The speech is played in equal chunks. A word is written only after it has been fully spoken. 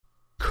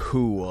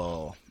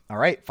Cool. All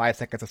right, 5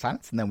 seconds of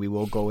silence, and then we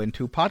will go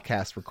into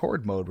podcast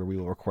record mode where we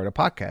will record a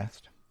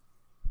podcast.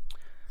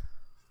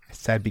 I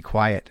said be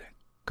quiet.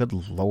 Good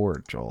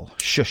Lord, Joel.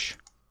 Shush.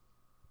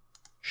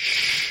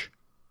 Shh.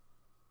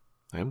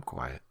 I'm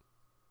quiet.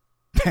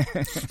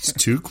 It's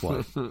too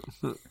quiet.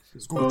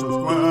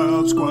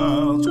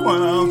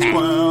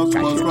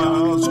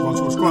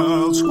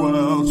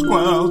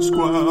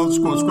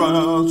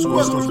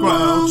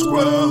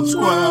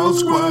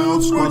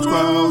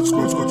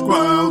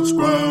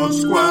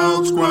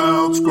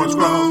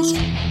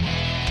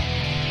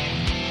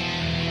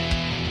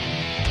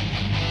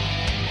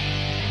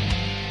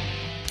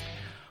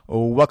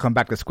 Oh, welcome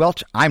back to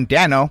Squelch. I'm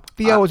Dano.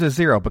 The O is a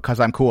 0 because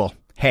I'm cool.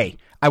 Hey,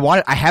 I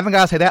haven't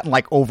got to say that in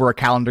like over a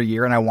calendar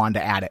year, and I wanted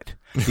to add it.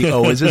 The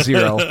O is a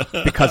 0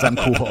 because I'm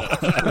cool.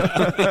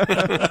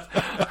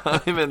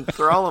 I'm in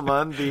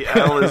Thralaman. The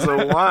L is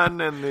a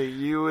 1 and the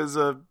U is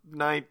a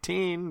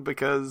 19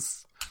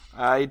 because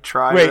I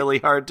try really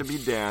hard to be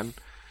Dan.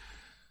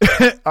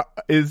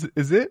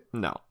 Is it?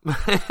 No,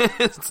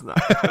 it's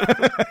not.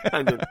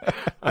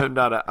 I'm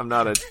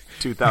not a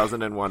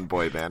 2001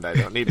 boy band. I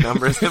don't need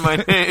numbers in my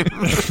name.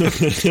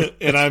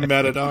 And I'm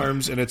Mad at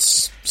Arms, and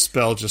it's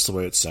spelled just the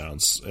way it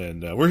sounds.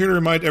 And we're here to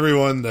remind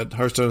everyone that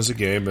Hearthstone is a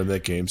game, and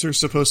that games are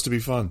supposed to be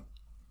fun.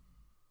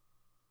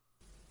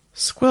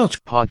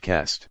 Squelch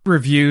Podcast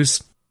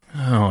reviews.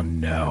 Oh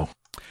no!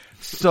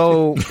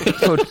 So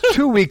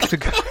 2 weeks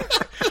ago.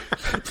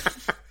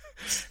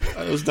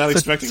 I was not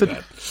expecting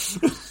that.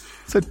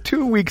 So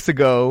 2 weeks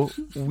ago,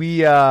 we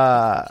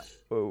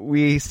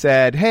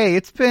said, hey,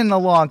 it's been a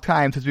long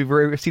time since we've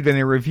received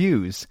any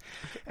reviews.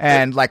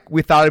 And like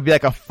we thought it'd be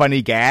like a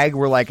funny gag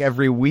where like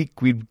every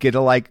week we'd get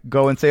to like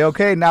go and say,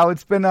 okay, now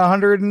it's been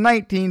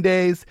 119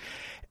 days.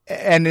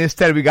 And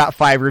instead we got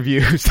 5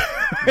 reviews.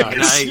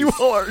 Nice.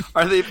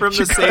 Are they from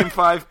the same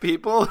 5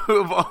 people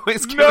who have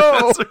always given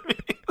us reviews?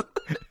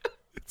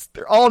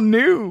 They're all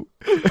new.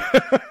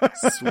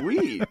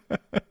 Sweet.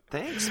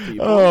 Thanks,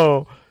 people.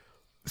 Oh.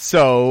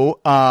 So,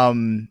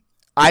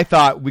 I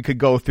thought we could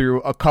go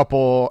through a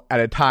couple at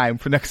a time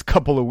for the next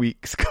couple of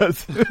weeks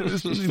because,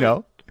 you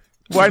know,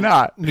 why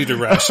not? We need to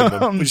ration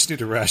them. We just need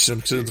to ration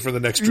them for the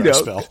next dry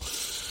spell.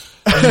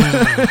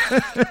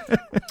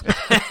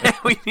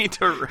 We need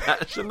to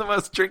ration them. I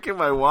was drinking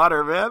my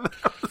water, man.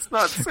 That's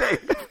not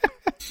safe.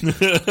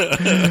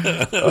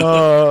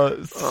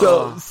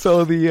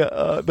 So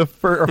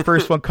the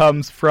first one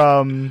comes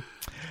from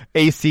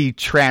AC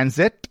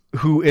Transit,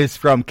 who is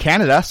from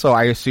Canada, so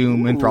I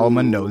assume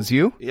Enthrallman knows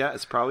you. Yeah,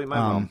 it's probably my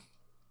mom.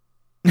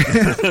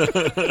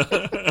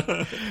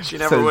 She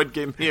never would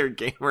give me her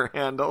gamer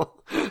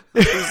handle. So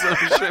I'm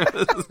sure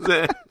this is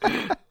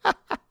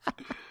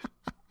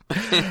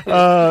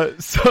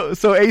it.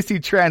 So AC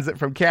Transit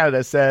from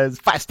Canada says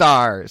 5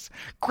 stars.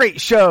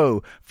 Great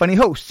show. Funny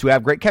hosts who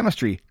have great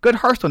chemistry. Good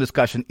Hearthstone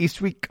discussion each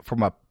week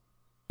from a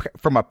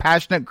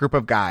passionate group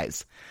of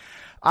guys.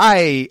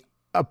 I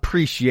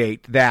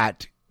appreciate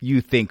that you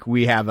think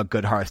we have a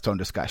good Hearthstone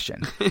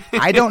discussion.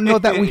 I don't know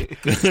that we.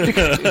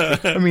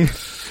 I mean,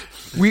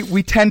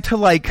 we tend to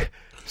like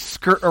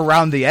skirt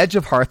around the edge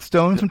of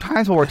Hearthstone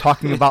sometimes when we're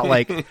talking about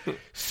like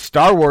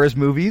Star Wars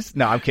movies.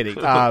 No, I'm kidding.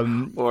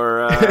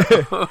 Or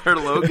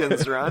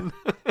Logan's Run.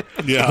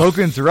 Yeah,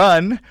 Logan's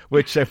Run,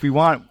 which if we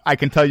want, I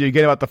can tell you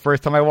again about the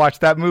first time I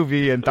watched that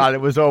movie and thought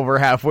it was over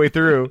halfway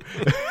through.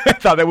 I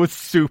thought it was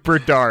super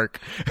dark.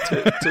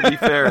 To be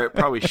fair, it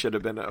probably should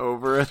have been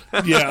over.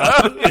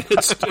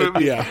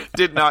 Yeah,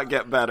 did not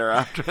get better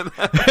after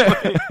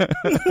that.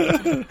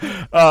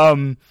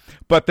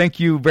 But thank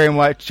you very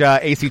much,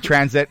 AC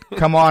Transit.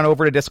 Come on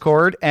over to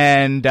Discord,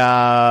 and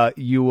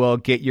you will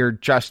get your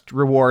just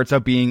rewards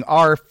of being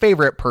our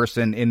favorite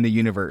person in the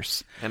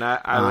universe. And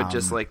I would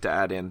just like to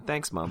add in,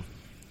 thanks, Mom.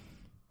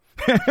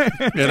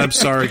 And I'm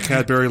sorry,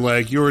 Cadbury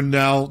Leg, you are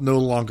now no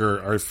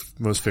longer our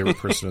most favorite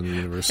person in the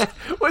universe.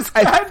 Was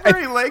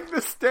Cadbury Leg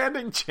the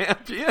standing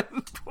champion?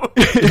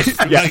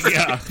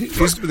 Yeah.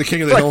 He's been the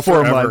king of the hill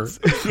 4 forever. months.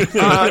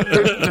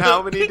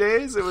 How many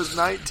days? It was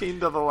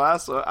 19 to the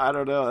last one. I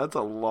don't know. That's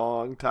a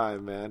long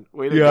time, man.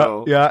 Way to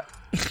go. Yeah.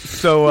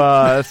 So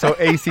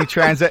AC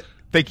Transit,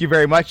 thank you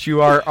very much.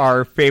 You are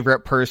our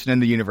favorite person in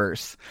the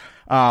universe.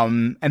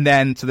 And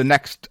then so the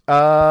next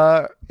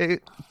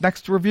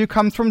review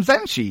comes from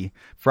Zenshi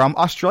from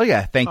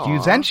Australia. Thank you,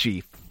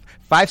 Zenshi.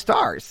 5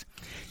 stars.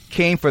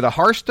 Came for the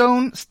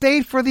Hearthstone,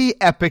 stayed for the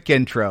epic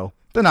intro,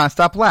 the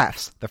nonstop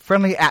laughs, the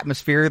friendly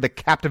atmosphere, the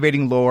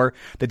captivating lore,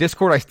 the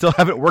Discord I still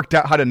haven't worked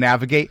out how to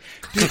navigate.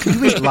 Dude,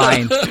 you ain't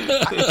lying.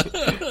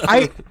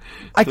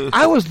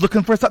 I was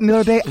looking for something the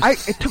other day.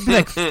 It took me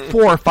like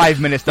 4 or 5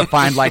 minutes to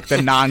find like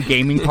the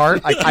non-gaming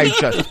part.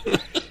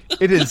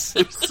 It is.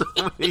 There's so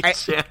many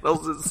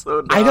channels. It's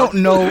so dumb. I don't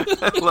know.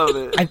 I love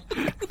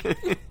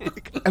it.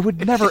 I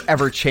would never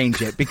ever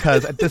change it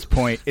because at this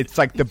point it's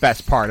like the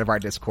best part of our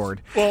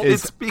Discord. Well,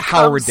 is It's become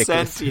how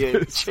ridiculous.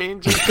 sentient.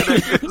 Changing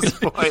it at this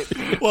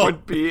point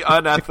would be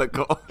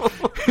unethical.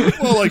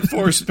 Well, like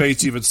Forrest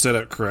Bates even said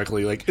it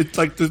correctly. Like it's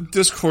like the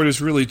Discord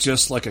is really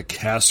just like a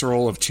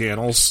casserole of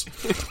channels,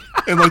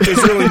 and like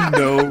there's really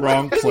no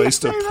wrong place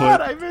to say put.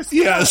 that? I missed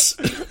Yes,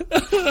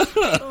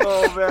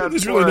 Oh man,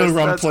 there's really no Forrest,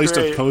 wrong that's place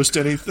great. to post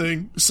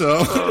anything. So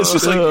it's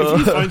just like if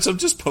you find some,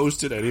 just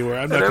post it anywhere.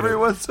 I'm not And every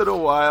gonna. once in a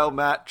while,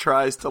 Matt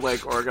tries to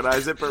like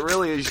organize it, but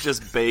really he's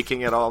just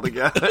baking it all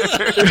together.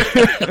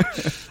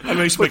 That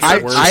makes it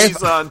worse.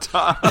 Cheese on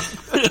top.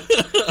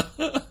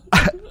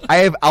 I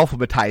have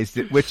alphabetized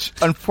it, which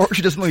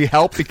unfortunately doesn't really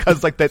help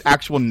because like the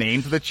actual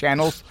names of the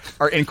channels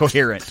are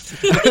incoherent. So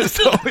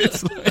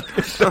it's like, it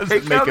doesn't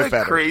Like make how it the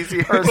better.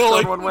 crazy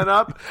Hearthstone one went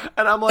up,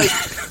 and I'm like,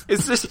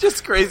 is this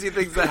just crazy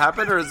things that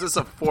happen, or is this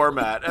a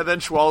format? And then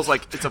Schwal's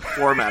like, it's a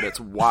format, it's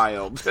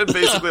wild. And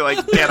basically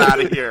like, get out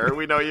of here.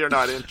 We know you're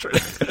not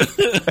interested.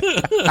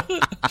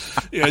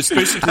 Yeah, it's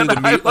basically the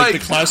me, like the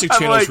classic I'm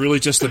channel is like- really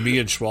just the me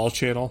and Schwal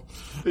channel.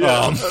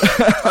 I'm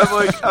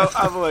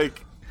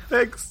like,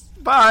 thanks.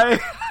 Bye.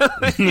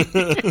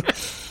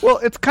 Well,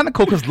 it's kind of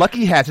cool because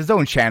Lucky has his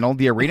own channel,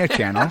 the Arena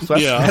channel, so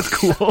that's, Yeah. that's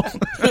cool.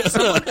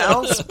 Someone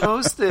else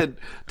posted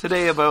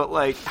today about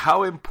like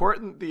how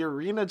important the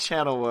Arena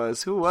channel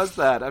was. Who was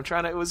that? I'm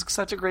trying to. It was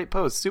such a great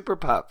post. Super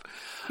Pup.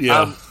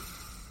 Yeah.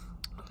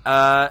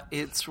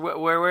 It's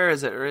where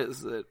is it? Or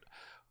is it?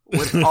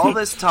 With all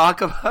this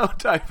talk about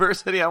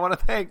diversity, I want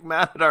to thank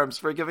Matt at Arms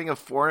for giving a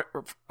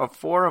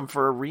forum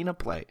for arena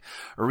play.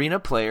 Arena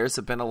players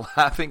have been a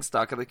laughing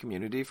stock of the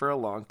community for a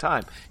long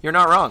time. You're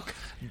not wrong.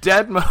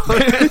 Dead mode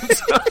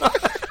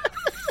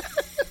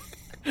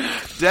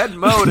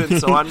and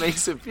so on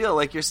makes it feel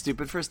like you're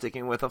stupid for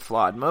sticking with a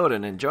flawed mode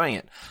and enjoying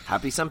it.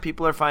 Happy some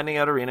people are finding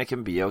out arena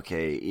can be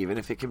okay, even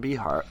if it can be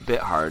a bit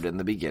hard in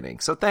the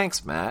beginning. So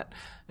thanks, Matt.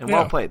 And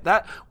well played.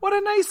 What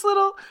a nice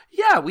little.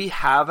 Yeah, we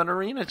have an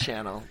arena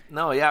channel.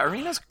 No, yeah,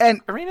 arena's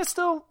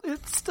still.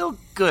 It's still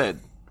good.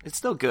 It's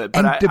still good,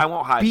 but I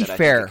won't hide that.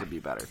 Fair, I think it could be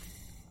better.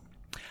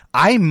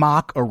 I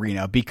mock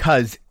Arena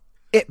because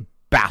it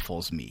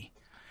baffles me.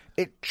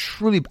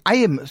 I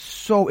am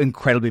so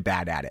incredibly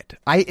bad at it.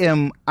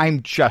 I'm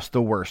just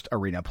the worst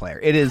Arena player.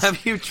 It is.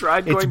 Have you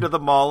tried going to the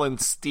mall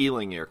and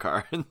stealing your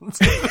cards?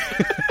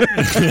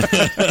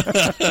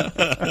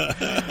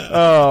 Oh,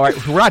 all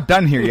right. We're not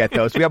done here yet,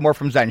 though. So we have more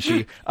from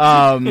Zenshi.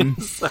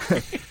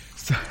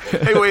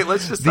 Hey, wait.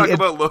 Let's just talk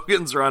about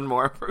Logan's Run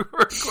more for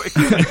quick.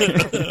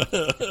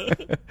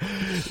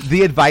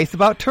 The advice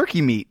about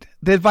turkey meat.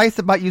 The advice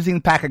about using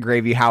the packet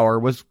gravy, however,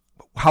 was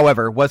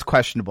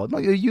questionable. No,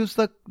 you use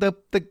the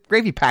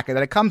gravy packet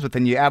that it comes with,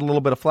 and you add a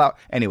little bit of flour.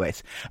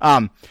 Anyways,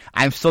 I'm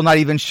still not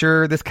even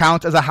sure this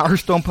counts as a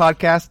Hearthstone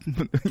podcast.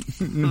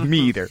 Me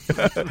either.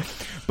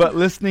 But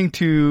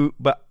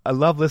I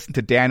love listening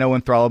to Dano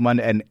and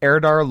Thrallmund and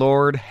Erdar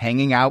Lord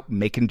hanging out,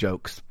 making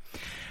jokes.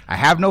 I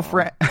have no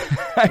friend.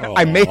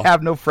 I may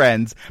have no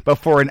friends, but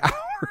for an hour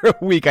a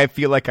week, I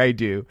feel like I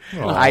do.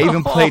 I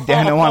even played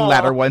Dano on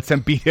ladder once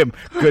and beat him.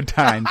 Good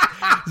times.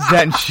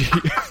 Zenshi.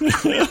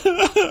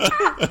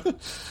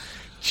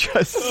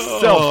 Just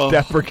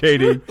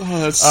self-deprecating. Oh,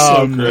 that's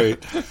so great.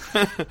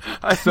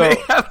 I may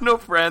have no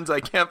friends. I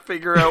can't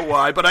figure out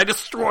why, but I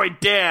destroyed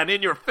Dan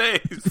in your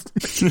face.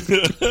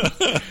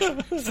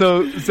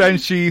 So,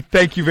 Zenshi,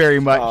 thank you very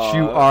much.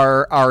 You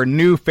are our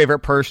new favorite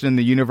person in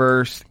the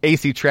universe.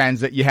 AC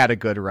Transit, you had a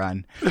good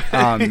run.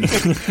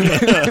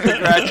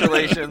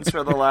 Congratulations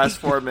for the last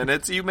 4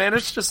 minutes. You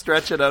managed to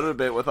stretch it out a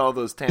bit with all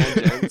those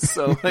tangents.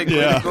 So, way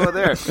to go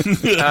there.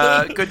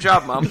 Good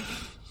job, Mom.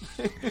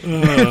 I'm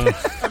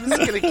just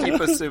going to keep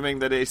assuming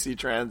that AC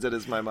Transit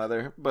is my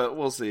mother, but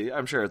we'll see.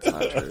 I'm sure it's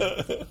not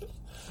true.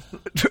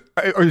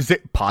 Or is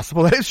it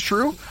possible that it's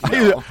true?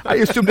 No. I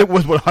assumed it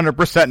was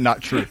 100%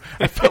 not true.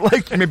 I felt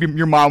like maybe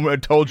your mom would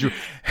have told you.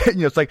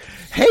 It's like,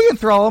 hey,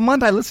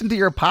 Thrallmund, I listened to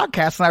your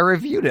podcast and I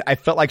reviewed it. I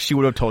felt like she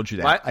would have told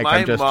you that.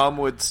 My mom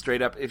would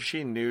straight up, if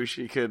she knew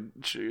she could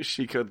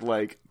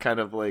like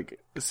kind of like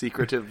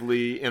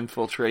secretively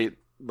infiltrate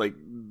like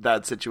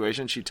that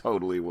situation, she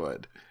totally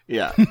would.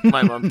 Yeah,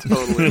 my mom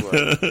totally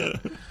would. Yeah.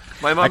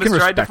 My mom has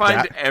tried to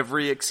find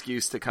every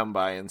excuse to come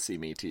by and see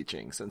me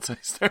teaching since I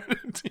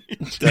started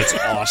teaching. That's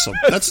awesome.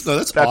 That's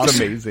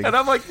awesome. Amazing. And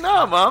I'm like,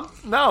 no, Mom,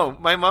 no,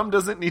 my mom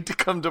doesn't need to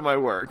come to my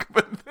work,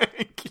 but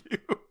thank you.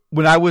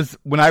 When I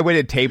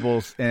waited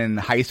tables in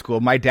high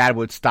school, my dad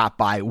would stop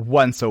by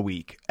once a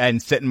week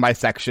and sit in my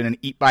section and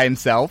eat by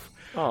himself.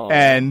 Aww.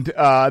 And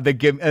they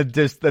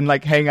then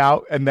hang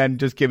out and then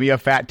just give me a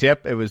fat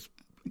tip. It was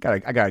I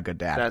got a good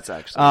dad. That's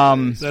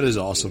actually that is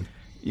awesome.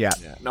 Yeah.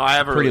 No, I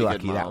have a pretty really lucky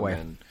good mom that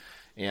way.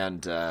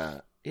 And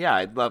yeah,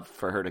 I'd love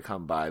for her to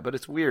come by, but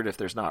it's weird if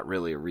there's not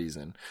really a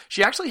reason.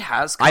 She actually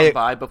has come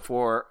by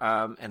before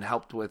and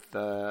helped with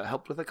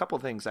a couple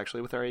of things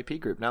actually with our AP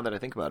group. Now that I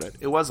think about it,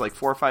 it was like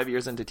 4 or 5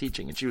 years into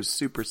teaching, and she was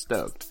super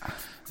stoked.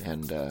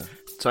 And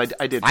so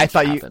I did.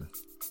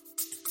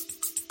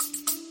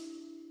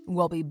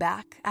 We'll be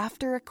back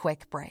after a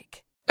quick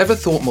break. Ever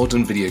thought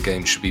modern video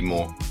games should be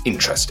more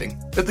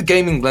interesting? At the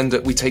Gaming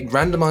Blender, we take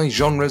randomized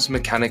genres,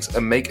 mechanics,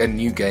 and make a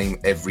new game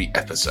every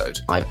episode.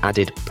 I've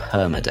added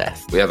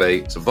permadeath. We have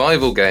a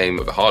survival game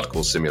of a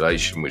hardcore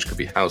simulation, which could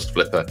be House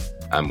Flipper,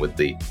 and with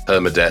the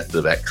permadeath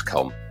of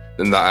XCOM.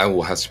 And that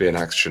all has to be an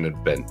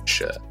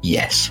action-adventure.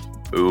 Yes.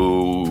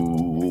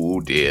 Oh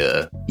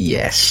dear.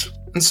 Yes.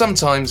 And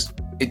sometimes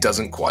it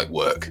doesn't quite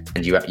work.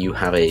 And you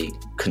have a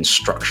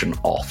construction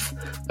off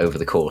over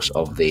the course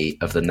of the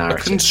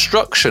narrative. A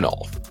construction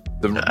off.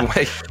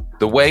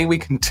 The way we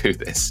can do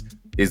this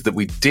is that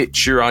we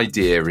ditch your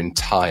idea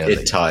entirely.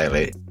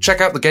 Entirely.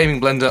 Check out the Gaming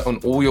Blender on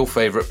all your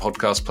favourite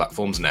podcast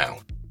platforms now.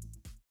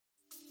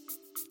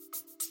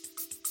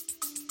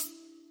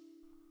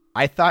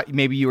 I thought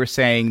maybe you were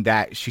saying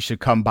that she should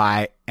come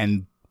by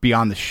and be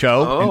on the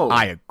show, and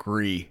I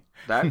agree.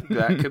 That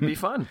could be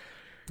fun.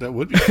 That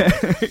would be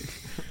fun.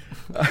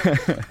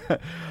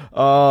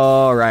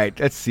 All right,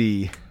 let's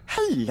see.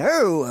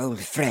 Hello, old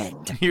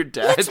friend. Your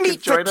dad Let's could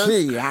meet join for us,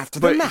 tea after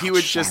but the match, he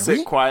would just shall sit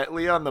we?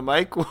 quietly on the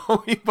mic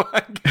while we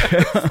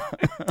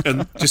podcast.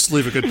 And just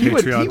leave a good He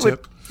Patreon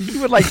tip.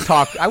 would like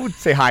talk. I would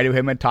say hi to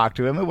him and talk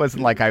to him. It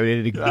wasn't like I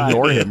would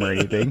ignore him or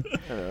anything.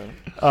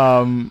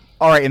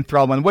 All right,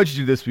 Enthrallman, what did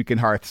you do this week in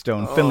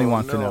Hearthstone? Finley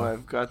wants to know.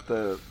 I've got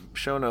the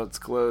show notes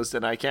closed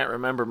and I can't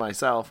remember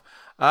myself.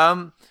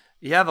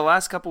 Yeah, the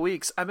last couple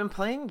weeks I've been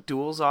playing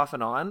duels off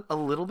and on, a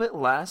little bit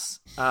less.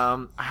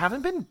 I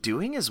haven't been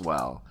doing as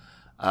well.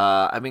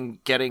 I've been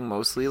getting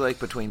mostly like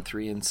between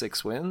 3 and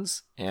 6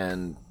 wins,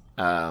 and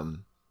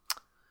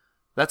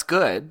that's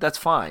good. That's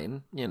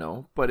fine,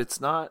 but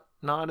it's not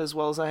as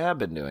well as I have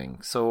been doing.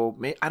 So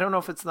I don't know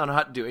if it's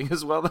not doing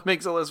as well that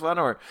makes it less fun,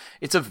 or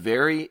it's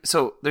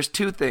so there's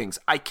two things.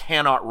 I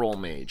cannot roll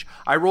mage.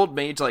 I rolled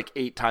mage like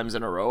 8 times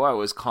in a row. I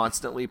was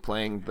constantly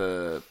playing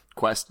the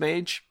quest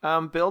mage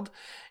build.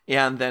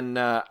 And then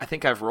I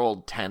think I've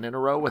rolled 10 in a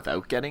row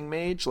without getting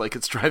mage. Like,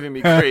 it's driving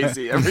me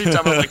crazy. Every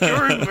time I'm like,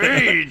 you're in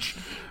mage!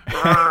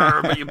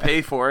 But you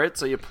pay for it,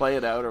 so you play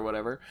it out or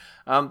whatever.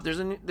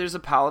 There's a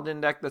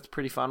paladin deck that's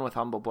pretty fun with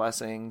Humble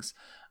Blessings.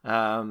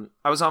 I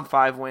was on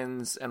 5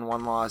 wins and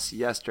 1 loss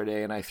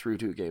yesterday, and I threw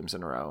 2 games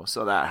in a row.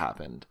 So that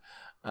happened.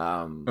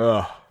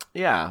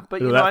 Yeah,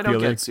 but I don't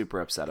get super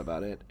upset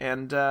about it.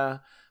 And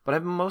but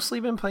I've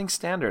mostly been playing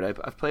Standard.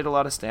 I've played a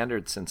lot of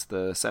Standard since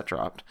the set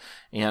dropped.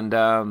 And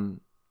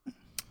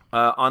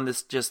on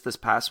this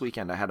past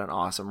weekend, I had an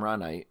awesome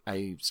run.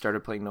 I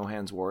started playing No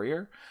Hands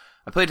Warrior.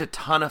 I played a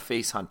ton of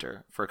Face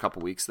Hunter for a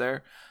couple weeks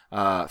there.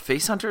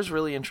 Face Hunter is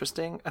really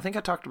interesting. I think I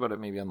talked about it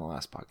maybe on the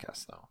last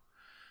podcast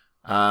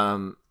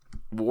though.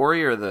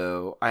 Warrior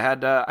though,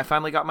 I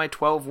finally got my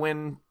 12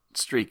 win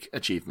streak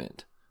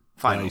achievement.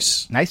 Finally.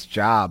 Nice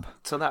job.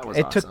 So that was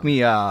It awesome. took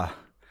me.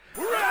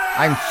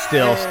 I'm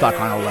still stuck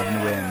on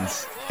 11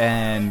 wins.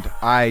 And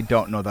I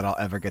don't know that I'll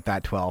ever get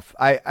that 12th.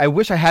 I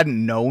wish I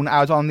hadn't known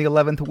I was on the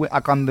 11th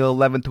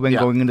win,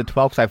 going into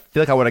 12, because I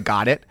feel like I would have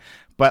got it.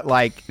 But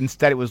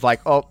instead it was like,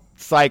 oh,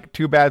 psych,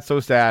 too bad, so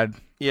sad.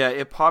 Yeah,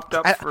 it popped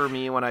up for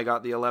me when I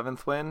got the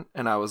 11th win,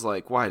 and I was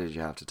like, why did you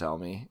have to tell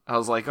me? I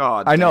was like,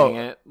 oh, dang I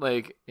know.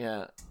 it.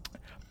 Yeah.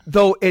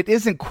 Though it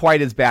isn't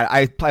quite as bad.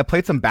 I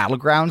played some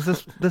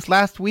Battlegrounds this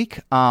last week,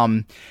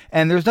 and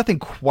there's nothing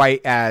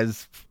quite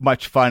as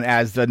much fun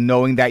as the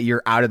knowing that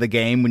you're out of the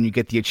game when you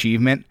get the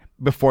achievement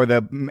before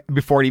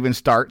it even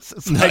starts.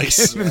 It's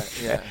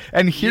nice. Yeah.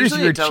 And here's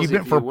Usually your it tells you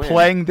achievement if for you win.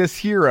 playing this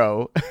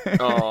hero.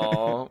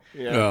 Oh,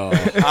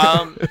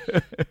 yeah.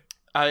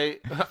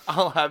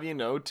 I'll have you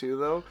know too,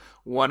 though.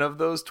 One of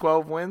those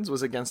 12 wins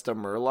was against a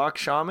Murloc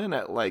Shaman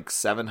at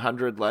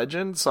 700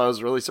 legend, so I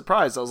was really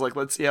surprised. I was like,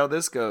 let's see how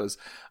this goes.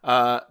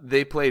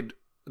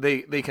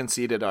 They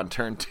conceded on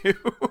turn 2.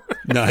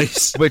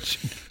 Nice. Which,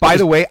 by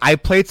the way, I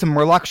played some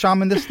Murloc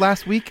Shaman this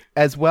last week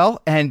as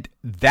well, and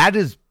that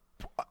is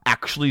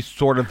actually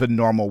sort of the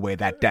normal way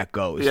that deck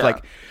goes. Yeah.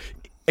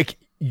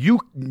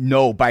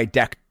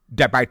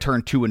 By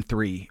turn 2 and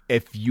 3,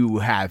 if you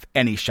have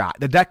any shot.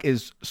 The deck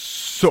is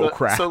so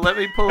crap. So let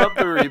me pull up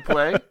the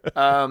replay.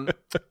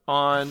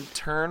 On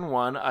turn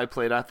 1, I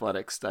played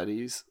Athletic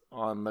Studies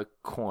on the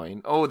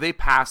coin. Oh, they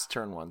passed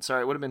turn 1.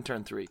 Sorry, it would have been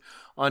turn 3.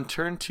 On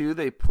turn 2,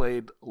 they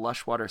played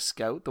Lushwater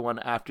Scout, the one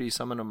after you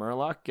summon a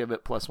Murloc, give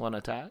it +1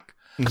 attack.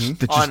 They're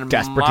just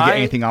desperate to get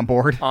anything on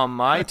board. On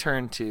my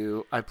turn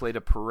 2, I played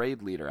a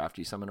Parade Leader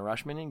after you summon a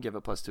Rush Minion, give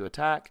it +2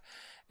 attack.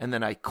 And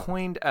then I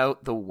coined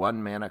out the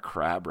 1-mana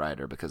Crab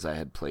Rider because I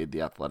had played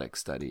the Athletic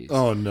Studies.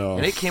 Oh, no.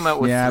 And it came out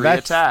with 3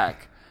 that's-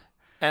 attack.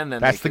 And then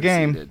that's they the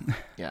game. conceded.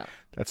 Yeah.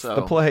 That's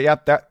the play.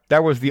 Yep,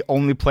 that was the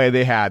only play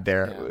they had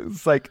there. Yeah.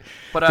 It's like,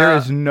 But, there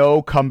is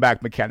no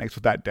comeback mechanics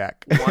with that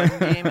deck.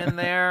 One game in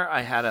there,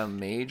 I had a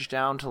mage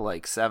down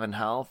to 7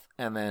 health,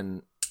 and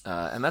then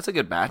and that's a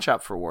good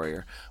matchup for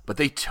Warrior. But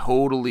they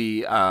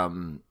totally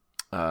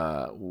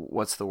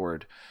what's the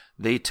word?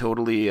 They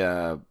totally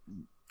what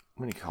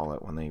do you call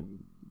it when they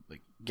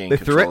gain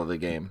control of the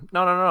game.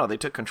 No. They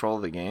took control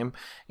of the game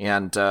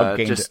and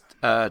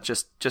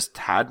just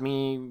had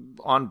me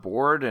on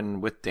board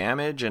and with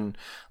damage, and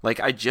like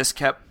I just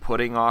kept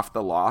putting off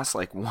the loss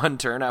like one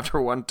turn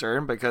after one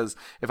turn, because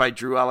if I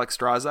drew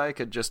Alexstrasza, I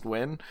could just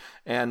win.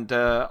 And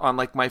on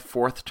like my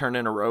fourth turn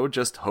in a row,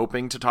 just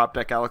hoping to top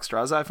deck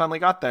Alexstrasza, I finally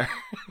got there.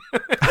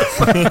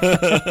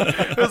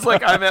 It was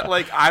like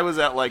I was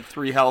at like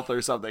 3 health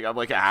or something. I'm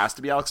like, it has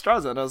to be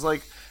Alexstrasza, and I was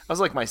like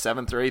my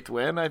 7th or 8th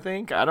win, I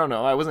think. I don't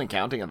know. I wasn't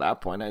counting at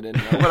that point. I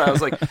didn't know. But I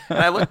was like, and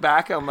I look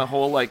back on the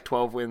whole like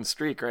 12 win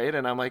streak, right?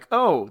 And I'm like,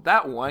 oh,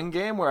 that one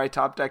game where I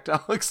top decked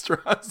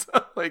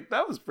Alexstrasza, like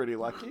that was pretty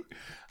lucky.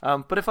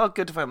 But it felt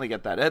good to finally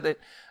get that.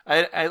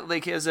 I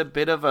like as a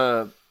bit of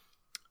a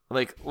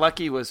like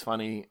lucky was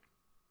funny.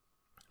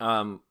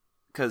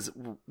 Because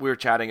we were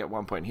chatting at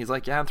one point. And he's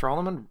like, yeah,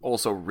 Thrallman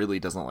also really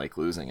doesn't like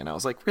losing. And I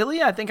was like,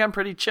 really? I think I'm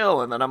pretty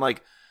chill. And then I'm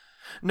like,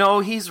 no,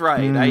 he's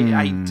right.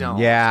 I don't.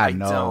 Yeah, I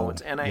no.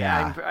 don't. And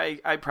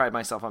I pride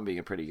myself on being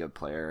a pretty good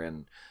player.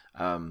 And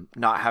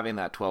not having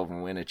that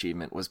 12-win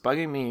achievement was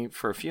bugging me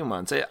for a few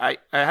months. I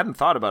hadn't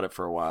thought about it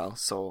for a while.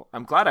 So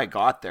I'm glad I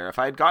got there. If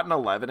I had gotten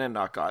 11 and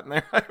not gotten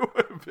there, I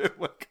would have been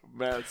like a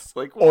mess.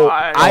 Like,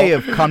 why?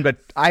 I've come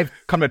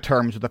to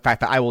terms with the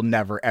fact that I will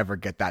never ever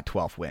get that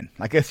 12th win.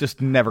 Like it's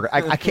just never.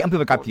 I can't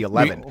believe I got the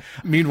 11.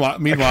 Meanwhile,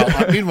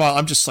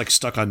 I'm just like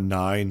stuck on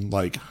 9.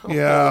 Like,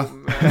 yeah,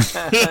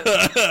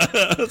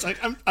 it's like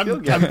You'll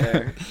get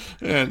there.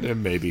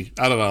 And maybe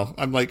I don't know.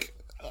 I'm like.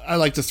 I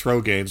like to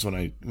throw games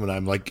when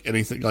I'm like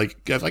anything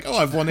like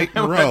I've won 8 in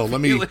a row.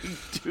 Let me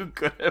too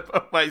good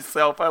about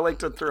myself. I like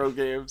to throw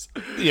games.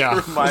 Yeah,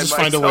 remind just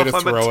myself find a way to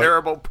I'm throw a it.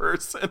 terrible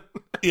person.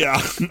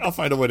 Yeah, I'll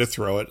find a way to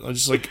throw it. I'm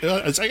just like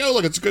it's like, oh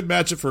look, it's a good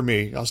matchup for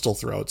me. I'll still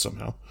throw it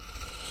somehow.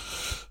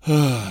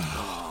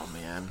 Oh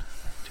man,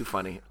 too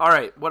funny. All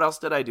right, what else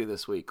did I do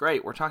this week?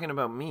 Great, we're talking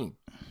about me.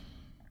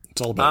 It's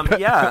all about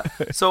yeah.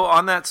 So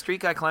on that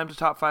streak, I climbed to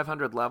top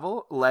 500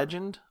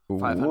 legend.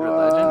 500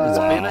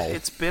 legend.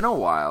 It's been a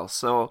while,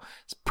 so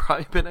it's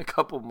probably been a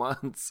couple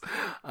months.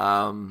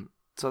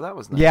 So that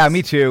was nice. Yeah,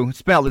 me too.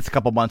 It's been at least a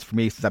couple months for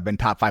me since I've been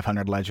top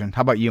 500 legend.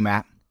 How about you,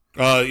 Matt?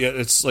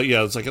 It's like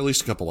at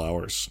least a couple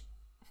hours.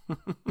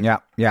 Yeah.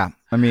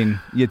 I mean,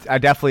 I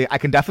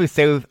can definitely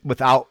say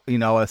without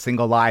a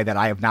single lie that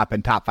I have not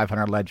been top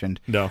 500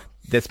 legend. No.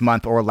 This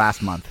month or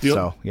last month.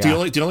 The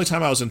only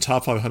time I was in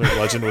top 500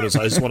 legend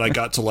was when I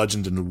got to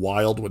legend in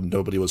Wild when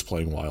nobody was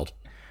playing Wild.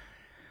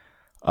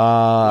 When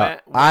are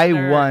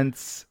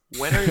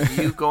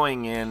you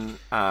going in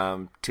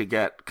to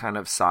get kind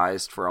of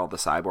sized for all the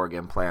cyborg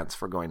implants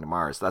for going to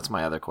Mars? That's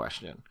my other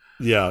question.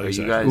 Yeah,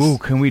 exactly. Ooh,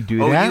 can we do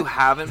that? Oh, you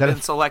haven't been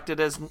selected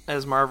as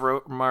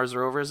Mars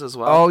Rovers as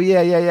well? Oh,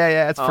 yeah.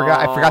 I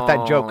forgot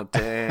that joke.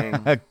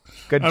 Dang.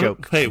 Good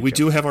joke. Hey, we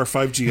do have our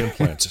 5G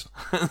implant.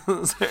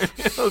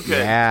 Okay.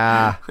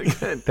 Yeah.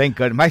 Good. Thank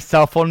goodness. My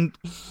cell phone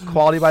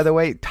quality, by the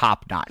way,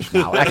 top notch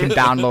now. I can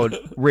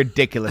download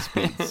ridiculous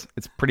speeds.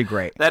 It's pretty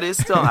great. That is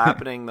still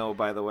happening, though,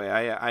 by the way.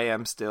 I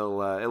am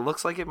still... it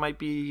looks like it might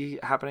be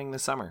happening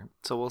this summer,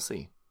 so we'll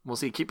see. We'll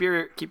see. Keep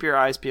your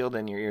eyes peeled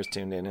and your ears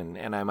tuned in,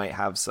 and I might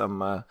have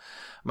some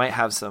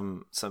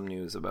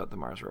news about the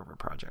Mars rover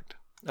project.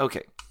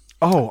 Okay.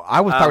 Oh, I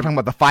was talking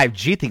about the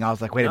 5G thing. I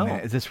was like, wait a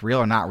minute, is this real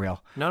or not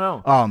real?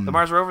 No. The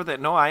Mars rover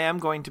I am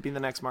going to be the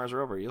next Mars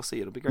rover. You'll see.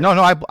 It'll be great. No,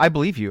 I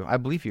believe you.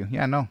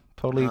 Yeah, no.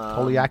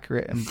 Totally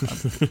accurate, and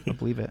I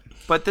believe it.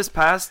 But this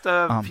past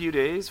few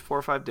days, 4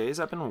 or 5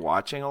 days, I've been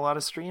watching a lot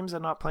of streams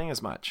and not playing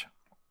as much.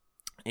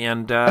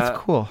 And that's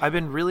cool. I've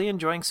been really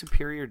enjoying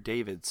Superior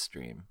David's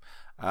stream.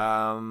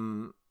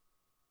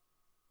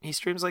 He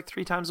streams like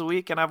 3 times a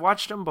week, and I've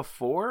watched him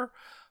before,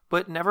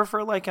 but never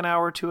for like an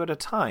hour or 2 at a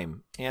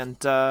time. And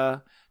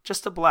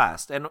just a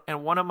blast. And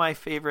one of my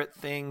favorite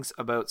things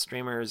about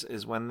streamers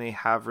is when they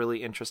have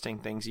really interesting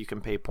things you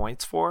can pay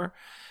points for.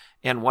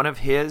 And one of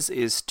his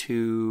is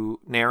to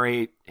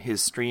narrate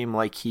his stream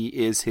like he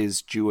is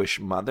his Jewish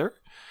mother.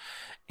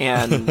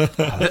 And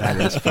that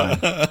is fun.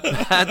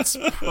 That's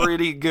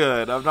pretty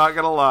good. I'm not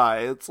going to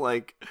lie.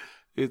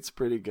 It's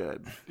pretty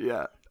good.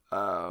 Yeah.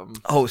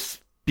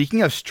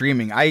 Speaking of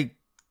streaming, I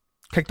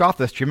kicked off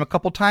the stream a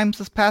couple times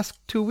this past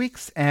 2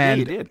 weeks, and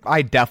you did.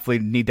 I definitely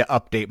need to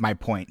update my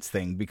points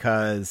thing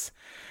because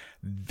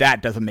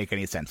that doesn't make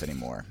any sense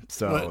anymore.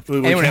 So if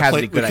anyone has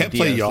any good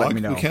ideas, let me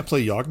know. We can't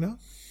play Yogg now?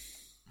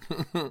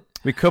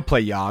 We could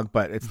play Yogg,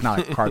 but it's not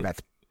a card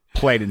that's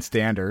played in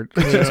standard.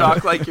 Could you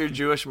talk like your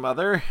Jewish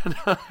mother?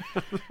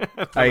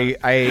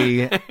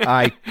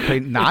 I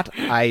could not.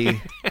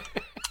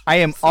 I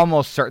am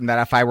almost certain that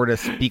if I were to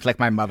speak like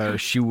my mother,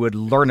 she would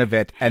learn of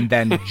it and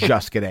then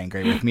just get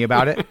angry with me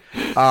about it.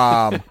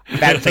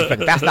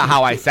 That's not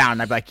how I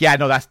sound. I'd be like, yeah,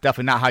 no, that's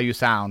definitely not how you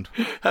sound.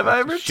 Have I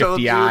ever told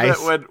you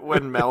that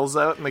when Mel's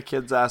out and the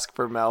kids ask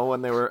for Mel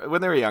when they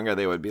were younger,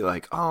 they would be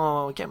like,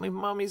 oh, can't believe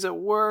mommy's at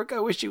work. I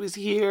wish she was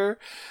here.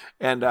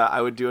 And I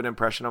would do an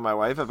impression of my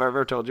wife. Have I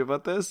ever told you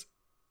about this?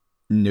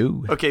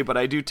 No. Okay, but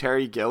I do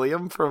Terry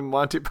Gilliam from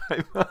Monty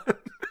Python.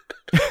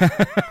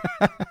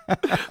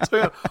 So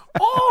I go,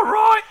 all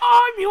right,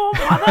 I'm your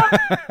mother.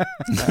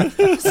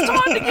 It's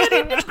time to get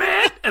into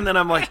bed. And then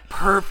I'm like,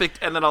 perfect.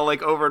 And then I'll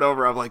like over and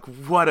over, I'm like,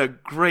 what a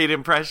great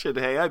impression.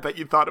 Hey, I bet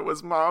you thought it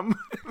was Mom.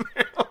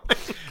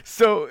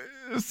 So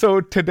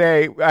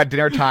today at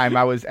dinner time,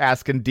 I was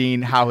asking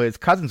Dean how his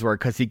cousins were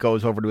because he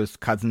goes over to his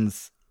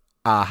cousin's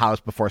house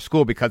before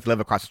school because they live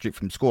across the street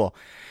from school.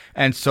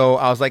 And so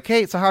I was like,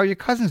 hey, so how are your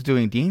cousins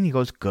doing, Dean? He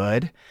goes,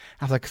 good.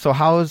 I was like, so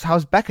how's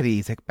Beckety?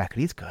 He's like,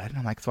 Beckety's good. And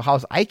I'm like, so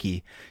how's Ike?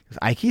 He goes,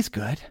 Ike's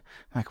good.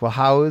 I'm like, well,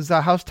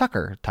 how's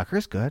Tucker?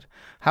 Tucker's good.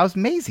 How's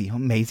Maisie? Well,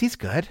 Maisie's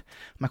good.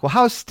 I'm like, well,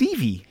 how's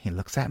Stevie? He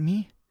looks at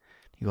me.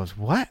 He goes,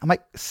 what? I'm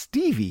like,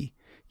 Stevie,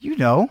 you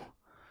know,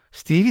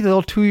 Stevie, the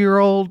little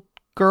 2-year-old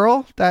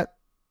girl that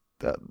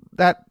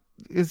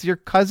is your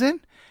cousin.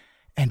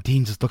 And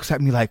Dean just looks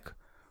at me like,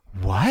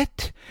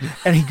 what?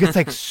 And he gets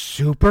like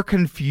super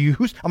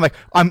confused. I'm like,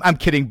 I'm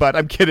kidding, bud.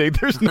 I'm kidding.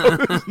 There's no.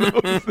 I've done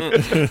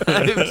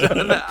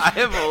that. I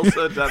have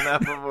also done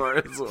that before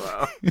as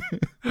well.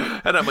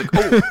 And I'm like,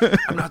 oh,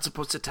 I'm not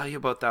supposed to tell you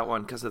about that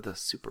one because of the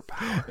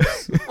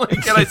superpowers.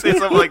 Like, can I say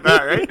something like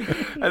that, right?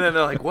 And then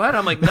they're like, what?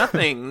 I'm like,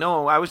 nothing.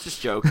 No, I was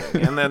just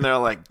joking. And then they're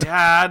like,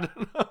 Dad,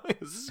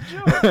 this is a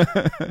joke.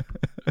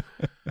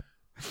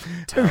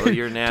 Tell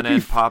your Nana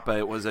and Papa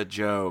it was a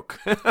joke.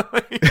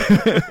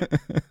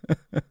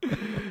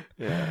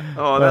 Yeah.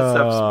 Oh, that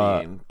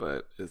stuff's mean,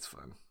 but it's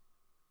fun.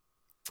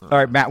 All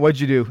right, Matt, what'd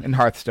you do in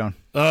Hearthstone?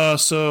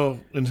 So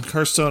in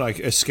Hearthstone, I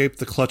escaped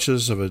the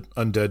clutches of an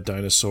undead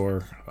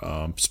dinosaur.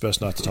 It's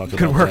best not to talk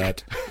about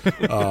that.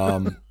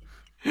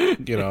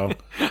 You know,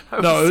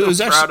 it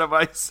was proud of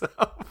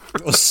myself.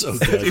 It was so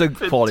good. It's a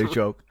quality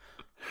joke.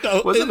 No,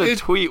 it wasn't a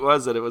tweet,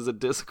 was it? It was a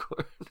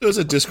Discord. It was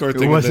a Discord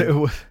thing.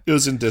 It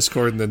was in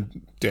Discord, and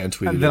then Dan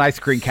tweeted and then I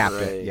screen capped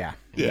it. Yeah.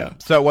 Yeah.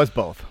 So it was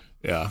both.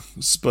 Yeah.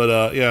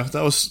 But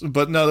that was.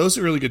 But no, that was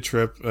a really good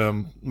trip.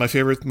 My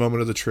favorite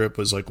moment of the trip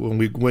was like when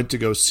we went to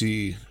go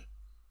see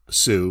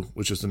Sue,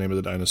 which is the name of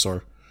the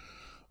dinosaur.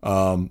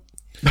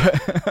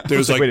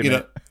 There's like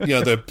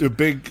the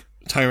big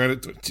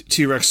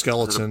T-Rex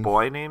skeleton. Is it a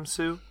boy named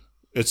Sue?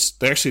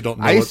 They actually don't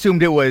know. I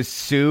assumed it was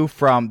Sue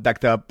from like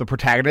the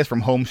protagonist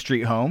from Home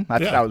Street Home.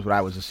 That was what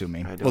I was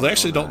assuming. Well, they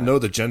actually don't know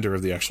the gender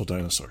of the actual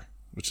dinosaur,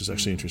 which is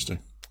actually interesting.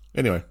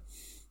 Anyway,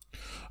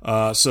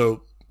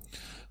 so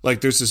like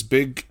there's this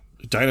big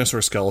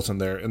dinosaur skeleton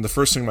there, and the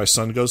first thing my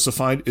son goes to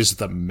find is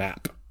the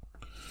map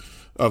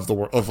of the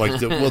world, of like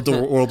the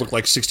world looked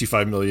like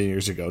 65 million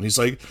years ago, and he's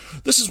like,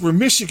 "This is where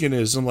Michigan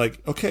is." I'm like,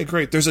 "Okay,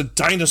 great. There's a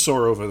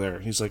dinosaur over there."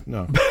 And he's like,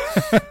 "No,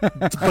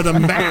 but a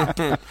map.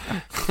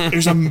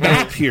 There's a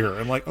map here."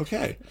 I'm like,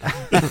 "Okay."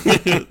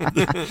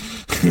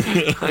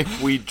 Like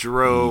we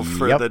drove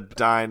for the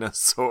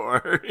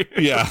dinosaur.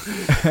 Yeah.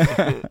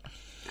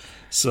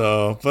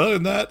 So, but other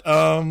than that,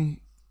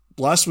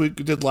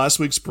 last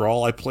week's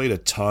brawl. I played a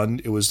ton.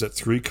 It was that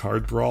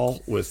 3-card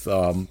brawl with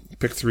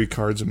pick 3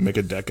 cards and make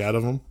a deck out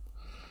of them.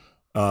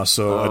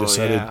 So I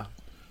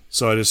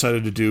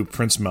decided to do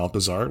Prince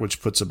Malchezaar,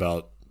 which puts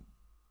about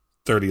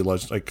 30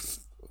 was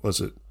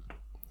it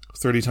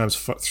 30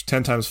 times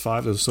 10 times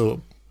 5,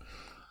 so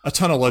a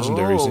ton of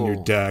legendaries in your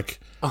deck.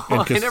 And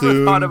I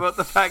never thought about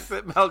the fact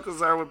that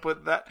Malchezaar would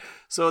put that.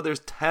 So there's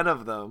 10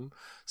 of them.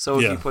 So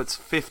he puts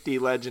 50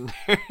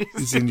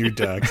 legendaries in your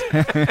deck.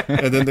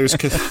 And then there's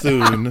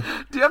Cthulhu.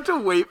 Do you have to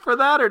wait for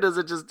that, or does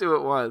it just do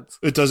it once?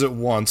 It does it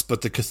once,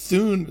 but the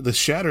Cthulhu, the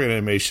shatter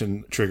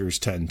animation triggers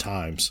 10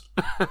 times.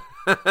 I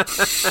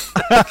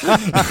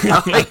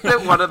like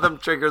that one of them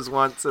triggers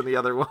once and the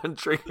other one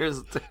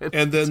triggers 10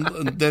 And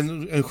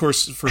then of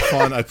course, for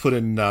fun, I put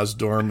in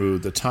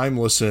Nosdormu, the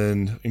Timeless,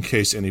 in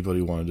case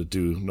anybody wanted to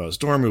do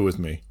Nosdormu with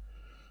me.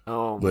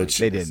 Oh, which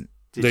they didn't.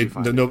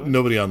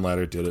 Nobody on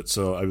Ladder did it,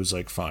 so I was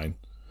like, fine.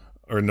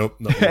 Or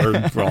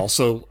Brawl.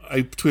 So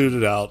I tweeted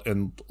it out,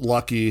 and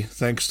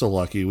thanks to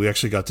Lucky, we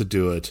actually got to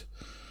do it.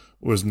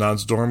 It was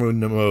Nosdormu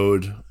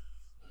mode,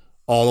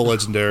 all the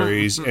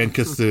legendaries, and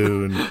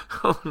Cthulhu.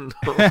 Oh no!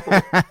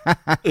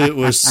 It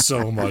was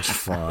so much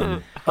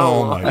fun.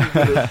 Oh my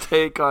god!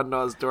 Take on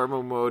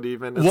Nosdormu mode,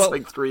 even it's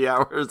like 3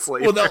 hours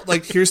later. Well, no,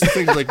 here's the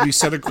thing: we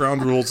set a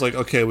ground rules.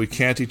 Okay, we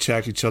can't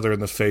attack each other in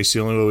the face.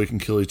 The only way we can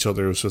kill each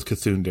other is with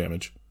Cthulhu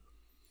damage.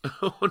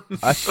 Oh, no.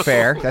 That's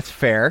fair.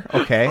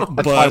 Okay,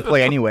 that's how I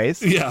play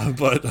anyways. Yeah,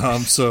 but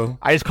so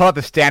I just call it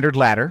the standard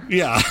ladder.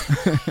 Yeah.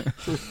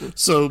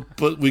 So,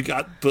 but we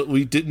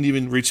didn't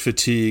even reach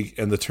fatigue,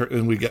 and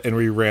we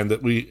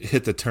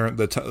hit the turn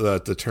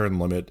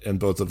limit, and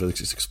both of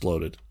us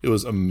exploded. It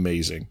was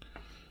amazing.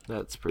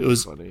 That's pretty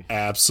funny. It was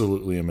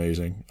absolutely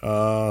amazing.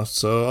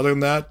 So other than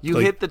that, you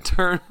hit the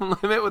turn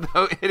limit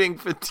without hitting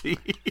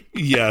fatigue.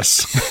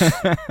 Yes.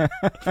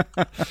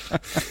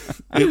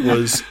 It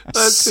was.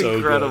 That's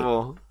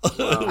incredible.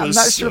 Wow. I'm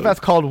not sure if that's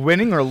called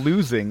winning or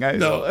losing.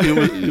 No,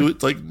 it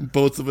was like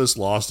both of us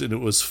lost, and it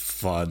was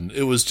fun.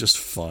 It was just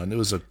fun. It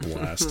was a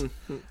blast.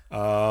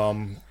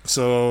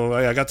 So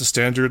I got the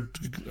standard.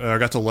 I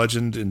got the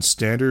legend in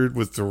standard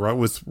with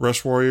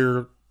Rush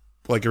Warrior,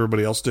 like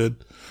everybody else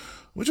did,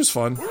 which is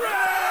fun.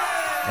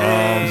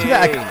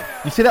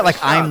 You say that like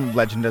I'm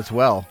Legend as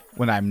well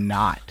when I'm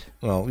not.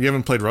 Well, you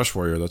haven't played Rush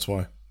Warrior, that's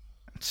why.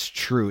 It's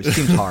true. It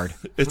seems hard.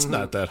 It's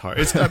not that hard.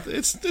 It's not.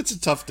 It's a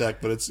tough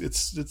deck, but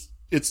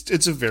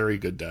it's a very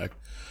good deck.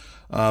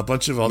 A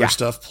bunch of other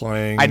stuff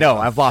playing. I know.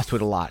 I've lost to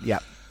it a lot. Yeah.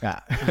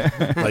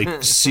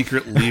 Like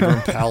Secret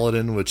Libram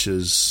Paladin, which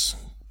is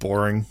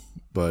boring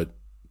but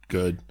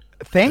good.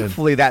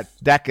 Thankfully, that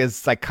deck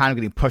is like kind of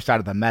getting pushed out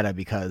of the meta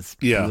because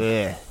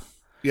yeah,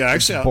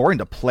 actually, it's boring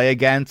to play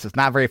against. It's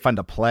not very fun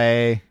to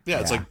play. Yeah,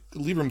 it's like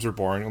Librams are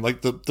boring.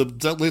 Like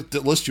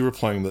the list you were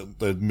playing,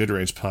 the mid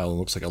range Paladin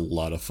looks like a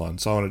lot of fun.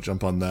 So I want to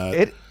jump on that.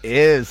 It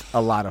is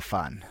a lot of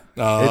fun. It's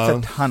a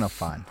ton of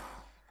fun.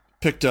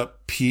 Picked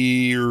up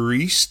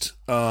Priest,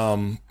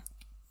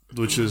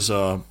 which is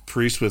a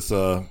priest with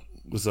a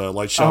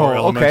light shower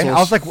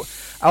elementals. Okay.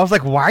 I was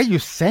like, why are you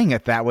saying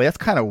it that way? That's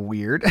kind of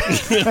weird.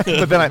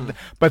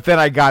 but then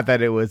I got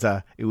that it was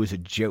a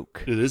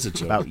joke. It is a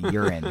joke about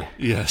urine.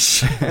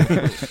 Yes.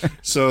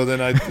 So then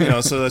I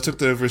took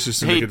the Versus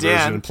Syndicate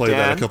version and played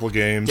that a couple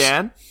games.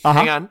 Dan,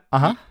 hang on.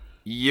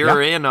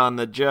 You're in on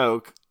the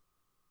joke.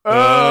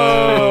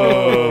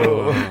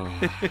 Oh.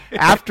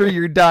 After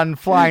you're done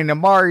flying to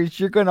Mars,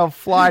 you're gonna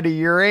fly to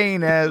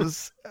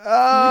Uranus.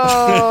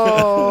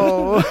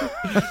 Oh.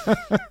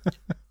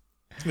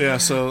 Yeah,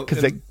 so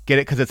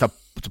because it's a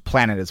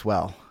planet as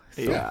well.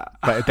 So, yeah,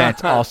 but then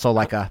it's also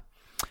like a.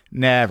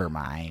 Never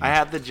mind. I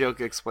had the joke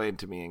explained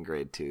to me in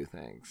grade 2.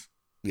 Thanks.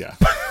 Yeah.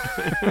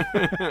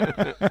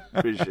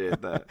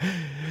 Appreciate that.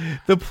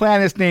 The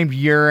planet's named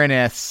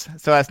Uranus,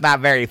 so that's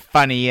not very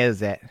funny,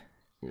 is it?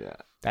 Yeah.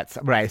 That's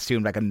what I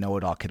assumed like a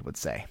know-it-all kid would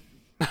say.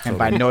 And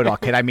by know-it-all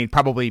kid, I mean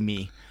probably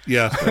me.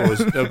 Yeah,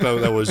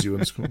 that was you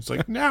in school. It's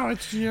like, no,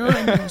 it's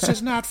Uranus.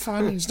 It's not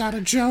funny. It's not a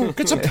joke.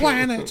 It's a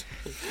planet.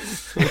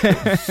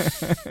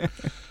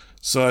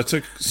 So I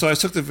took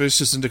the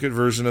Vicious Syndicate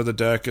version of the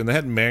deck, and they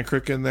had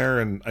Mankrik in there,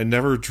 and I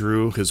never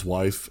drew his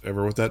wife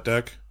ever with that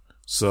deck.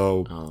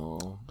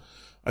 So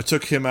I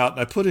took him out,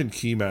 and I put in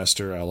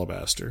Keymaster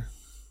Alabaster.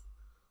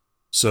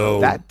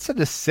 So that's a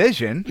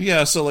decision.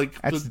 Yeah, so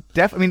like that's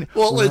definitely. I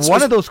mean,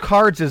 one of those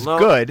cards is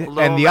good,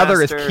 and the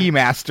other is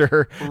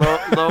Keymaster.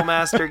 Low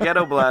Master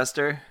Ghetto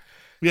Blaster.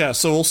 Yeah,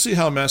 so we'll see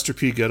how Master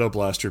P Ghetto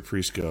Blaster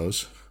Priest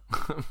goes.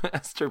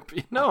 Master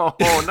P? No,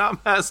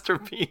 not Master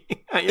P.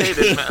 I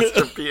hated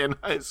Master P in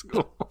high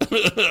school.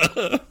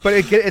 But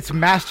it's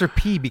Master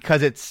P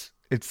because it's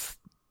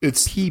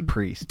P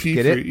Priest.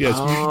 Get it? Yes,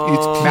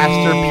 it's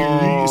Master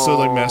P. So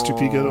like Master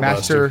P Ghetto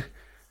Blaster.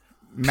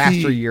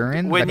 Master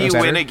Urine. When you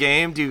win a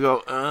game, do you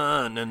go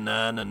na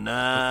na na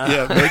na?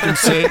 Yeah, make him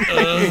say.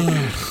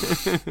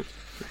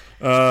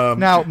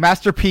 Now,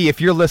 Master P, if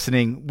you're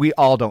listening, we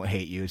all don't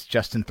hate you. It's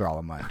Justin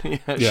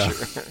Thrallamund. Yeah.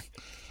 Sure.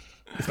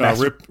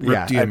 Rip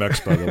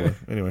DMX, by the way.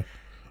 Anyway,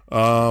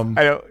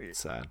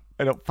 sad.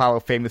 I don't follow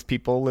famous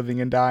people living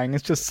and dying.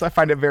 It's just I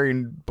find it very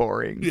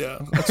boring. Yeah,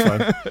 that's fine.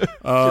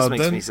 Just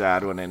makes me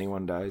sad when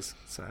anyone dies.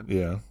 Sad.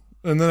 Yeah,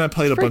 and then I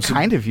played a bunch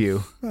kind of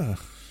you. Yeah.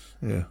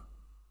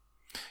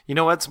 You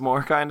know what's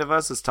more kind of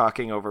us is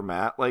talking over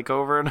Matt like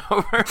over and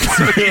over.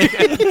 So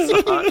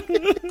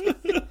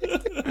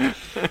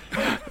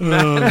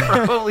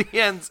Matt probably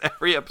ends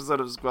every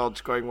episode of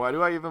Squelch going, "Why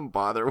do I even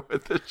bother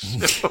with this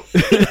show?"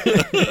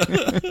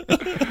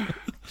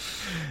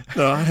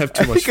 No, I have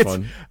too much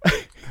fun. I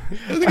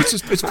think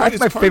it's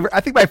my favorite.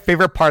 I think my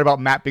favorite part about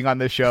Matt being on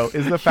the show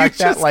is the fact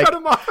that like cut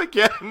him off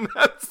again.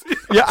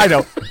 Yeah, I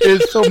know.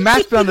 So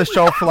Matt's been on the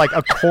show for like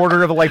a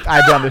quarter of the length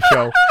I've been on the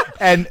show,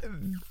 and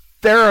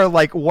there are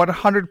like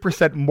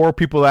 100% more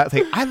people that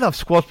say, I love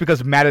Squelch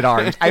because Matt at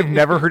Orange. I've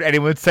never heard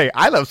anyone say,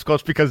 I love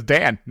Squelch because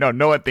Dan.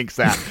 No one thinks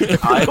that.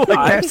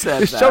 I've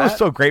said this show is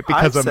so great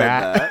because of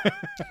Matt.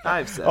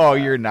 I've said Oh,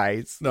 that. You're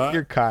nice. No,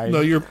 you're kind.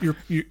 No, you're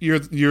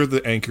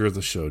the anchor of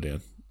the show,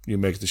 Dan. You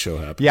make the show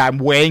happen. Yeah, I'm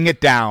weighing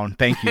it down.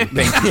 Thank you.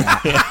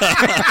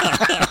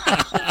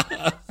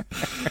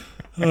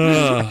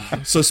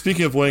 So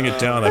speaking of weighing it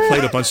down, I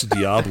played a bunch of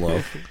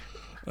Diablo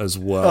as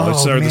well.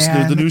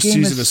 The new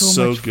season is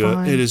so good.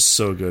 Fun. It is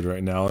so good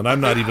right now, and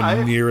I'm not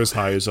even near as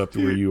high as up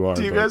where you are.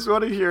 Do you guys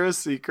want to hear a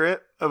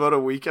secret? About a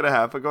week and a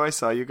half ago, I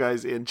saw you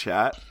guys in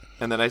chat,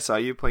 and then I saw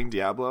you playing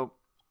Diablo,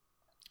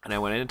 and I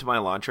went into my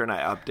launcher and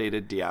I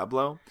updated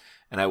Diablo,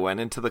 and I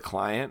went into the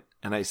client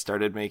and I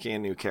started making a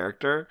new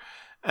character,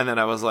 and then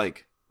I was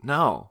like,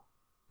 no,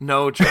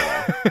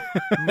 Joel.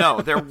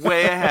 No, they're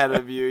way ahead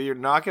of you. You're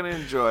not going to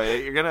enjoy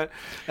it.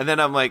 And then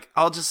I'm like,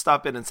 I'll just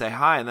stop in and say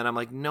hi. And then I'm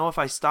like, no, if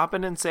I stop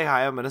in and say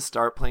hi, I'm going to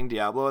start playing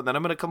Diablo. And then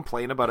I'm going to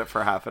complain about it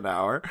for half an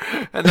hour.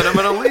 And then I'm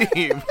going to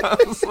leave. I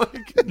was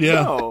like,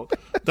 no.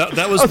 That was,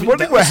 I was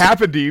wondering what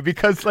happened to you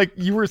because like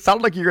you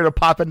sounded like you were going to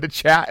pop into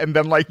chat and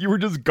then like you were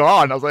just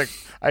gone. I was like,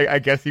 I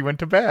guess he went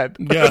to bed.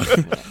 Yeah.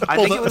 I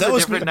think it was a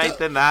different night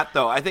than that,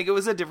 though. I think it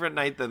was a different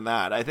night than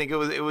that. I think it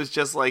was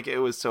just like, it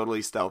was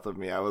totally stealth of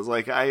me. I was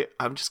like,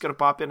 I'm just going to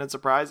pop in and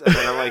surprise. And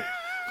then I'm like,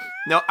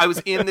 no, I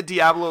was in the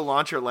Diablo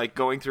launcher, like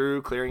going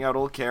through, clearing out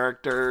old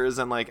characters.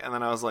 And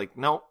then I was like,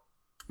 no.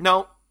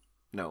 Yeah.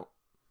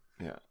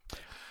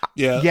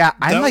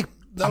 I'm like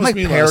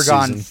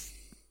Paragon.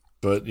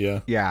 But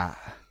yeah. Yeah.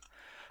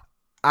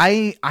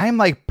 I'm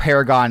like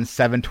Paragon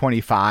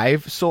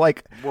 725, so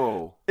like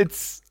Whoa.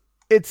 it's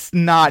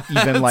not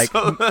even like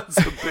that's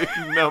a big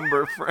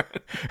number, friend.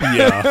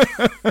 Yeah.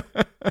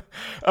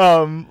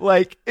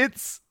 like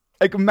it's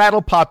like Matt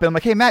will pop in. I'm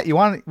like, hey Matt,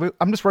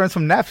 I'm just running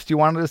some nefs. Do you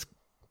want to just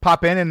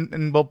pop in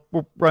and we'll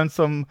run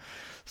some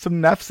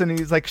nefs? And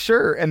he's like,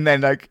 sure. And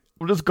then like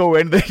we'll just go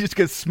in and they just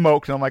get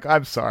smoked. And I'm like,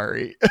 I'm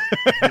sorry.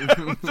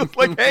 Just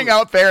like hang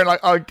out there and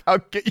like I'll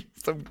get you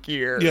some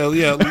gear. Yeah.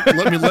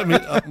 Let me.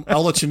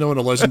 I'll let you know when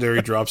a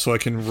legendary drops, so I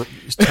can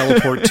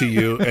teleport to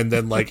you, and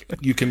then like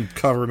you can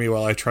cover me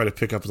while I try to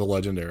pick up the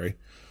legendary.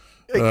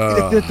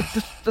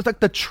 It's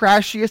like the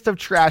trashiest of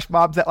trash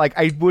mobs that like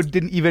I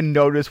didn't even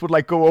notice would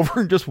like go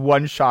over and just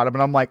one shot him,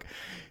 and I'm like,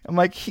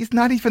 he's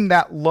not even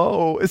that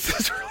low. It's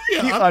just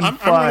really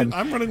unfun.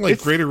 I'm running like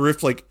Greater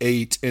Rift like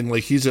 8, and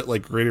like he's at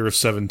like Greater Rift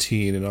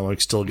 17, and I'm like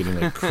still getting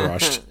like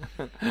crushed.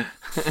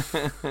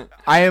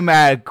 I am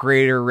at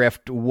Greater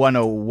Rift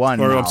 101.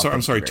 Or now,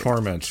 I'm sorry,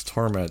 Torment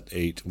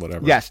 8,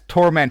 whatever. Yes,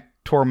 Torment.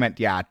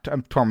 Yeah,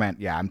 I'm Torment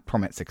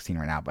 16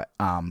 right now. But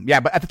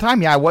but at the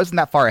time, I wasn't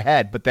that far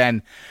ahead. But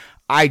then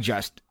I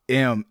just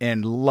am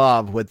in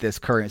love with this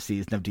current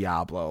season of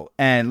Diablo,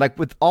 and like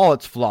with all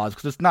its flaws,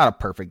 because it's not a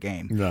perfect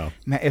game. No,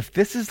 man, if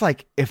this is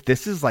like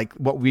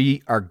what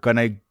we are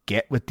gonna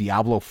get with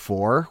Diablo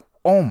 4,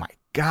 oh my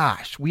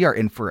gosh, we are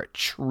in for a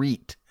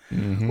treat.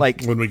 Mm-hmm.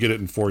 Like when we get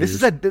it in 4 years.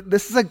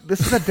 This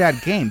is a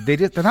dead game.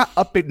 They're not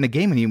updating the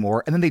game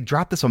anymore, and then they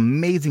dropped this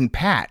amazing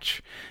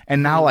patch,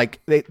 and now like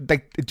they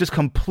it just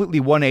completely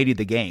 180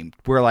 the game.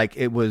 Where like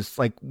it was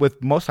like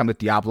with most time with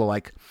Diablo,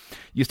 like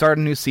you start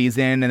a new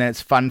season and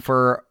it's fun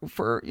for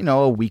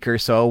a week or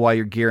so while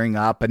you're gearing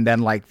up, and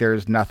then like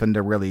there's nothing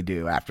to really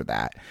do after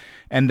that.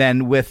 And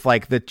then with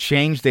like the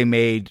change they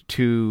made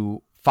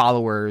to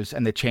followers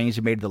and the change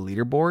they made to the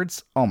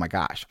leaderboards, oh my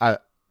gosh,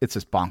 it's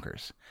just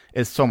bonkers.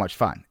 It's so much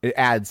fun. It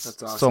adds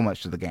so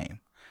much to the game.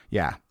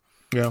 Yeah.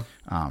 Yeah.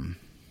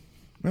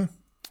 Yeah.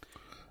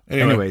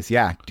 Anyways,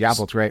 yeah,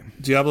 Diablo's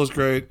great. Diablo's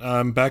great.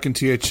 I'm back in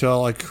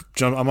THL.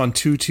 I'm on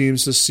 2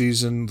 teams this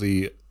season.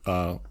 The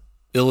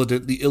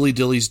Illy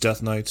Dilly's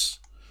Death Knights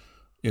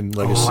in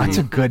Legacy. Oh, that's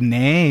a good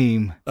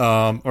name.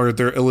 Or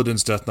they're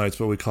Illidan's Death Knights,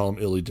 but we call them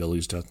Illy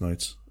Dilly's Death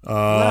Knights.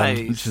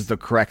 Nice. Which is the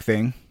correct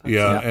thing.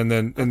 Yeah, and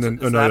then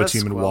another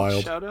team in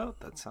Wild. Shout out?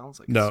 That sounds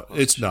like no,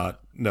 it's not.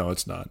 No,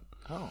 it's not.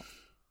 Oh.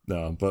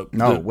 No, but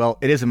well,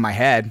 it is in my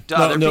head. Do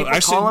other people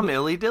call him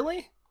Illy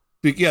Dilly?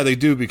 Yeah, they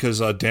do, because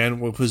Dan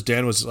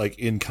was like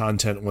in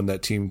content when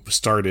that team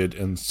started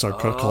and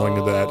started calling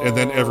it that, and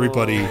then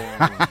everybody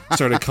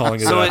started calling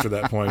it after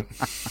that point.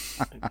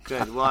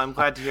 Good. Well, I'm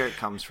glad to hear it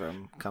comes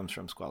from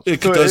Squelch.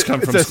 It does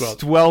come from Squelch.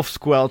 It's a 12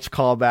 Squelch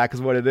callback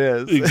is what it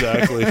is.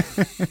 Exactly.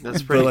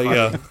 That's pretty funny.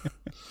 Yeah.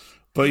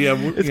 But yeah,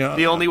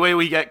 the only way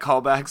we get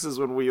callbacks is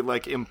when we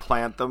like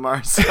implant them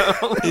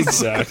ourselves.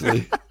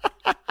 Exactly.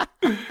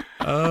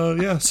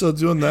 So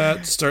doing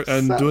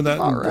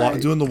that,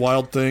 doing the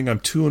Wild thing. I'm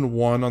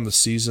 2-1 on the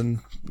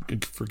season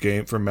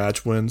for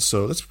match wins,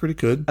 so that's pretty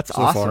good. That's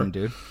so awesome, far.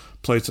 Dude.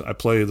 I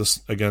play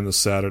this again this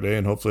Saturday,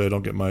 and hopefully I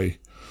don't get my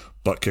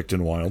butt kicked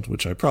in Wild,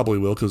 which I probably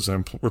will, because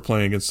we're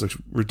playing against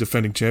we're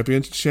defending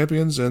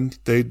champions, and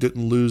they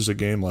didn't lose a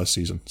game last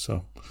season,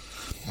 so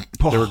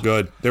they were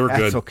good.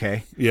 That's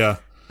okay. Yeah,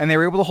 and they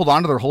were able to hold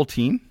on to their whole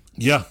team.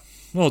 Yeah,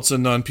 well, it's a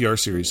non-PR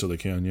series, so they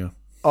can. Yeah.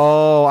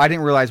 Oh, I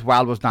didn't realize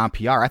Wild was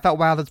non-PR. I thought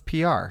Wild is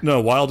PR. No,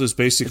 Wild is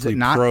basically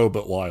pro,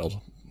 but Wild.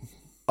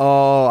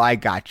 Oh, I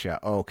gotcha.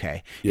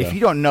 Okay. Yeah. If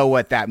you don't know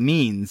what that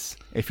means,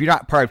 if you're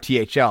not part of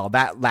THL,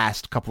 that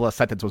last couple of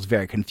sentences was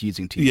very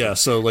confusing to you. Yeah,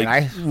 so like...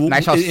 And I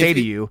shall say to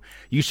you,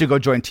 you should go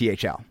join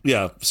THL.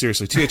 Yeah,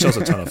 seriously. THL's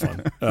a ton of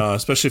fun.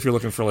 Especially if you're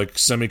looking for like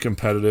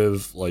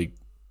semi-competitive like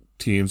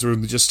teams. Or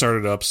just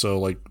started up, so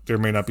like there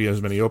may not be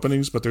as many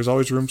openings, but there's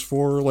always rooms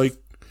for like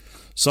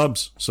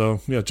subs.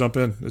 So yeah, jump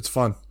in. It's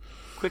fun.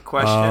 Quick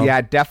question.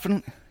 Yeah,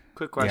 definitely.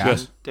 Quick question,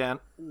 Yes. Dan.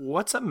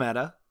 What's a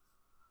meta?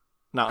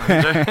 No.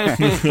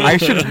 I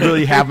should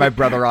really have my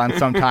brother on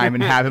sometime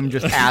and have him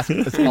just ask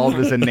us all of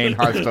his inane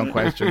Hearthstone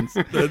questions.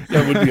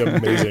 That would be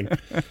amazing.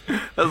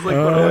 That's like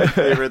one of my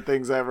favorite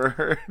things I ever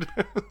heard.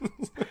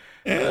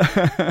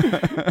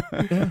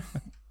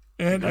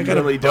 And I got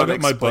really a bug don't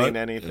up my explain butt.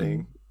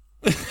 anything.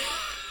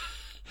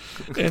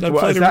 And I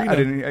played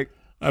Arena.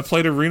 I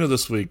played Arena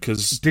this week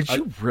because did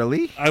you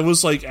really? I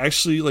was like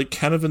actually like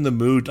kind of in the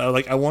mood.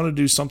 I want to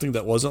do something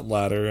that wasn't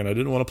ladder, and I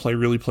didn't want to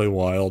play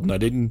Wild, and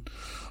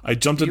I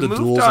jumped into duels. duels.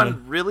 You moved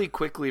on really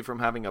quickly from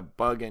having a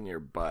bug in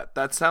your butt.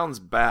 That sounds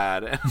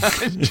bad. And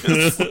I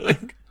just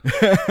like...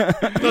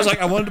 I was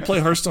like, I wanted to play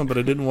Hearthstone, but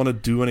I didn't want to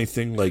do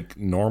anything like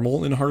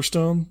normal in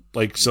Hearthstone.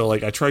 Like so,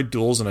 like I tried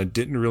duels, and I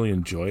didn't really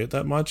enjoy it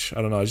that much.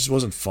 I don't know. It just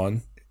wasn't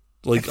fun.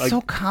 Like it's so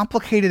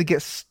complicated to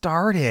get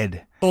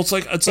started. Well,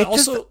 it's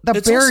also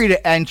the barrier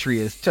to entry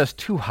is just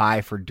too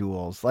high for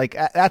duels. Like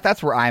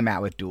that's where I'm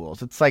at with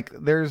duels. It's like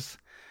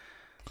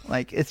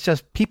it's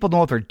just people know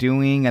what they're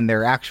doing and there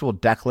are actual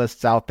deck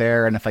lists out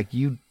there. And if like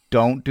you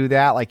don't do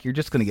that, like you're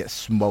just gonna get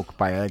smoked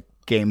by like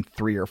game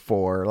 3 or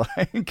 4.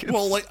 Like,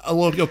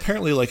 well,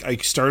 apparently, like I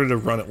started a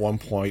run at one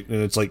point,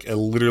 and it's like it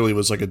literally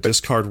was like a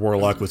discard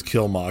warlock with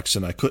kill mox,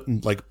 and I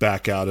couldn't like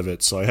back out of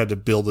it, so I had to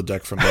build a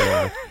deck from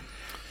there.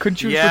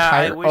 couldn't you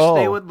I retire? wish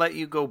they would let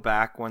you go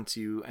back once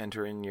you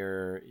enter in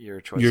your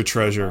choice. Your of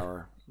treasure.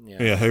 power.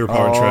 Yeah, hero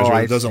power and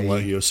treasure. It doesn't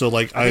let you. So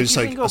like I think just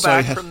you like can go so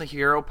back from the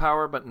hero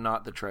power, but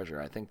not the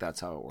treasure. I think that's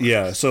how it works.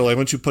 Yeah, so like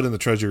once you put in the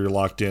treasure, you're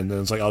locked in. Then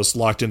it's like I was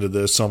locked into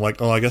this, so I'm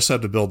like, oh, I guess I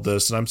have to build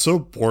this. And I'm so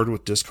bored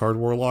with discard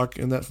warlock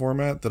in that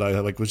format that I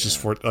like was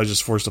just I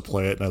just forced to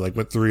play it, and I like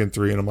went 3 and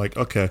 3, and I'm like,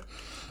 okay,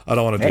 I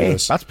don't want to do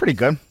this. That's pretty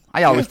good.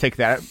 I always take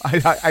that.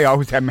 I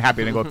always am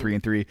happy to go 3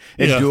 and 3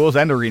 in duels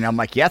and arena. I'm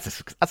like,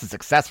 yes, that's a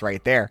success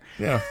right there.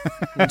 Yeah.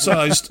 And so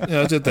I just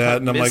I did that,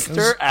 and I'm like,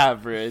 Mr.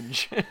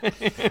 Average.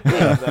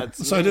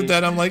 So I did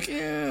that. I'm like,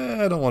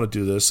 I don't want to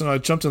do this. And I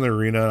jumped in the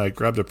arena, and I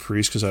grabbed a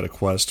priest because I had a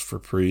quest for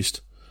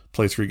priest.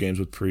 Play 3 games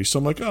with priest. So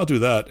I'm like, I'll do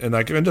that. And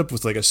I end up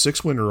with like a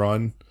 6-win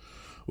run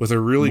with a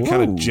really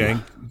kind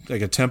of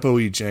like a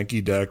tempo-y,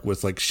 janky deck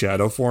with like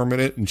Shadow Form in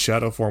it, and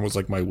Shadow Form was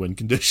like my win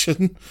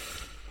condition.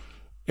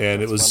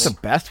 And it was the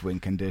best win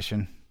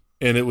condition.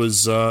 And it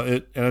was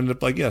it ended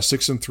up like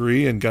 6 and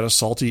 3 and got a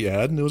salty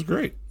ad, and it was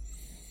great.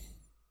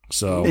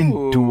 So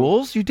in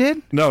duels you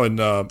did? No, in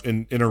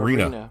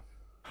arena.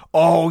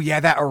 Oh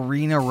yeah, that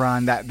arena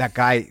run, that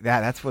guy,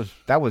 that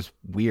was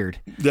weird.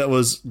 That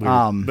was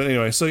weird. But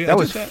anyway, so that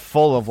was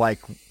full of like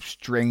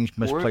strange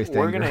misplaced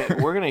anger.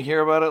 We're gonna hear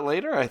about it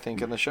later, I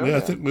think, in the show. Yeah,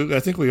 I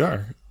think we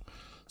are.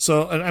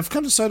 So, and I've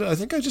kind of decided, I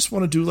think I just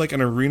want to do like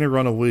an arena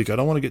run a week. I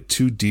don't want to get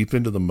too deep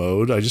into the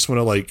mode. I just want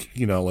to like,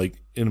 like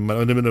in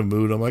a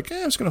mood, I'm like,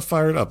 I'm just going to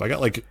fire it up. I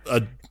got like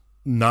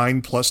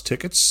 9+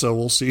 tickets, so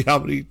we'll see how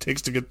many it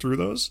takes to get through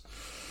those.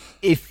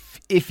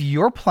 If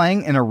you're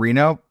playing an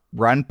arena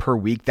run per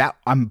week, that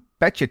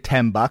bet you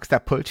 $10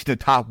 that puts you in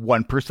the top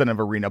 1% of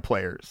arena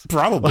players.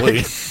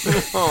 Probably.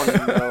 Oh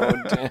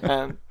no,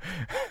 Dan.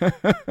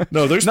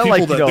 No, there's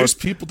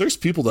people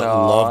that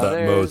love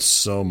that mode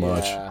so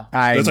much. Yeah.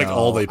 That's like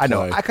all they play. I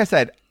know. Like I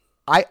said,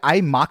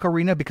 I mock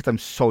arena because I'm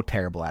so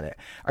terrible at it.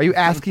 Are you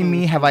asking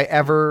me, have I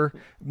ever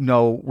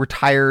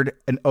retired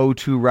an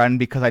 0-2 run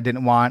because I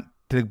didn't want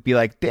to be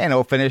like, Dan,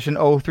 finish an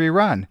 0-3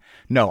 run?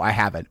 No, I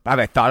haven't. Have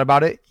I thought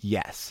about it?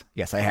 Yes,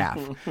 I have.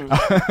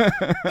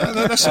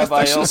 Have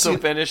I also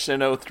finished an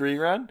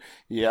 0-3 run?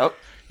 Yep.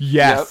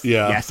 Yes.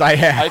 Yep. Yes, I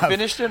have. I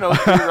finished an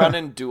 0-3 run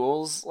in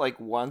duels like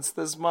once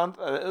this month.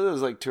 It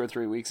was like 2 or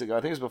 3 weeks ago.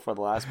 I think it was before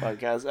the last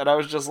podcast. And I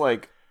was just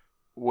like,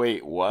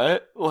 wait,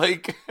 what?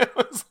 Like, it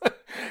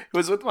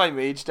was with my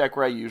mage deck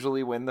where I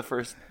usually win the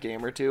first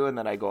game or two, and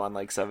then I go on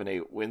like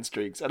 7-8 win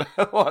streaks, and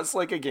I lost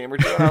like a game or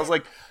two, and I was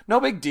like, no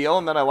big deal.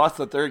 And then I lost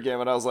the third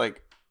game, and I was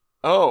like,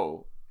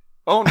 oh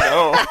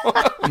no.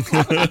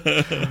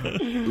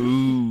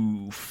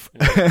 Oof.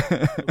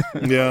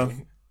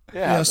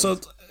 Yeah. So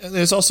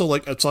it's also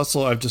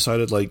I've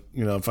decided like,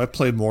 if I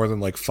play more than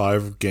like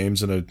 5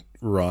 games in a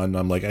run,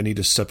 I'm like, I need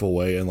to step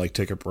away and like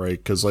take a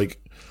break, because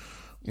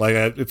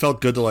it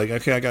felt good to like,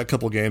 okay, I got a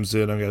couple games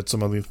in, I'm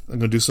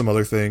gonna do some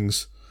other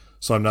things,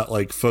 so I'm not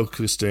like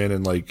focused in,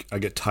 and like I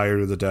get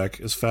tired of the deck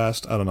as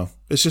fast. I don't know.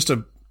 It's just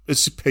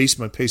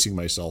pacing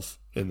myself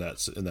in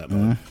that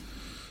mode.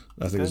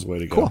 I think is the way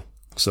to go. Cool.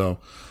 So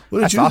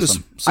what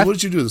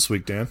did you do this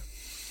week, Dan?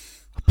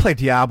 I played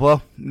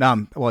Diablo.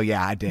 Well,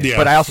 yeah, I did. Yeah.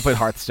 But I also played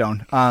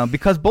Hearthstone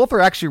because both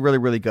are actually really,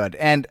 really good.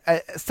 And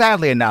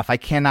sadly enough, I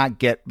cannot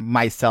get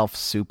myself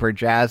super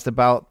jazzed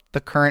about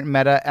the current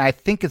meta. And I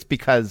think it's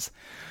because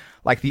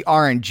like the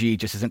RNG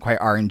just isn't quite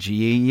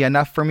RNG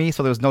enough for me.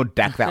 So there's no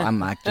deck that I'm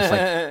like just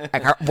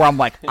like where I'm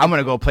like, I'm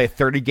gonna go play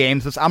 30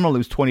 games. I'm gonna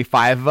lose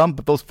 25 of them,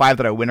 but those 5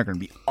 that I win are gonna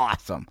be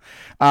awesome.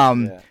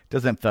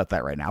 Doesn't feel like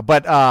that right now,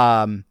 but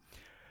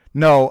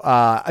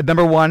no,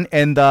 number 1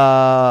 in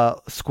the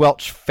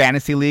Squelch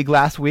Fantasy League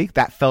last week.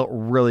 That felt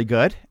really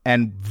good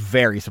and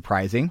very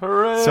surprising.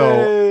 Hooray!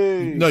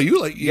 So no,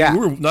 you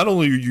were not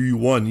only you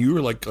won, you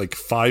were like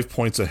 5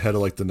 points ahead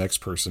of like the next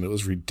person. It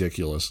was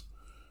ridiculous.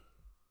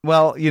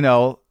 Well,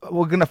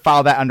 we're gonna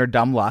file that under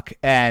dumb luck,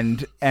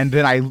 and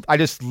then I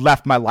just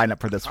left my lineup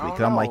for this week.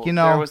 And I'm like,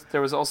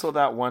 there was also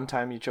that one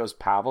time you chose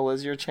Pavel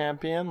as your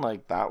champion.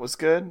 Like that was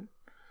good.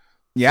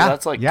 Yeah, so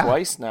that's like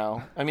twice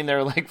now. I mean,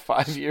 they're like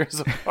 5 years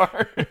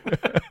apart.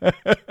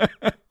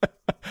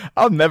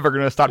 I'm never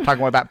gonna stop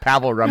talking about that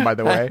Pavel run. By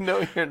the way,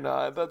 no, you're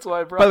not. That's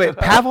why I brought it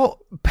up.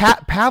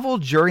 Pavel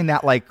during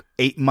that like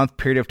 8-month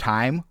period of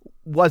time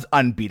was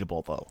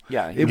unbeatable, though.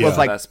 Yeah, he was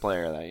the best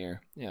player that year.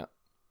 Yeah.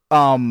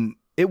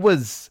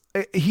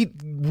 He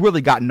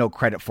really got no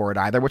credit for it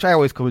either, which I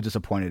always was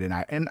disappointed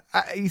in.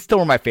 He's still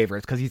one of my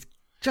favorites because he's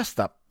just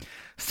the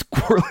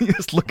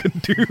squirreliest looking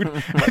dude.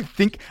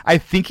 I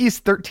think he's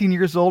 13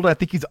 years old. I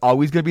think he's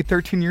always going to be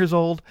 13 years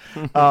old.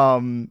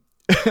 But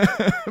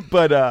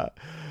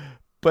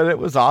it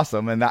was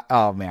awesome. And that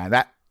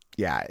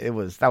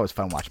was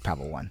fun watching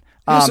Pavel win.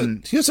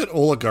 He has that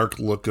oligarch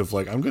look of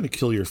like, I'm going to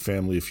kill your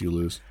family if you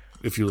lose.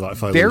 If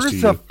I There's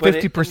lose to a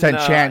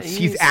 50% chance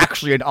he's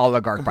actually an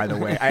oligarch, by the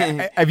way.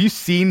 Have you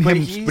seen him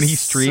when he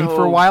streamed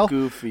for a while?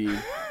 Goofy.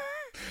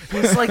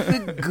 He's like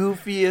the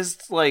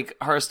goofiest like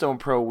Hearthstone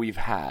pro we've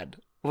had.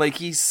 Like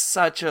he's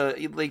such a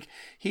like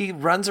he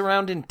runs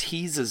around and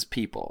teases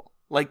people.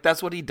 Like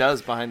that's what he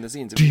does behind the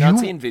scenes. Have you not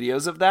seen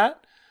videos of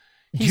that?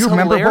 Do you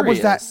remember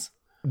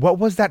what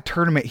was that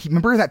tournament?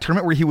 Remember that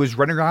tournament where he was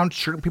running around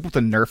shooting people with a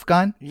Nerf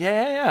gun?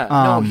 Yeah.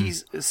 No,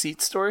 he's a Seat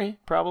Story,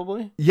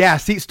 probably. Yeah,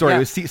 Seat Story. Yeah.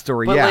 It was Seat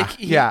Story. But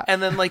yeah.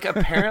 And then like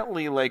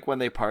apparently like when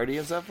they party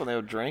and stuff, when they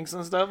have drinks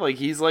and stuff, like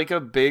he's like a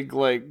big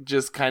like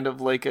just kind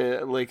of like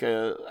a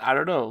I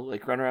don't know,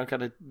 like run around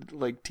kind of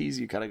like tease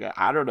you kind of guy.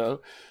 I don't know.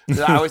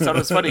 I always thought it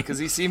was funny because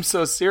he seems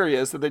so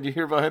serious, and then you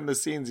hear behind the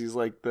scenes he's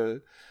like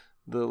the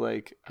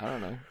like I don't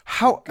know.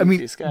 How I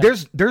mean, guy.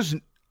 there's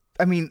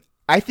I mean.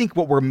 I think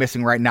what we're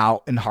missing right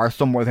now in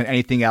Hearthstone more than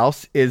anything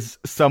else is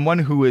someone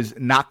who is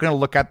not going to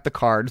look at the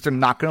cards. They're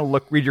not going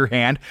to read your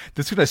hand.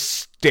 They're just going to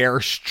stare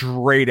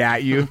straight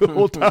at you the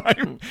whole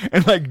time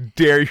and like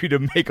dare you to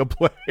make a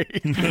play.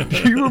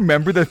 Do you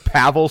remember the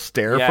Pavel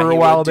stare for a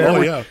while there?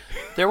 Oh, yeah.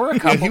 There were a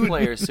couple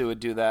players who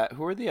would do that.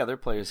 Who were the other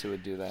players who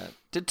would do that?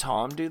 Did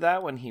Tom do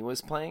that when he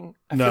was playing?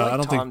 I feel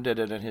like Tom did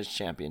it in his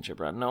championship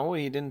run. No,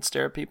 he didn't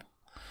stare at people.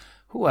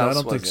 Who else?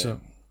 I don't think so.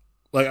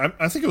 Like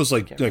I think it was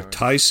like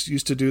Tice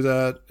used to do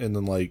that, and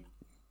then like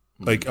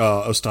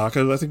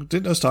Ostaka. I think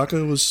didn't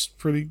Ostaka was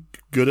pretty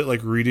good at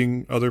like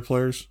reading other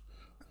players.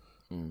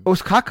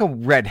 Ostaka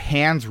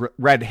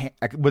read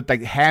with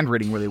like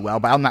handwriting really well,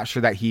 but I'm not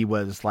sure that he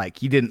was like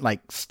he didn't like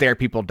stare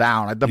people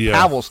down. The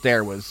Pavel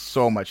stare was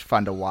so much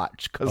fun to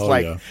watch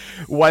because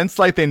once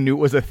like they knew it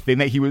was a thing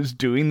that he was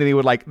doing, then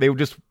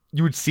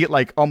you would see it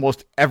like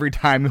almost every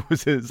time it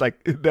was his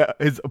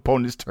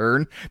opponent's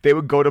turn. They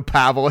would go to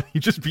Pavel and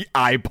he'd just be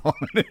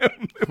eyeballing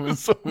him. It was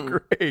so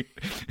great.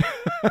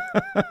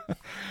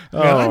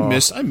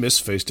 Man, I miss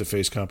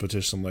face-to-face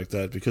competition like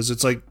that because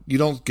it's like you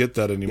don't get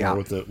that anymore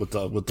with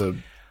the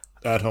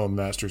at-home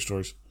master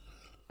stores.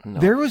 No.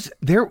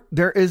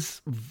 There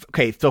is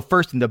okay. So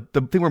first,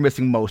 the thing we're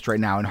missing most right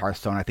now in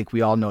Hearthstone, I think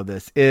we all know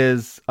this,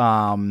 is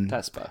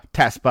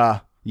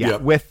Tespa. Yeah,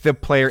 with the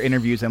player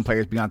interviews and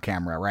players being on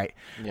camera, right?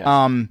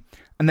 Yeah. And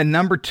the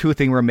number 2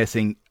 thing we're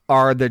missing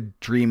are the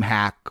dream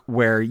hack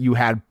where you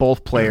had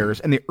both players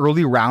and the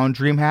early round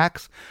dream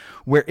hacks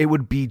where it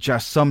would be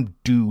just some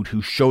dude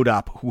who showed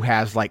up who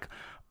has like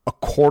a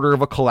quarter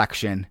of a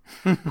collection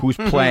who's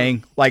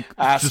playing like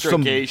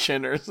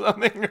astrogation or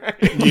something,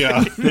 right?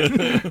 Yeah.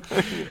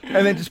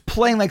 And then just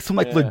playing like some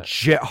like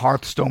legit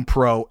Hearthstone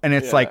pro, and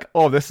it's like,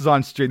 oh, this is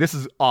on stream, this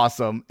is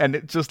awesome, and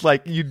it's just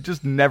like you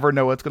just never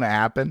know what's gonna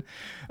happen.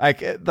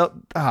 Like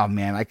oh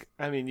man, like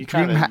I mean, you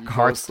kind of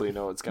mostly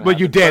know what's gonna but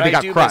happen. You did. They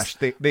got crushed.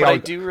 I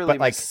do really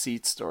miss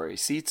Seat Story.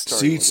 Seat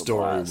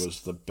Story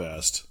was the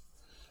best.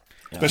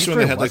 Yeah. Especially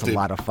when they had like a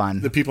lot of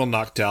fun. The people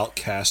knocked out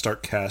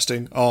start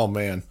casting. Oh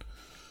man.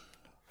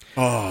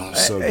 Oh,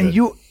 so good.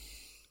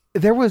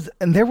 And there was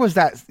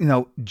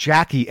that,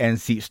 Jackie and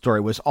Seat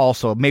Story was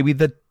also maybe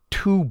the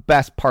 2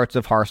 best parts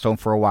of Hearthstone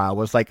for a while.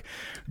 Was like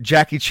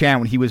Jackie Chan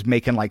when he was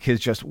making like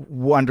his just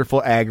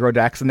wonderful aggro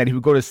decks, and then he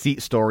would go to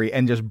Seat Story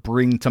and just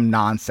bring some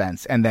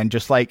nonsense and then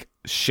just like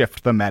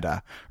shift the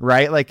meta,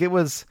 right? Like it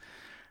was,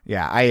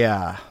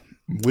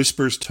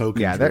 Whispers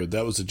Token Druid,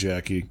 that was a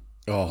Jackie.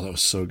 Oh, that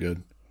was so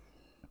good.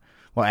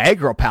 Well,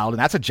 Aggro Paladin,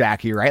 that's a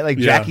Jackie, right? Like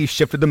Jackie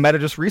shifted the meta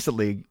just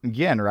recently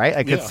again, right?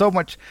 Like it's so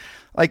much,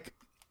 like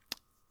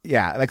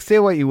say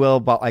what you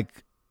will, but like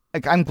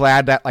I'm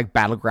glad that like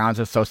Battlegrounds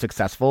is so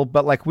successful,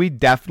 but like we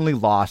definitely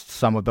lost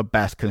some of the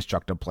best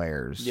constructed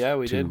players. Yeah,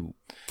 we did.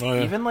 Oh,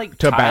 yeah. Even like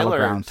to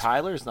Battlegrounds.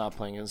 Tyler's not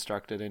playing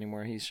constructed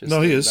anymore. He's just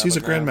he is. He's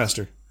a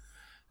grandmaster.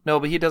 No,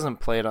 but he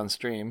doesn't play it on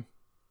stream.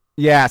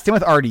 Yeah, same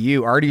with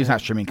RDU. RDU's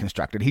not streaming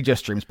constructed. He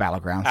just streams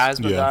Battlegrounds.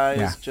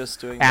 Asmodai is just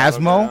doing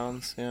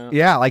Battlegrounds.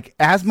 Yeah, like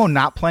Asmo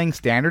not playing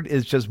standard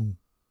is just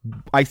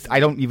I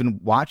don't even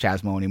watch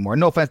Asmo anymore.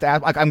 No offense to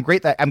Asmo. Like,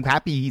 I'm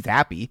happy he's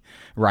happy,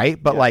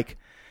 right? But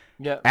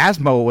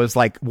Asmo was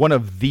like one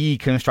of the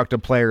constructed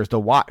players to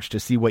watch to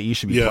see what you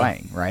should be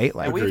playing, right?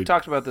 Like we've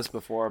talked about this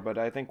before, but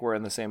I think we're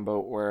in the same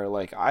boat where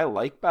like I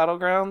like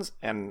Battlegrounds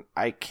and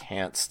I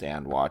can't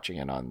stand watching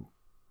it on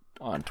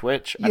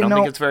Twitch. I don't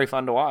think it's very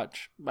fun to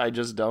watch. I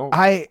just don't.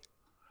 I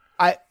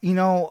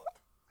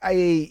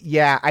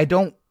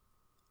don't.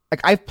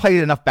 Like, I've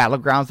played enough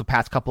Battlegrounds the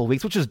past couple of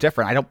weeks, which is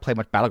different. I don't play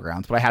much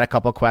Battlegrounds, but I had a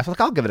couple of quests. I was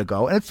like, I'll give it a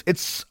go, and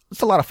it's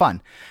a lot of fun.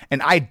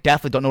 And I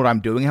definitely don't know what I'm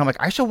doing. And I'm like,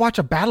 I should watch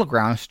a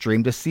Battleground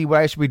stream to see what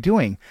I should be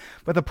doing.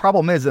 But the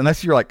problem is,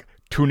 unless you're like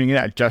tuning in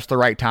at just the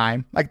right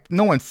time, like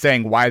no one's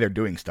saying why they're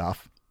doing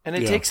stuff. And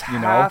it takes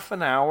half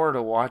an hour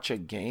to watch a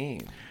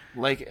game.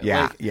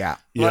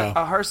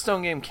 A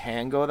Hearthstone game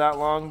can go that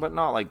long, but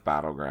not like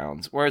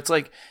Battlegrounds, where it's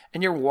like,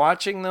 and you're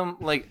watching them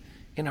like.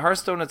 In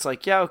Hearthstone, it's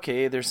like,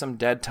 there's some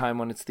dead time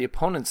when it's the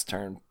opponent's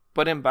turn.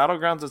 But in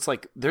Battlegrounds, it's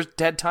like, there's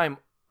dead time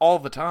all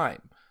the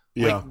time.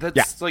 Yeah. Like,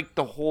 that's like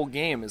the whole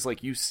game is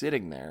like you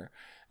sitting there.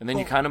 And then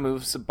you kind of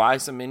move, buy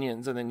some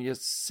minions, and then you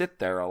just sit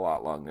there a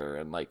lot longer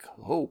and like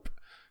hope.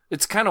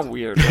 It's kind of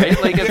weird,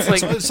 right? Like, it's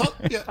like,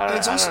 I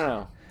don't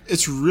know.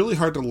 It's really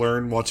hard to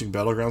learn watching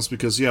Battlegrounds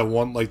because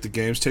the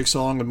games take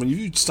so long, and when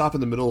you stop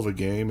in the middle of a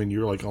game and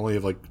you're like only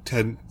have like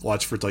 10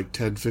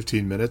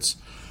 15 minutes,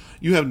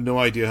 you have no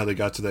idea how they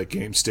got to that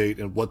game state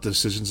and what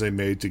decisions they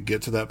made to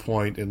get to that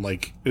point, and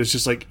like it's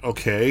just like,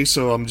 okay,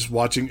 so I'm just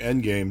watching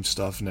end game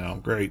stuff now.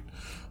 Great.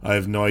 I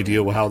have no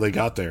idea how they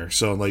got there.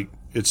 So like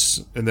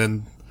and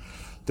then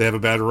they have a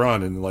bad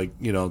run, and like,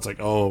 it's like,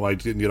 oh, I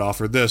didn't get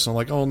offered this. I'm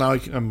like, oh, now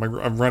I'm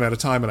run out of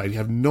time, and I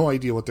have no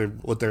idea how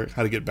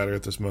to get better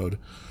at this mode.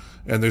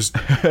 And there's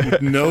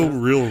no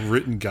real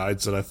written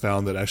guides that I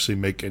found that actually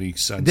make any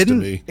sense to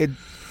me.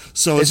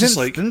 So it's just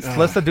like, didn't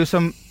Celeste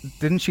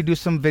didn't she do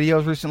some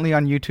videos recently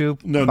on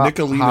YouTube? No,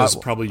 Nicolina is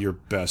probably your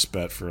best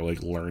bet for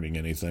like learning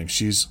anything.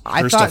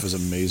 Her stuff is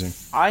amazing.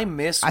 I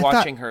miss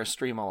watching her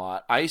stream a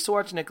lot. I used to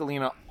watch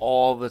Nicolina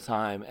all the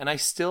time, and I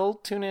still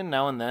tune in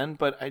now and then,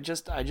 but I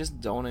just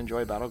don't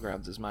enjoy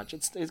Battlegrounds as much.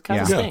 It kind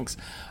of stinks.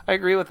 I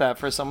agree with that.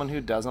 For someone who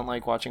doesn't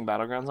like watching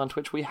Battlegrounds on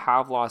Twitch, we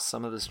have lost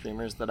some of the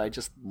streamers that I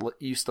just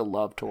used to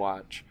love to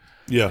watch.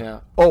 Yeah.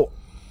 Oh,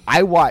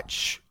 I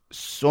watch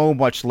so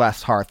much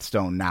less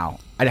Hearthstone now.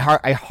 I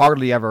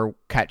hardly ever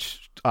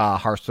catch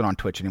Hearthstone on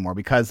Twitch anymore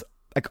because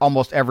like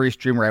almost every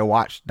streamer I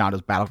watch now does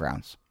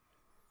Battlegrounds,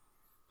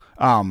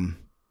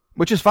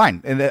 which is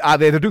fine, and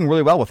they're doing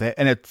really well with it,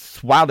 and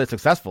it's wildly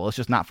successful. It's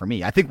just not for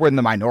me. I think we're in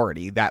the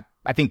minority. That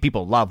I think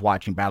people love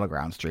watching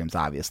Battleground streams,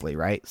 obviously,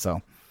 right?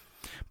 So,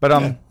 but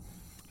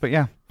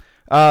yeah.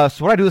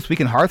 So what I do this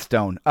week in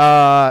Hearthstone?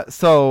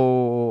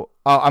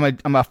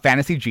 I'm a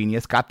fantasy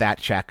genius. Got that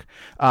check.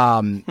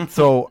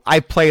 So I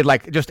played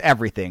like just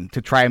everything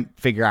to try and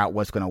figure out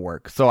what's going to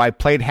work. So I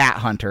played Hat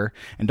Hunter,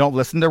 and don't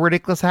listen to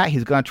Ridiculous Hat.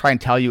 He's going to try and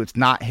tell you it's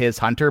not his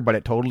hunter, but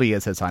it totally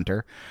is his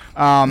hunter.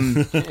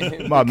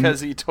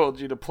 Because he told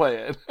you to play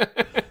it.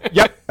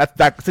 Yep,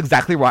 that's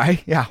exactly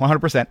why. Yeah,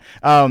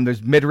 100%.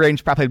 There's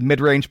mid-range. I played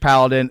mid-range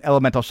Paladin,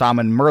 Elemental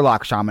Shaman,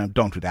 Murloc Shaman.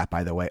 Don't do that,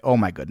 by the way. Oh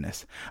my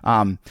goodness.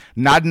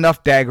 Not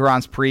enough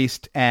Daggeron's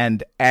Priest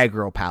and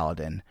Aggro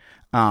Paladin.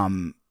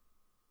 Then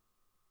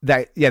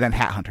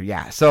Hat Hunter.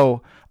 Yeah.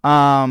 So,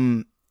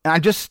 and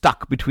I'm just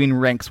stuck between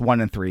ranks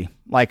 1 and 3.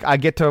 Like I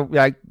get to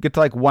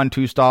like 1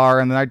 2-star,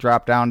 and then I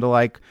drop down to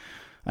like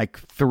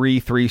 3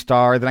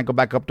 3-star. Then I go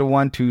back up to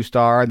 1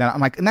 2-star. And then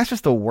I'm like, and that's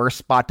just the worst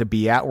spot to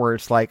be at, where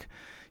it's like,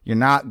 you're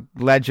not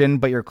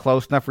legend, but you're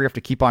close enough where you have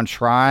to keep on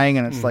trying.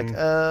 And it's like,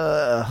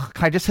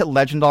 can I just hit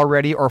legend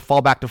already or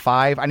fall back to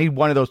 5? I need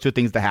one of those two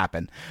things to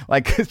happen.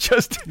 Like, it's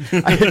just,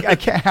 I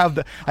can't have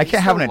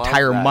an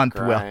entire month.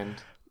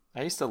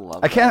 I used to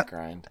love that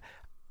grind.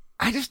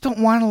 I just don't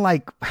want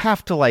to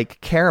have to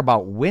care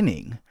about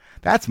winning.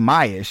 That's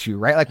my issue,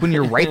 right? Like when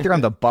you're right there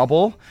on the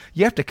bubble,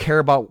 you have to care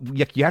about,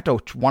 you have to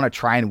want to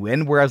try and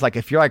win. Whereas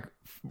if you're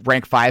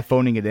rank 5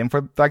 phoning it in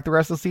for the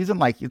rest of the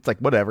season, it's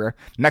whatever,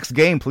 next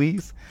game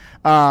please.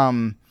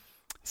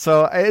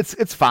 So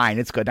it's fine,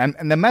 it's good,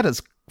 and the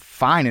meta's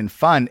fine and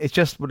fun. It's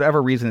just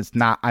whatever reason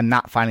I'm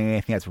not finding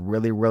anything that's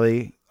really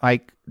really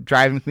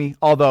driving with me.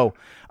 Although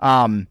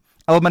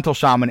Elemental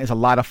Shaman is a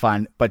lot of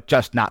fun, but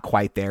just not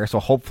quite there. So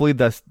hopefully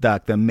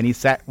the mini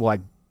set will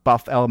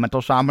buff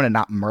Elemental Shaman and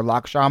not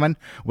Murloc Shaman,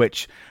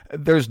 which I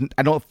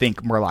don't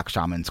think Murloc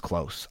Shaman's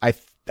close.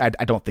 I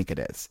don't think it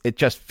is. It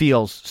just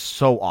feels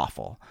so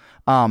awful.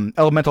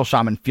 Elemental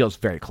Shaman feels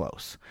very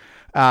close.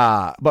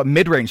 But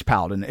mid-range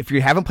Paladin, if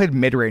you haven't played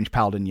mid-range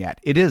Paladin yet,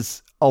 it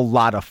is a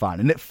lot of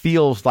fun, and it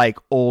feels like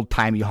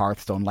old-timey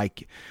Hearthstone.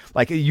 Like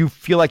you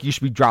feel like you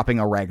should be dropping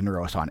a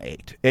Ragnaros on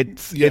 8.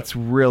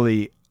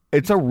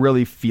 It's a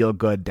really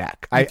feel-good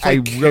deck.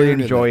 I really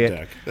enjoy it.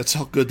 Deck. That's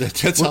how good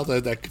that's how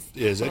that deck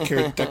is.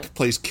 That deck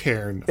plays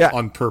Cairn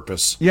on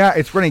purpose. Yeah,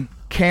 it's running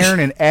Cairn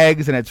and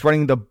eggs, and it's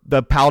running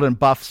the Paladin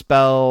buff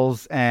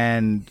spells,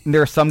 and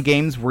there are some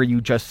games where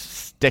you just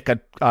stick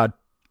a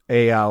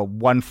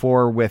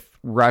 1/4 with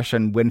Rush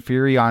and Wind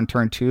Fury on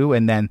turn 2,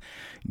 and then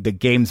the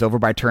game's over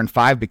by turn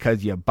 5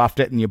 because you buffed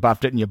it and you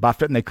buffed it and you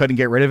buffed it, and they couldn't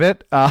get rid of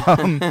it.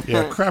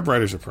 Yeah, Crab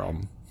Rider's a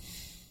problem.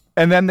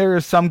 And then there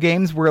are some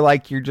games where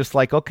you're just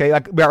okay,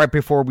 right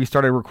before we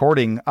started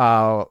recording,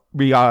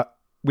 we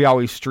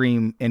always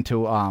stream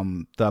into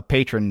the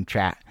patron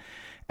chat.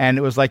 And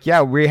it was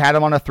we had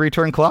him on a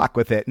 3-turn clock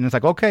with it. And it's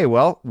okay,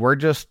 well, we're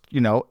just,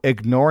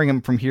 ignoring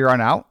him from here on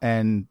out.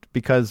 And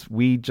because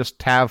we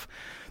just have,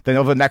 then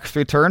over the next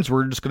 3 turns,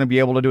 we're just going to be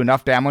able to do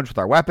enough damage with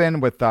our weapon,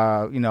 with,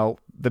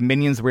 the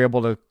minions, we're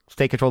able to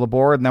stay control of the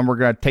board. And then we're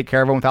going to take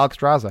care of them with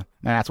Alexstrasza. And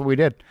that's what we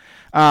did.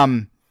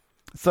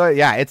 So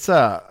yeah, it's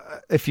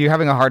if you're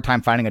having a hard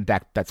time finding a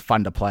deck that's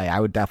fun to play,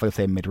 I would definitely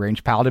say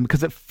mid-range Paladin,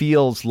 because it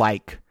feels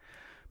like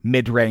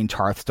mid-range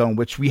Hearthstone,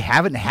 which we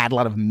haven't had a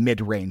lot of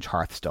mid-range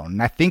Hearthstone.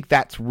 And I think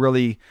that's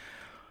really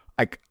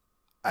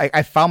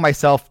I found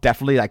myself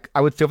definitely I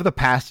would say over the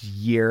past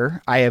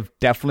year, I have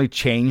definitely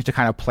changed the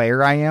kind of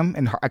player I am.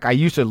 And I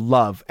used to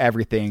love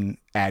everything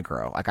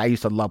aggro. I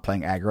used to love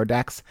playing aggro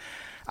decks.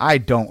 I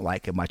don't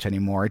like it much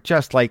anymore. It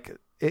just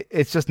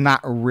it's just not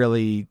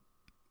really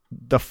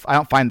I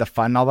don't find the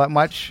fun all that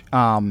much.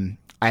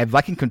 I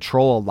liking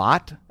control a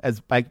lot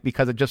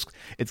because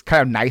it's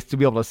kind of nice to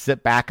be able to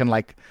sit back and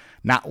like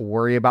not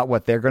worry about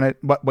what you're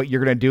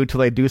gonna do until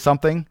they do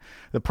something.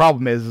 The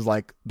problem is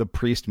like the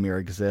priest mirror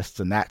exists,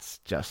 and that's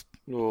just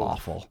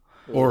awful.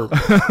 Or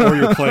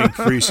you're playing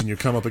priest and you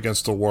come up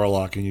against a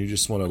warlock and you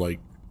just want to like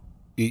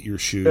eat your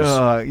shoes.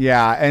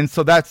 Yeah, and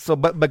so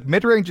but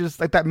mid range is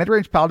like that. Mid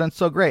range paladin's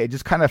so great. It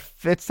just kind of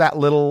fits that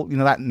little,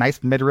 that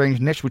nice mid range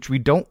niche, which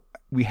we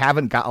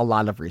haven't got a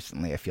lot of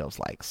recently. It feels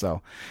like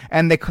so.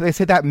 And they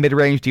say that mid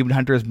range demon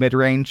hunter is mid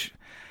range.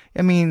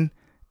 I mean,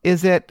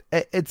 is it?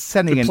 It's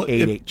sending an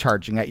 8/8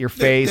 charging at your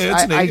face.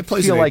 It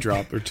plays feel an 8 like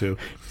drop or 2.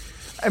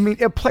 I mean,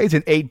 it plays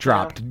an 8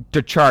 drop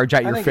to charge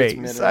at your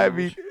face. I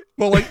mean.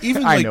 Well, like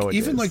even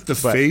the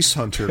but... face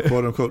hunter,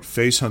 quote unquote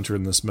face hunter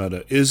in this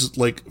meta is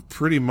like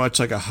pretty much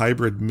like a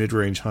hybrid mid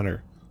range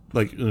hunter,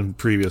 like in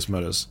previous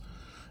metas.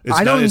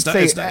 It's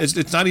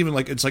not even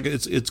like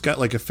it's got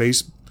like a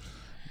face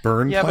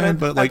burn plan,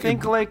 but I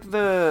think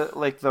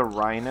the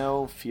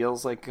Rhino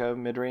feels like a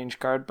mid range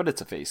card, but it's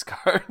a face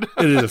card.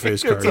 It is a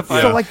face card.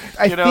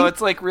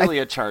 It's like really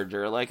a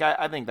charger. Like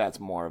I think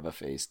that's more of a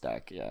face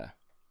deck. Yeah.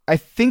 I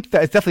think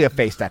that it's definitely a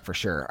face deck for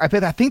sure. I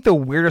think the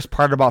weirdest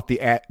part about the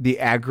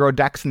aggro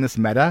decks in this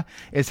meta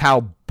is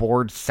how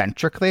board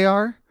centric they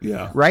are.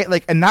 Yeah. Right.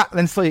 Like, and not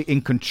necessarily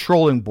in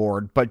controlling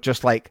board, but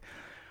just like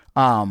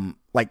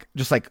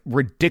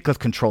ridiculous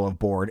control of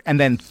board, and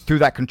then through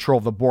that control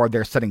of the board,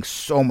 they're setting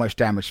so much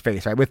damage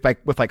face. Right.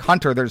 With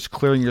Hunter, they're just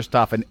clearing your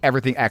stuff, and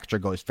everything extra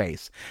goes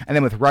face. And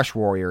then with Rush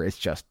Warrior, it's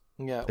just.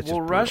 Yeah,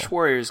 Rush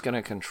Warrior is going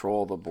to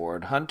control the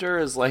board. Hunter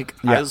is like,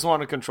 I just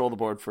want to control the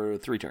board for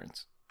 3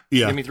 turns.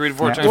 Yeah. Give me 3 to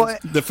 4 turns. Well,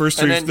 the first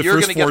 4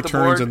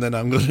 turns, and then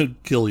I'm going to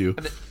kill you.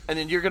 And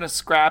then you're going to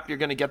scrap. You're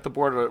going to get the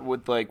board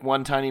with like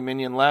 1 tiny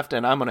minion left,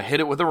 and I'm going to hit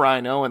it with a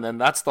Rhino, and then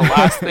that's the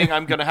last thing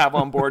I'm going to have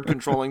on board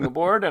controlling the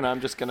board, and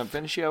I'm just going to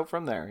finish you out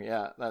from there.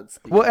 Yeah, that's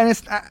and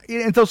it's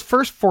in those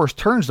first 4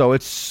 turns though.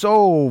 It's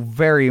so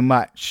very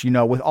much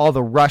with all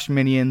the rush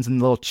minions and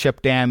little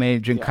chip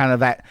damage and kind of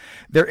that.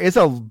 There is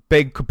a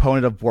big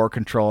component of board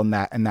control in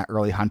that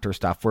early Hunter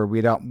stuff where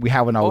we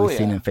haven't always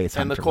seen in face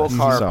and Hunter. And the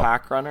Kolkar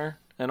pack runner.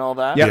 And all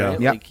that, right?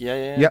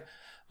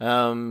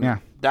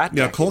 That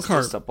deck is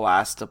Kolkar. just a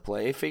blast to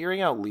play. Figuring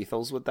out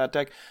lethals with that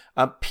deck.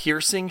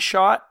 Piercing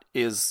Shot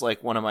is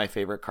like one of my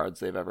favorite cards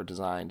they've ever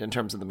designed in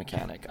terms of the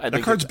mechanic. I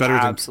think it's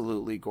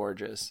absolutely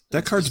gorgeous.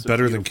 That card's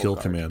better than Kill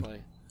Command.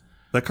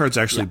 That card's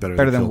actually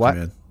better than what?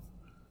 Command.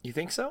 You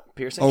think so?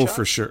 Piercing Shot? Oh,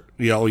 for sure.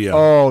 Yeah. Oh, yeah.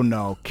 Oh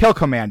no, Kill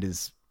Command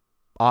is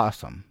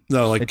awesome.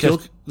 No, like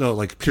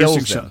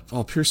Piercing Shot.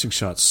 Oh, Piercing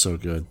Shot's so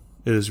good.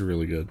 It is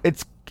really good.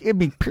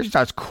 Piercing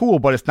Shot's cool,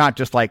 but it's not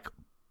just like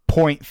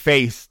point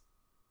face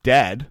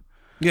dead.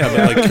 Yeah,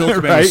 but like Kill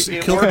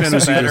Command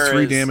is either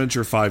 3 damage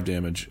or 5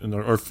 damage,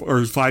 or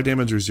 5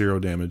 damage or 0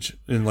 damage.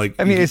 And like,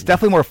 it's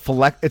definitely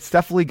more it's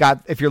definitely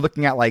got, if you're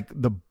looking at like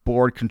the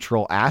board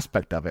control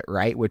aspect of it,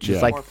 right? Which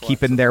is like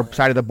keeping their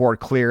side of the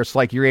board clear. So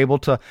like you're able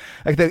to,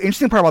 like, the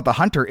interesting part about the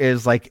Hunter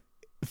is like,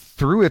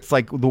 through it's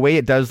like the way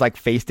it does like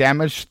face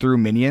damage through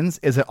minions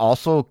is it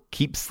also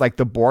keeps like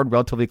the board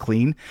relatively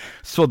clean,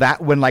 so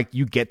that when like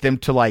you get them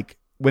to like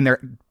when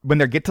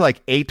they get to like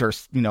 8 or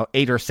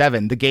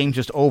 7, the game's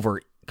just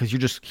over because you're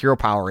just hero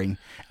powering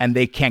and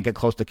they can't get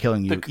close to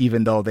killing you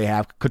even though they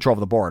have control of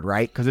the board,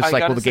 right? Because it's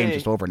like, well, the game's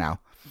just over now.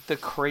 The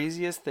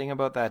craziest thing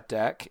about that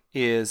deck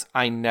is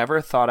I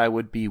never thought I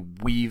would be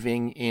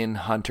weaving in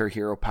Hunter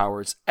hero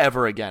powers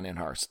ever again in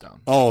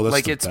Hearthstone. Oh, that's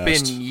like the it's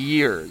best. been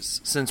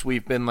years since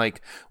we've been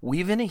like,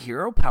 weave in a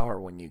hero power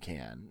when you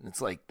can.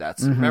 It's like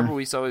remember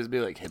we used to always be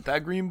like, hit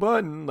that green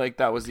button, like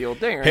that was the old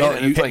thing,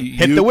 right?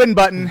 Hit the win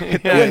button.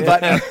 Hit the win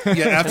button.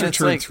 Yeah, after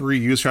turn 3,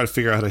 you just try to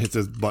figure out how to hit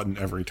the button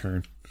every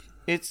turn.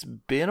 It's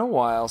been a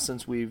while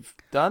since we've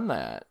done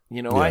that.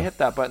 I hit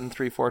that button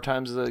 3-4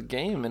 times a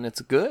game, and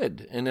it's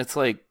good. And it's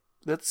like,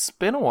 that's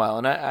been a while,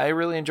 and I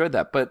really enjoyed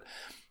that. But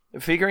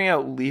figuring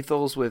out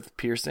lethals with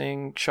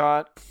Piercing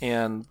Shot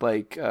and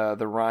like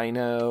the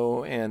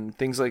Rhino and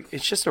things like,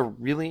 it's just a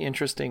really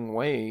interesting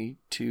way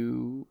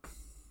to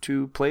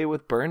play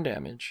with burn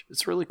damage.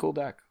 It's a really cool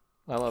deck.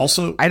 I love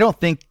it. I don't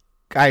think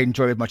I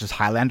enjoyed it as much as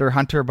Highlander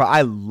Hunter, but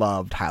I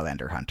loved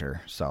Highlander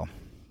Hunter. So.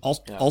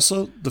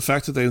 Also, the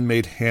fact that they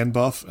made hand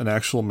buff an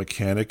actual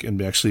mechanic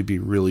and actually be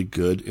really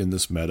good in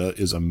this meta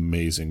is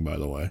amazing. By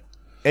the way,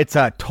 it's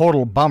a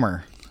total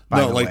bummer.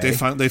 They only took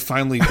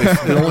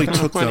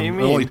them.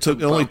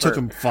 It only took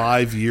them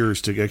 5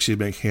 years to actually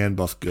make hand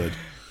buff good.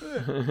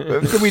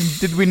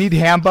 Did we need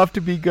hand buff to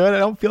be good? I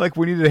don't feel like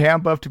we needed a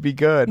hand buff to be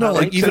good. No,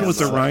 like even with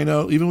the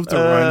Rhino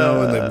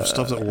and the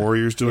stuff that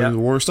Warrior's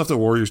doing, the stuff that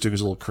Warrior's doing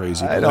is a little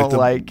crazy. I don't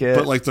like it.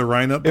 But like the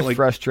Rhino, it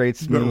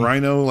frustrates me. But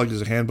Rhino like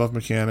is a hand buff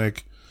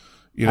mechanic.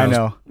 I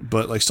know,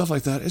 but like stuff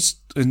like that, it's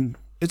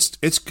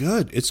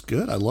good. It's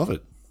good. I love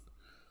it.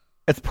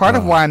 It's part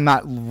of why I'm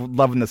not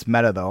loving this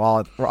meta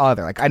though.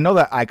 Like I know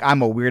that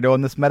I'm a weirdo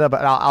in this meta,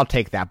 but I'll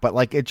take that. But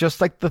like it's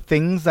just like the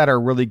things that are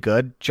really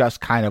good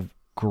just kind of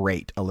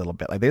grate a little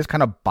bit. Like they just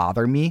kind of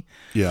bother me.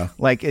 Yeah.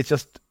 Like it's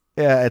just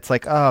Yeah, it's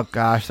like, oh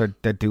gosh,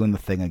 they're doing the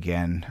thing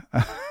again.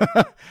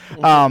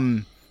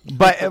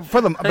 But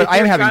for them, but I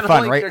am having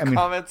fun, right? Your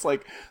comments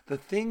like the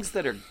things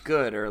that are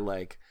good are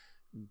like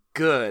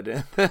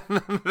good.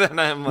 Then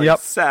I'm like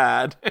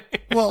sad.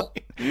 Well,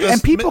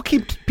 and people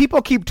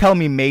keep telling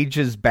me Mage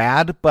is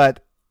bad,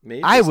 but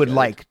Mage I is would good.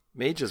 like.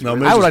 Mage is No,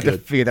 really Mage I would is like good. to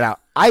figure that out.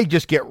 I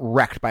just get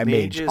wrecked by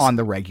Mage is- on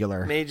the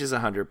regular. Mage is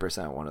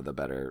 100% one of the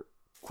better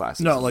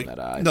classes. No, in like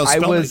meta. no. I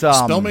was,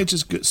 Spell Mage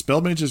is good.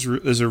 Spell Mage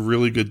is a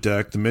really good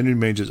deck. The Minion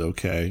Mage is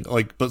okay.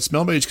 Like, but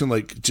Spell Mage can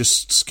like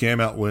just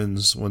scam out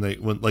wins when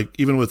like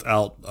even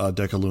without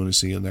Deck of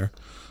Lunacy in there.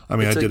 I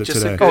mean, It's I did it just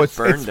a today. good Oh, it's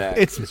burn deck.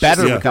 it's It's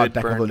better just a without good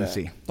Deck of burn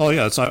Lunacy. deck. Oh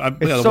yeah, the so one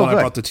I good.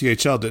 brought to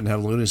THL didn't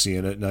have Lunacy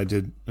in it, and I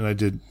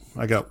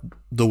got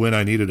the win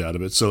I needed out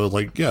of it. So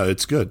like, yeah,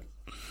 it's good.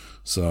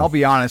 So I'll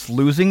be honest,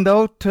 losing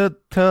though to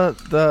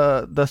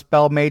the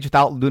Spell Mage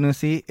without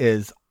Lunacy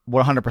is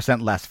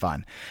 100% less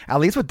fun. At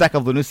least with Deck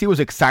of Lunacy, it was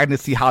exciting to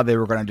see how they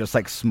were going to just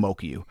like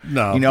smoke you.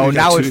 No, you know, you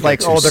got now two- it's you like,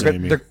 got two oh,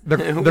 samey. they're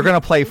going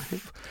to play.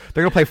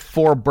 They're gonna play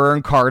 4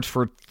 burn cards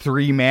for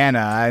 3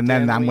 mana, and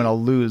then I'm gonna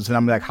lose. And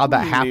I'm like, how'd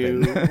that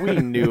happen? We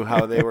knew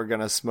how they were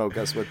gonna smoke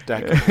us with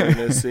Deck of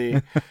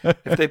Lunacy.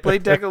 If they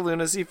played Deck of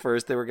Lunacy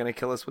first, they were gonna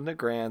kill us with the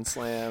Grand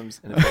Slams,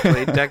 and if they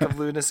played Deck of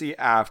Lunacy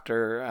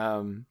after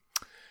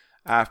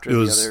It the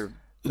was other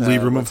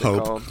Libram what's of it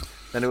Hope. called?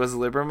 Then it was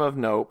Libram of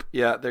Nope.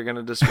 Yeah, they're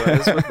gonna destroy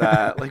us with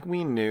that. Like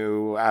we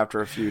knew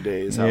after a few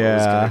days how it was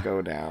Yeah. gonna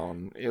go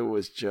down. It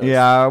was just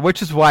Yeah,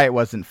 which is why it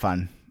wasn't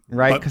fun,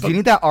 right? But- Because but- you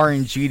need that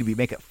RNG to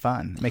make it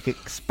fun, make it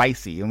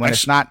spicy. And when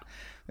it's not,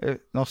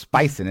 no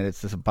spice in it,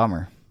 it's just a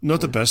bummer. Know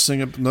what the best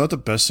thing about the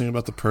post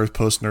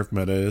nerf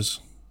meta is?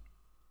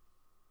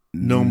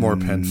 No more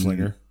pen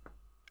flinger.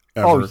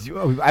 Ever.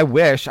 Oh, I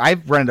wish.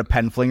 I've run into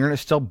pen flinger, and it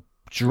still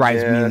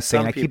drives me Yeah, insane.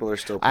 some I people keep, are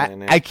still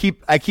playing it.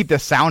 I keep the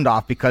sound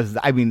off because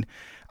I mean,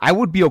 I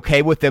would be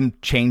okay with them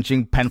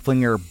changing pen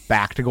flinger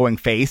back to going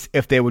face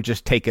if they would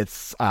just take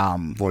its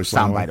Voice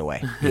line soundbite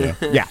away. Yeah.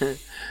 Yeah.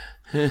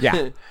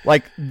 Yeah,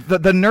 like the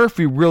nerf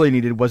we really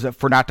needed was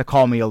for not to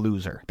call me a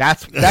loser.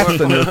 That's the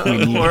nerf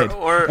we needed.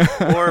 or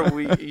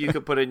you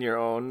could put in your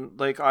own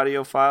like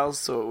audio files,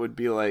 so it would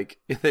be like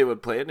they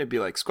would play it and it'd be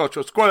like squelch,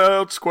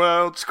 squelch,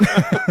 squelch,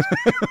 squelch.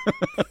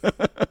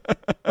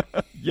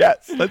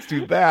 Yes, let's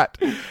do that.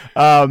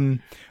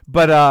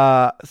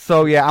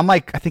 So yeah, I'm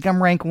like, I think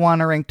I'm rank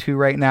 1 or rank 2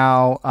 right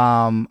now.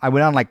 I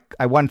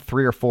won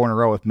 3 or 4 in a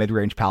row with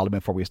mid-range Paladin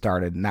before we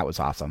started, and that was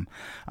awesome.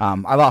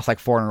 I lost like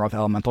 4 in a row with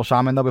Elemental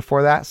Shaman though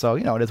before that, so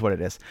you know, it is what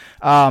it is.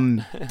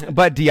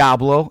 But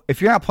Diablo,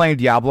 if you're not playing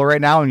Diablo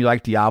right now and you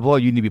like Diablo,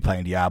 you need to be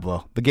playing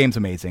Diablo. The game's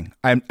amazing.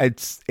 I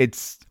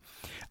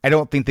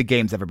don't think the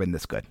game's ever been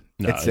this good.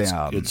 No,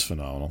 it's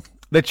phenomenal.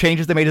 The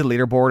changes they made to the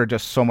leaderboard are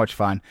just so much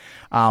fun.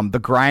 The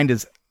grind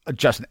is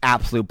just an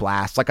absolute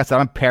blast. Like I said,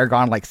 I'm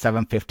Paragon like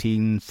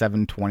 715,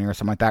 720 or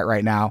something like that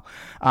right now.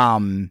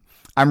 I'm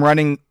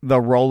running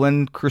the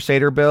Roland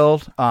Crusader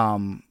build,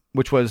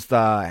 which was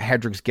the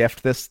Hedrick's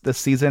Gift this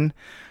season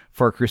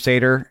for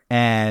Crusader,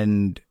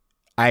 and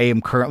I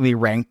am currently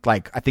ranked I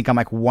think I'm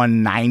like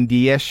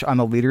 190-ish on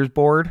the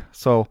leaderboard.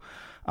 So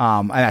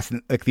and that's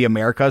like the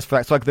Americas for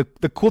that. So like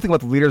the cool thing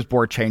about the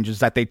leaderboard change is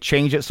that they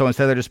change it. So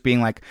instead of just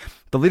being like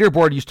the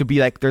leaderboard used to be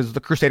like, there's the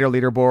Crusader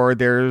leaderboard,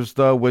 there's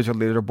the Wizard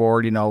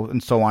leaderboard, you know,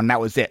 and so on.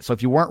 That was it. So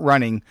if you weren't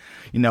running,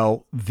 you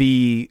know,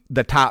 the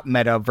top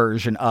meta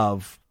version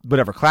of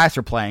whatever class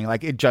you're playing,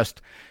 like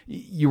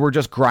you were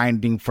just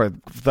grinding for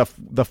the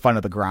fun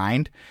of the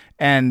grind.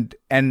 And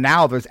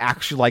now there's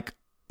actually like,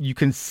 you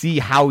can see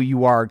how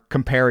you are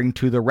comparing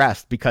to the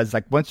rest, because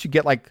like once you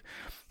get like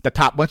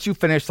once you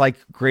finish like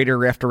Greater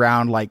Rift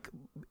around like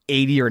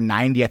 80 or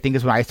 90, I think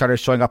is when I started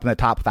showing up in the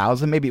top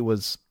 1,000. Maybe it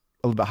was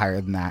a little bit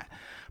higher than that.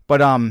 But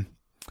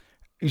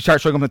you start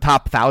showing up in the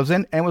top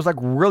 1,000, and it was like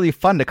really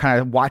fun to kind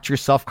of watch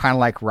yourself kind of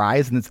like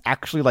rise, and it's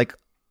actually like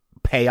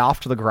pay off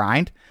to the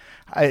grind.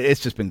 It's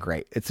just been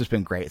great.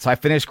 So I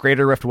finished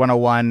Greater Rift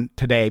 101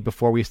 today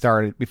before we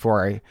started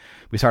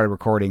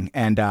recording,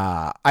 and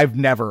I've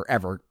never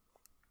ever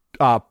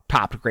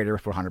topped Greater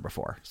Rift 100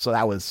 before. So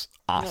that was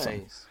awesome.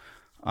 Nice.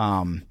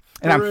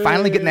 And I'm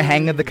finally getting the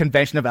hang of the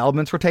Convention of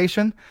Elements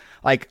rotation.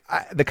 Like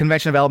the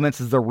Convention of Elements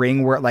is the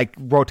ring where it like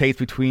rotates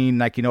between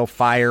like, you know,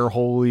 fire,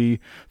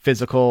 holy,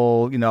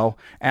 physical, you know,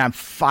 and I'm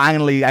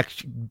finally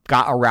actually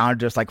got around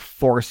to just like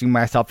forcing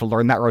myself to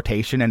learn that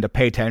rotation and to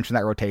pay attention to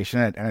that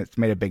rotation. And it's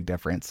made a big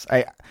difference.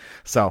 But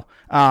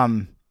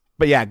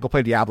yeah, go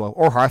play Diablo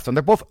or Hearthstone.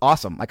 They're both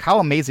awesome. Like how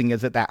amazing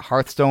is it that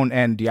Hearthstone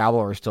and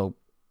Diablo are still,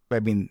 I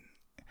mean,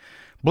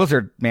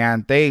 Blizzard,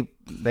 man, they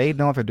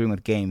know what they're doing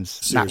with games.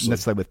 Seriously. Not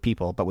necessarily with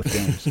people, but with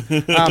games.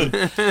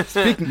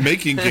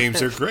 Making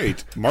games are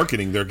great.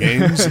 Marketing their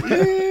games. Speaking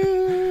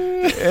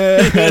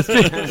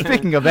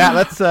of that,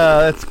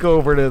 let's go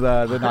over to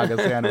the Naga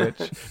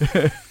sandwich.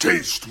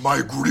 Taste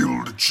my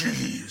grilled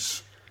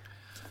cheese.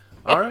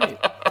 All right.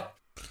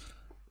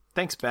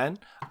 Thanks, Ben.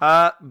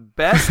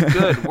 Best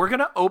good. We're going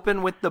to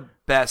open with the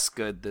best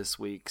good this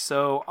week.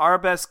 So our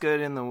best good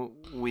in the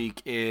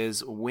week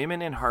is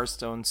women in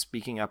Hearthstone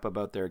speaking up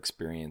about their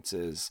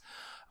experiences,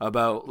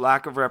 about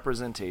lack of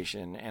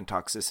representation and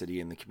toxicity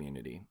in the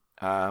community.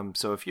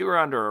 So if you were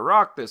under a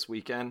rock this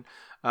weekend,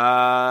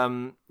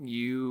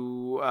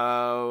 you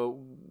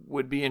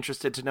would be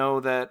interested to know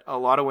that a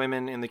lot of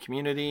women in the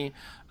community,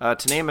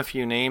 to name a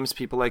few names,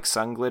 people like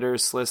Sunglitter,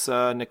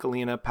 Slissa,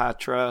 Nicolina,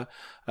 Patra,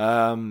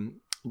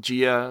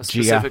 Gia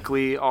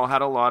specifically, all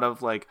had a lot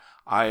of like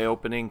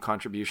eye-opening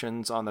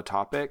contributions on the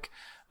topic.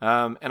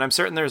 And I'm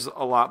certain there's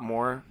a lot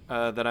more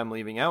that I'm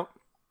leaving out.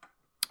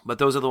 But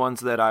those are the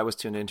ones that I was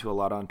tuned into a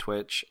lot on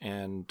Twitch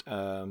and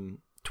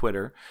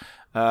Twitter.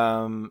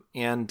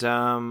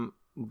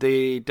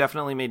 They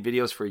definitely made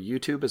videos for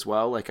YouTube as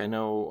well. Like I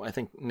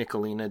think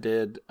Nicolina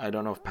did. I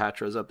don't know if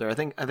Patra's up there. I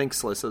think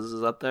Slissa's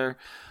is up there.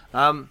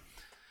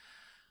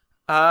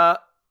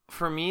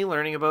 For me,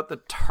 learning about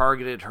the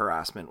targeted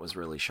harassment was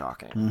really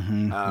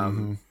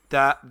shocking.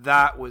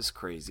 That was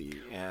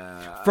crazy.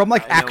 From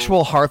like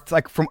actual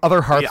from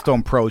other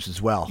Hearthstone pros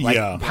as well. Like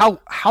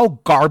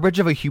how garbage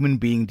of a human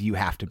being do you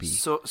have to be?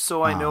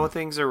 So I know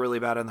things are really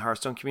bad in the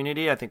Hearthstone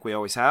community. I think we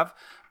always have.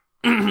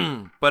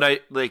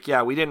 But we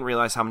didn't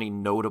realize how many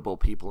notable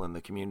people in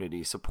the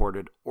community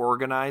supported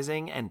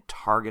organizing and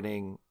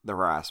targeting the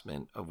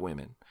harassment of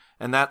women.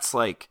 And that's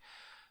like,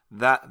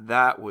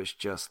 that was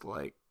just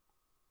like,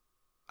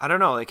 I don't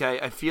know. Like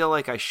I feel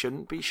like I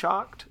shouldn't be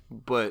shocked,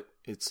 but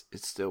it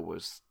still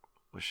was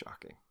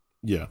shocking.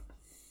 Yeah.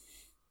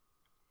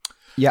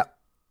 Yeah.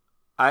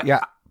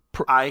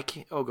 I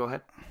can't, go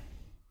ahead.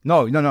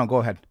 No, go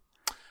ahead.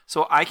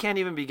 So I can't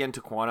even begin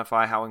to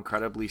quantify how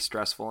incredibly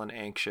stressful and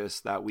anxious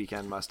that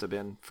weekend must have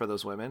been for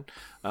those women,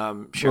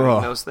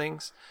 sharing those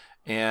things.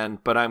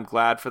 But I'm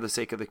glad for the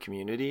sake of the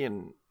community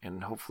and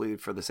hopefully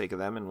for the sake of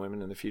them and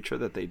women in the future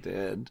that they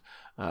did.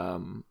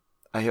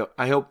 I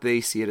hope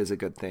they see it as a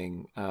good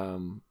thing.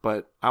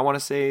 But I want to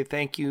say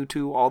thank you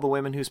to all the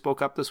women who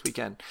spoke up this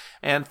weekend,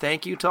 and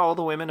thank you to all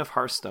the women of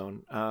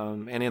Hearthstone,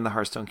 and in the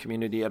Hearthstone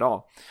community at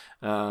all.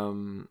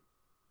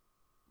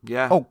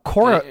 Yeah. Oh,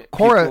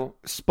 Cora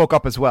spoke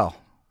up as well.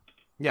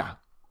 Yeah,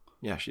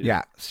 she did.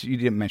 Yeah, so you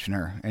didn't mention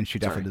her, and she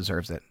definitely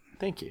deserves it.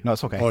 Thank you. No,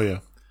 it's okay. Oh yeah,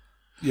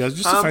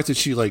 just the fact that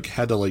she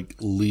had to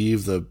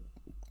leave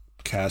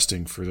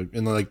casting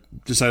and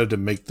decided to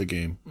make the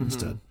game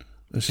instead.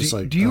 It's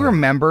just do you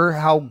remember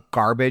how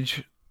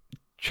garbage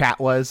chat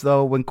was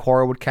though when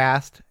Cora would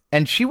cast?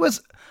 And she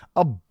was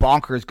a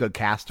bonkers good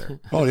caster.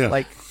 Oh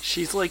yeah,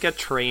 she's like a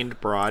trained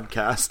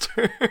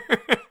broadcaster.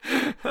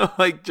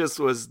 Just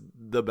was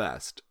the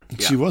best.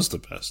 Yeah. She was the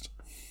best.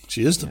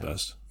 She is the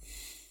best.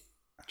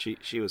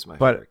 She was my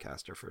favorite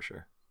caster for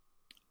sure.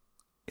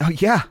 Oh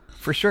yeah,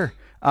 for sure.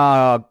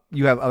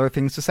 You have other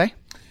things to say?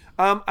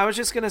 I was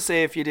just gonna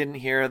say, if you didn't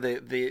hear,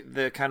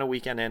 the kind of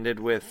weekend ended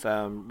with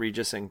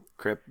Regis and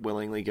Crip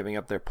willingly giving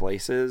up their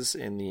places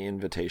in the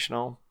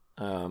Invitational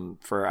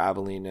for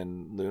Aveline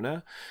and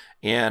Luna,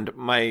 and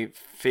my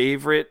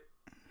favorite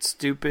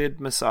stupid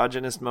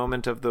misogynist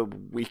moment of the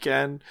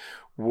weekend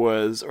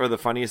or the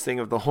funniest thing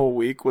of the whole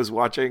week was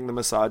watching the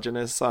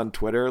misogynists on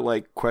Twitter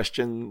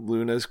question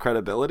Luna's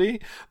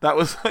credibility. That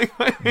was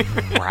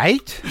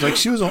right.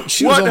 She was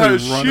what only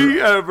has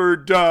she ever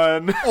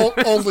done?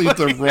 Only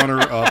the runner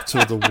up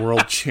to the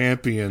world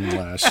champion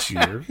last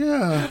year.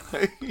 Yeah,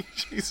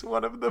 she's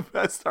one of the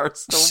best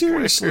Hearthstone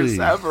players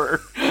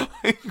ever.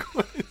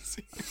 What is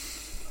he?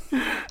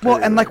 Well,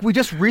 and we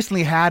just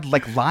recently had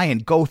Lion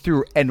go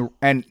through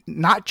and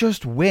not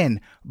just win,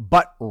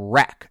 but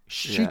wreck.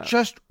 She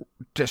just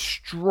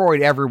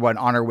destroyed everyone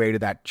on her way to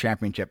that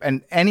championship,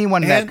 and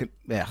anyone that could.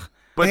 Ugh.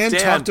 But Dan,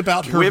 talked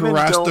about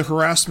the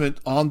harassment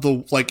on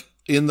the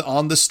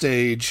on the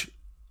stage,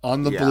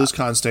 on the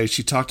BlizzCon stage.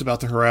 She talked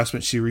about the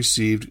harassment she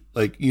received,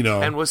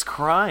 and was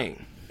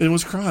crying. And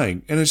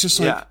it's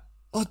just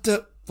what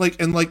the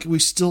we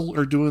still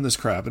are doing this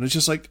crap, and it's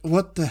just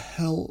what the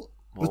hell.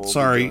 What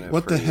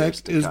the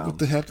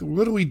heck?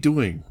 What are we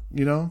doing?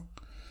 Yeah,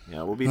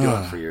 we'll be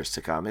doing it for years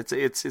to come. It's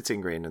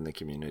ingrained in the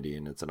community,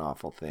 and it's an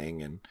awful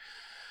thing. And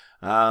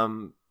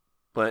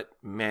but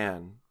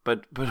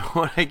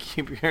what I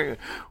keep hearing,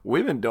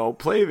 women don't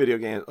play video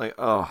games.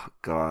 Oh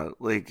god,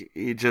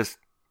 you just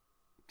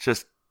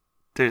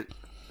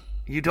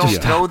you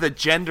don't know the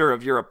gender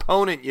of your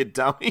opponent, you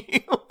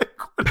dummy.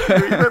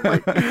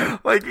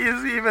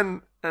 Is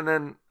even. And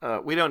then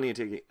we don't need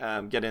to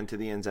get into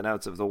the ins and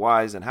outs of the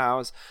whys and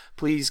hows.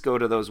 Please go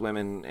to those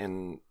women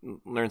and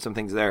learn some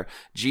things there.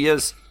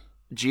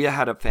 Gia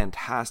had a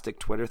fantastic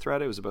Twitter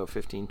thread. It was about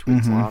 15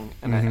 tweets long.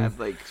 And I had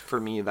for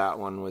me, that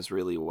one was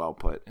really well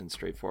put and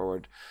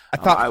straightforward.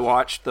 I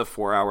watched the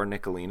 4-hour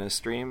Nicolina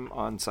stream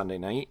on Sunday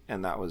night,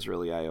 and that was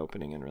really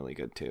eye-opening and really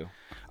good too.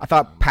 I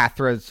thought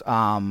Pathra's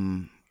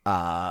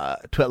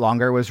Twit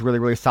Longer was really,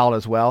 really solid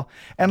as well.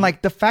 And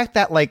the fact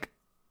that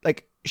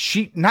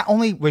she not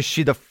only was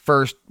she the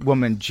first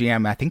woman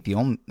GM, I think the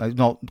only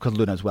because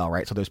Luna as well,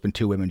 right? So there's been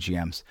 2 women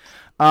GMs.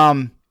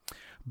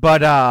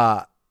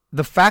 But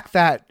the fact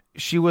that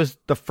she was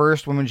the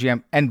first woman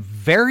GM and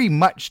very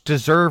much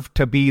deserved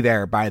to be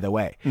there, by the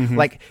way.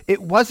 Like,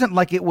 it wasn't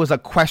like it was a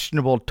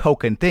questionable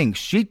token thing.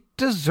 She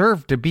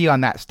deserved to be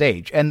on that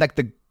stage. And like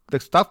the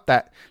stuff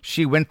that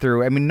she went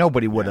through, I mean,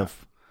 nobody would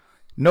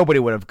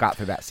have got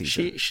through that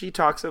season. She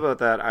talks about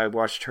that. I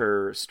watched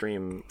her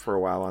stream for a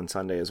while on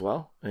Sunday as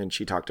well, and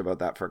she talked about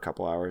that for a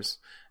couple hours,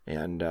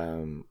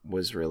 and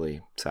was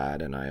really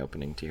sad and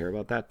eye-opening to hear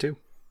about that too.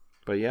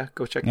 But yeah,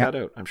 go check that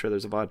out. I'm sure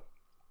there's a VOD.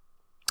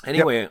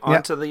 Anyway,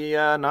 on to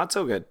the not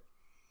so good.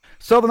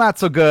 So the not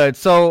so good.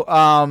 So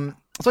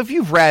if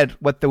you've read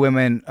what the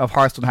women of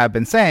Hearthstone have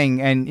been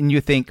saying, and you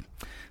think,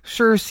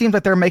 sure, seems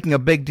like they're making a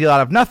big deal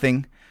out of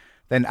nothing,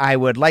 then I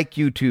would like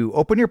you to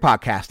open your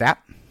podcast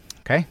app.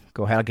 Okay,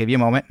 go ahead. I'll give you a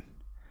moment.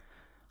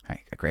 All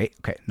right, great.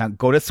 Okay, now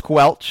go to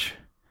Squelch.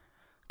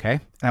 Okay,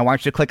 and I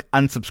want you to click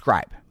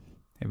unsubscribe.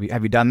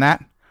 Have you done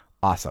that?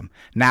 Awesome.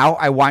 Now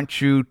I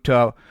want you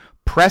to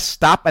press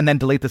stop and then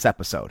delete this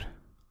episode.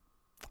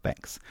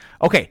 Thanks.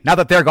 Okay, now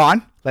that they're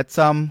gone, let's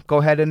go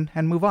ahead and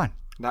move on.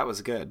 That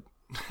was good.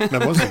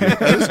 That was good.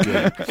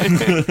 That is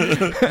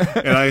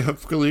good. And I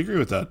fully agree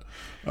with that.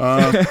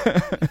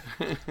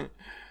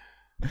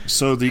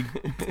 So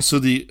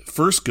the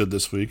first good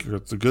this week, or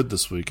the good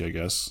this week, I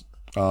guess,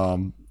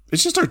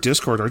 it's just our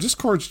Discord. Our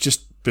Discord's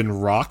just been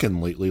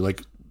rocking lately.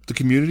 Like, the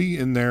community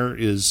in there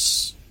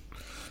is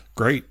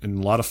great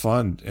and a lot of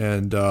fun.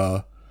 And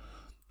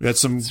we had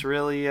some. It's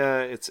really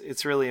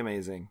it's really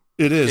amazing.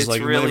 It is. It's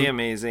like really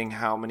amazing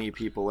how many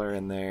people are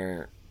in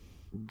there,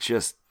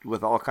 just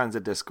with all kinds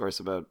of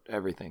discourse about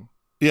everything.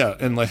 Yeah,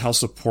 and like how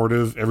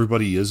supportive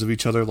everybody is of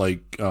each other.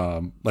 Like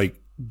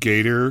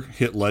Gator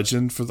hit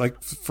legend for like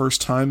the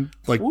first time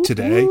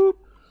today. Whoop.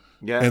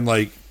 Yeah, and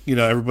like, you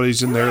know,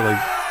 everybody's in there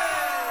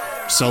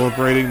like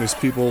celebrating. There's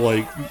people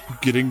like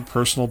getting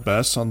personal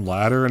bests on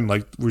ladder, and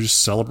like we're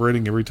just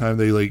celebrating every time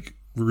they like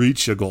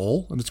reach a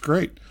goal, and it's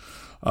great.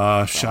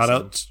 Shout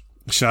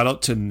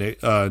out to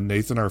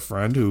Nathan, our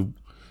friend, who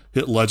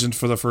hit legend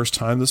for the first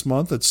time this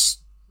month. It's,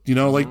 you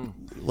know, like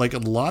a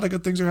lot of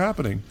good things are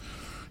happening.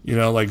 You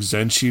know, like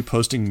Zenshi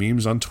posting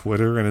memes on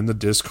Twitter and in the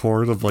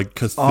Discord of like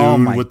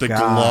Cthulhu with the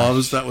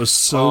gloves. That was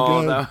so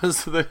good. That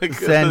was the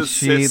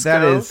Zenshi.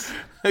 That is.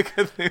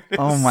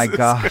 Oh my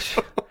gosh.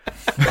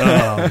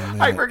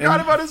 I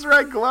forgot about his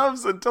red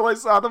gloves until I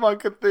saw them on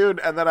Cthulhu,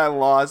 and then I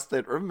lost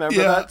it.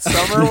 Remember that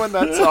summer when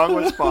that song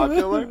was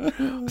popular?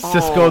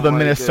 Cisco, the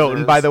Minnesotan,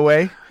 goodness. by the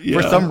way. Yeah.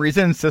 For some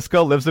reason,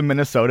 Cisco lives in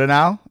Minnesota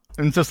now.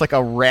 And it's just like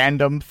a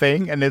random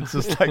thing, and it's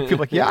just like people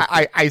like, yeah,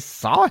 I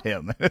saw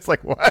him. And it's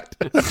like, what?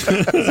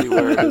 Is he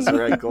wearing his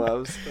red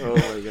gloves? Oh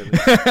my goodness!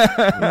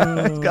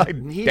 It's got like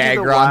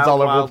dagrons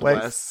all over the place.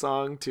 Wild West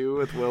song too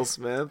with Will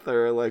Smith,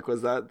 or like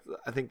was that?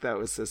 I think that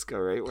was Cisco,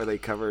 right? Where they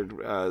covered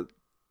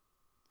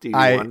Stevie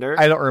Wonder.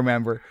 I don't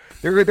remember.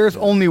 There's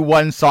only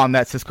one song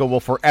that Cisco will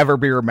forever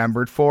be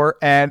remembered for,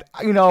 and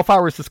you know, if I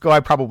were Cisco, I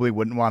probably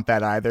wouldn't want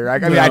that either. I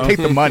mean, I'd take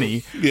the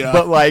money,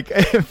 but like,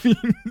 I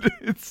mean,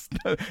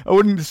 I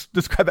wouldn't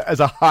describe that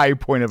as a high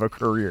point of a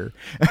career.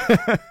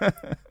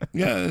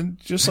 Yeah, and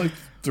just like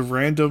the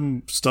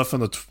random stuff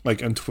on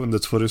in the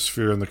Twitter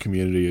sphere and the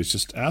community is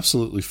just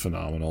absolutely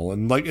phenomenal,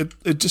 and like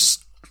it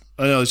just,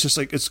 I know, it's just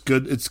like it's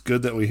good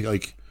that we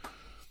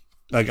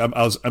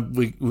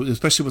we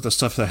especially with the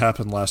stuff that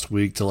happened last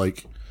week, to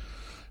like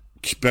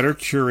better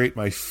curate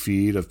my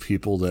feed of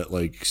people that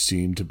like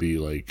seem to be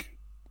like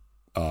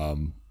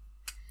no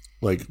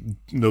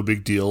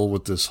big deal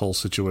with this whole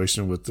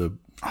situation with the,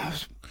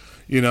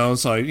 you know,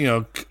 it's like, you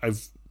know,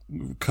 I've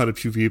cut a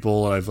few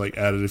people and I've like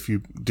added a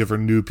few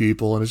different new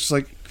people, and it's just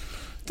like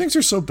things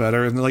are so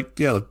better. And they're like,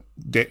 yeah,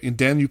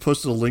 Dan, you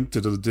posted a link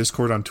to the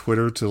Discord on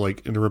Twitter to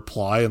like in a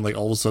reply, and like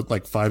all of a sudden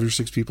like 5 or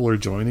 6 people are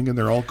joining, and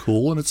they're all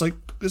cool, and it's like,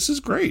 this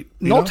is great.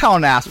 No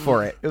Town asked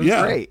for it. It was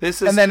great.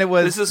 This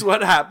is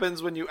what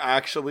happens when you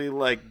actually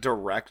like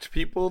direct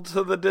people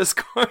to the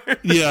Discord.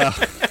 Yeah.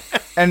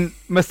 And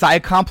Messiah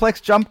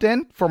Complex jumped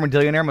in, former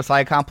Dillionaire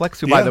Messiah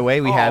Complex, who, by the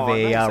way, we have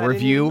a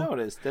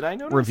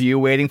review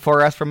waiting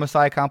for us from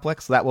Messiah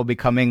Complex. So that will be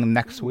coming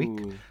next week.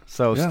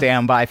 So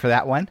stand by for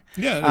that one.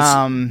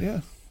 Yeah.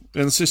 And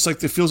it's just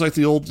like, it feels like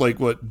the old, like,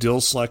 what,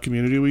 Dill Slack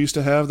community we used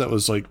to have that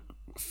was like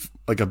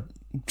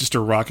just a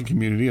rocking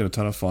community and a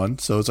ton of fun.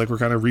 So it's like we're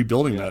kind of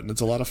rebuilding that, and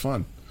it's a lot of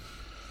fun.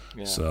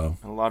 Yeah. So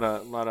a lot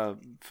of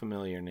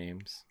familiar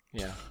names.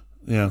 Yeah.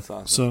 Yeah. That's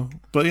awesome. So,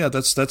 but yeah,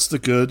 that's the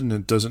good, and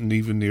it doesn't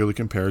even nearly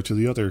compare to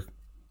the other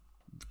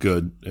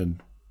good,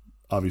 and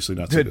obviously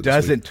not. It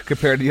doesn't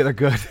compare to the other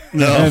good.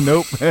 No.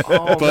 Nope.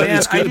 Oh but man,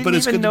 it's good, I didn't but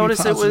it's even good to be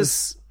notice it positive.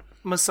 was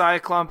Messiah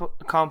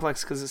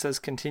Complex because it says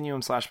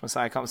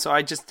Continuum/Messiah Complex. So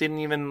I just didn't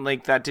even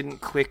that didn't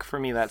click for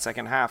me that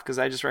second half because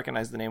I just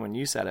recognized the name when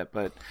you said it.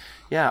 But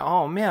yeah,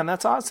 oh man,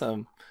 that's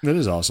awesome. It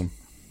is awesome.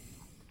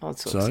 Oh,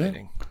 it's so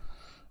exciting.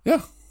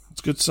 Yeah,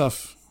 it's good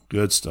stuff.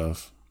 Good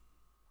stuff.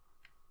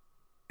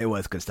 It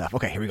was good stuff.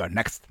 Okay, here we go.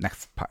 Next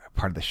part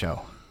of the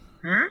show.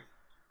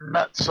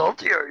 Not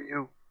salty, are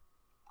you?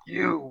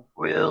 You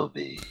will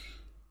be.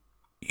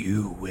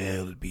 You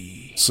will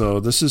be. So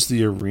this is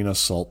the arena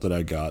salt that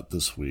I got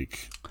this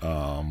week.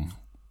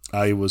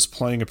 I was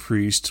playing a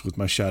priest with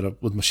my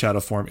shadow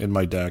form in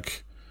my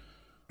deck.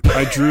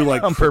 I drew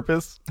like on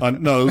purpose.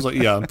 No, it was like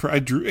I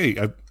drew 8.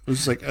 It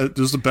was like it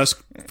was the best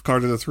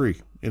card of the 3,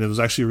 and it was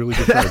actually a really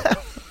good card.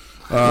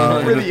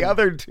 What were the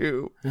other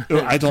 2?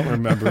 I don't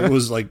remember. It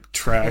was like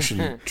trash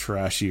and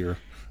trashier.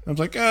 I was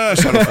like,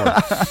 shadow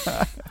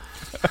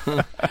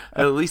form.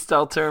 At least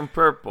I'll turn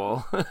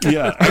purple.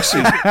 Yeah,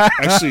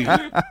 actually,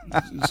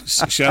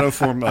 shadow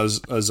form as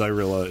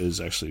Zyrilla is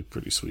actually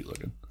pretty sweet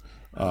looking.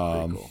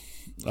 Pretty cool.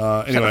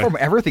 Anyway, Shadow Form,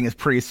 everything is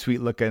pretty sweet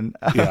looking.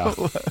 Yeah.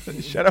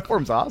 Shadow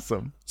Form's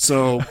awesome.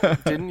 So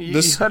Didn't you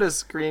had a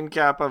screen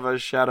cap of a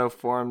shadow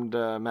formed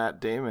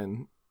Matt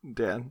Damon,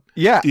 Dan?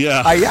 Yeah.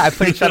 Yeah. I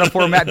played Shadow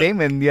Form Matt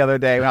Damon the other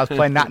day when I was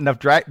playing Not Enough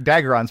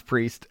Daggeron's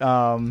Priest.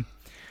 And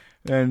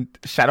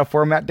Shadow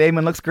Form Matt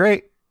Damon looks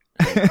great.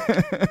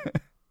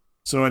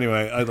 So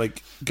anyway, I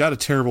got a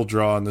terrible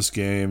draw in this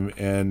game,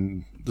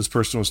 and this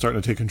person was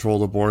starting to take control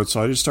of the board.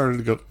 So I just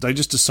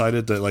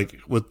decided that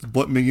with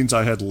what minions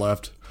I had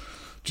left,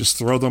 just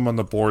throw them on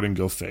the board and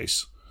go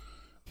face.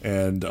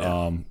 And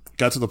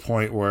got to the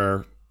point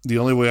where the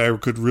only way I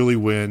could really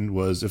win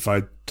was if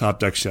I top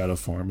deck Shadow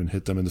Form and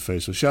hit them in the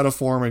face with Shadow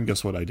Form, and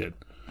guess what I did?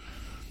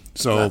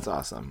 So that's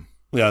awesome.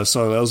 Yeah,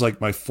 so that was like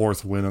my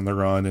 4th win on the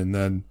run, and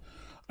then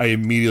I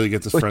immediately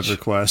get this friend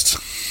request.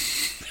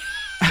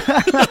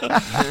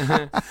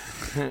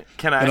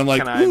 Can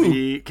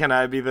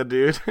I be the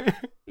dude?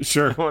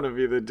 Sure. I want to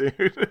be the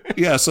dude.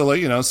 Yeah, so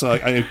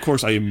of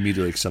course I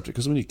immediately accept it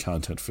because we need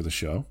content for the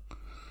show.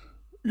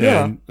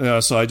 Yeah.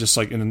 And so I just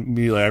and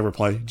immediately I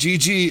reply,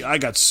 GG, I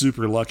got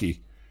super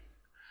lucky.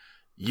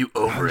 You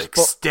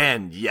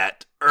overextend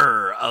yet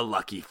a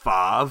lucky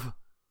fav.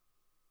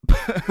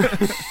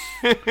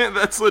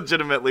 That's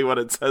legitimately what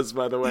it says,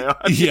 by the way.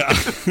 Yeah.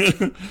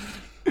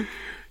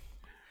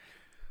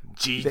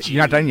 GG.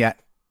 You're not done yet.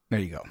 There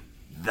you go.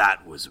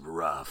 That was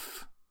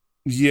rough.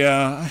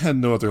 Yeah, I had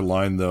no other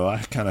line though. I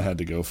kind of had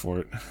to go for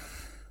it.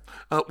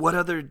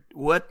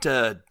 What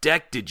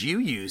deck did you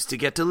use to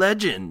get to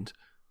Legend?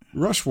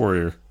 Rush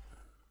Warrior.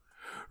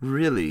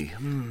 Really?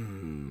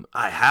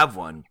 I have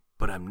one,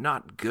 but I'm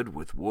not good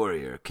with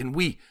Warrior. Can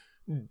we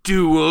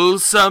duel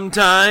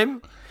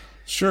sometime?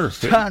 Sure.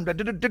 Time to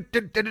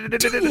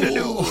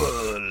duel.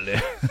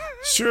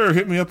 Sure,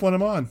 hit me up when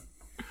I'm on.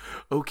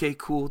 Okay,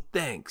 cool,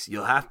 thanks.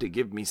 You'll have to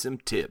give me some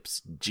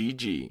tips.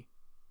 GG.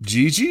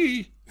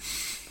 GG.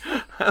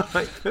 I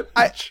like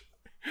that.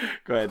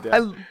 Go ahead,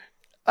 Dan.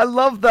 I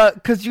love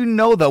because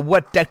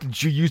what deck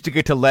did you use to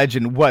get to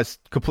Legend was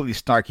completely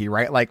snarky,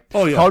 right? Like,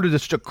 oh, yeah. How did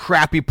such a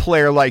crappy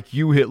player like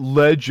you hit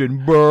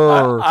Legend?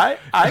 Brr.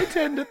 I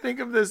tend to think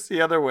of this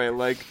the other way.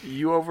 Like,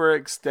 you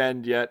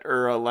overextend yet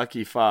a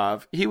lucky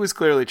fav. He was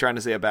clearly trying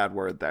to say a bad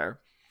word there.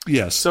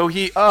 Yes. So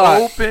he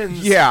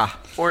opens. Yeah.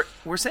 Or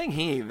we're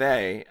saying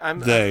they.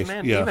 Yeah.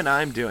 Even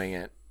I'm doing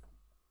it.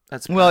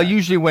 That's well, bad.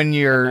 usually when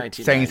you're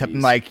saying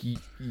something like you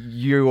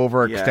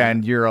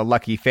overextend, you're a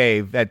lucky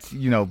fave. That's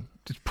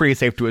it's pretty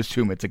safe to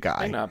assume it's a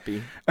guy. Might not be.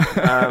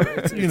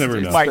 You never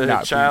know. It's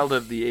the child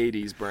of the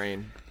 '80s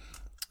brain.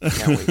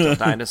 Can't wait till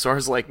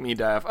dinosaurs like me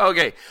die off.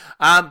 Okay.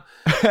 I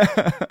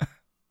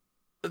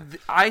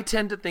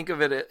tend to think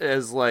of it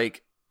as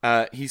like.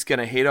 He's going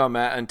to hate on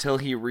Matt until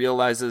he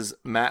realizes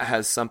Matt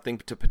has something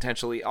to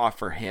potentially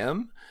offer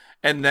him,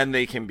 and then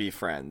they can be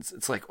friends.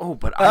 It's like, oh,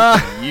 but I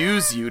can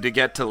use you to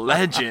get to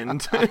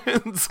Legend.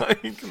 It's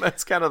like,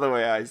 that's kind of the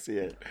way I see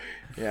it.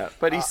 Yeah,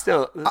 but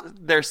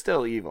they're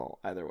still evil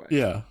either way.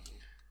 Yeah.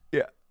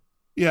 Yeah.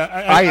 Yeah,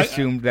 I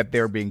assumed that they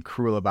were being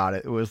cruel about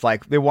it. It was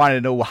like they wanted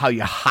to know how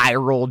you high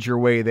rolled your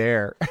way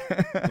there.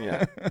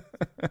 Yeah.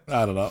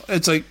 I don't know.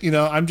 It's like,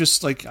 I'm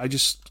just like,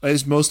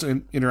 as most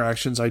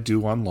interactions I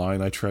do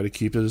online, I try to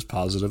keep it as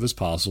positive as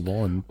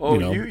possible. And,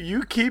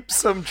 you keep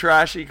some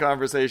trashy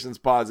conversations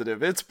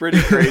positive. It's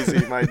pretty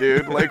crazy, my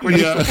dude. Like when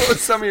you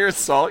post some of your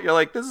assault, you're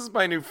like, this is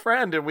my new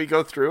friend. And we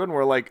go through and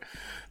we're like,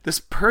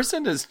 this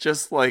person is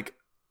just like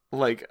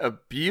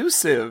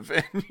abusive.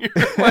 And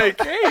you're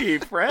like, hey,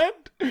 friend.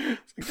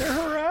 It's like they're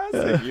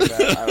harassing you,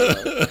 man. I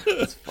don't know.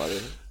 It's funny.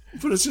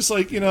 But it's just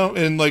like,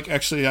 and like,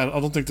 actually, I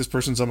don't think this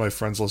person's on my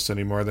friends list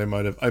anymore. They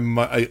might have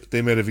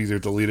either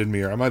deleted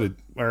me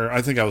or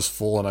I think I was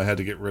full and I had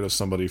to get rid of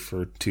somebody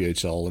for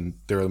THL and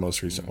they were the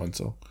most recent one.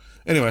 So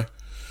anyway,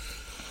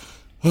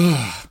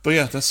 but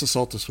yeah, that's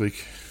Assault this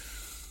week.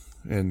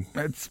 And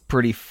it's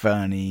pretty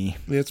funny.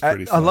 Yeah, it's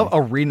pretty funny. I love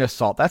Arena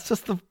Salt. That's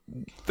just the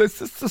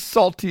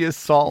saltiest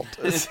salt.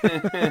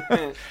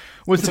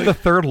 Was it the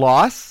third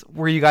loss?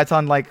 Were you guys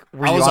on like?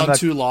 I was on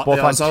 2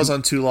 losses. I was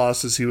on 2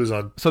 losses. He was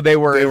on. So they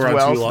were as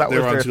well. They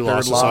were on 2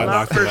 losses. So I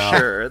knocked them out.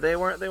 Sure, they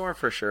weren't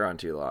for sure on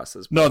 2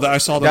 losses. No, I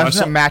saw them.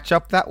 Doesn't it match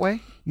up that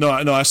way? No,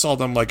 I saw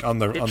them like on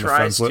the friends list. It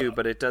tries to,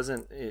 but it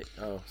doesn't.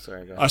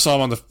 Sorry. Go ahead. I saw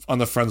them on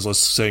the friends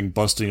list saying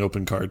busting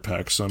open card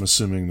packs. So I'm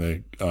assuming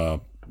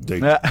they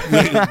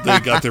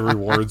got their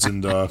rewards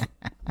and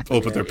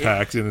opened their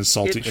pack in a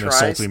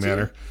salty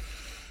manner.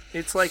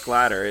 It's like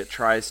ladder. It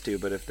tries to,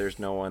 but if there's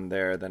no one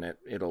there, then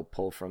it'll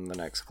pull from the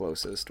next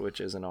closest,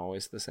 which isn't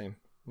always the same.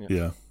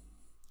 Yeah.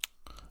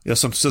 Yeah,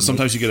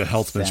 sometimes you get a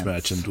health sense.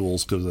 mismatch in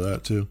duels because of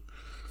that too.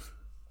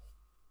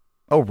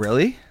 Oh,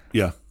 really?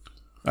 Yeah,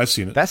 I've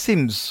seen it. That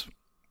seems.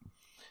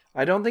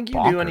 I don't think you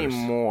bonkers. do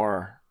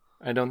anymore.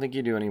 I don't think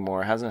you do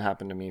anymore. It hasn't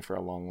happened to me for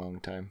a long, long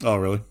time. Oh,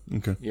 really?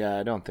 Okay. Yeah,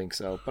 I don't think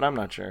so, but I'm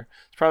not sure.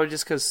 It's probably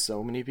just because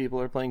so many people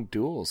are playing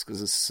duels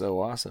because it's so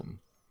awesome.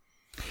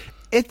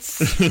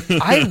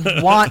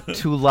 I want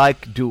to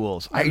like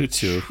duels. I do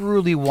too.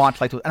 truly want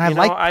to like duels. And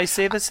I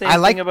say the same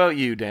thing about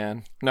you,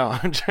 Dan. No,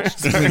 I'm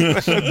just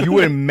you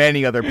and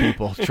many other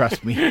people,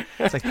 trust me.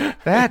 It's like,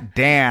 that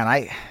Dan,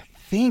 I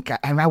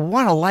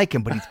want to like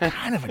him, but he's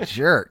kind of a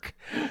jerk.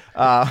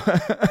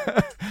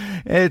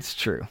 It's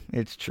true.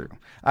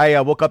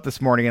 I woke up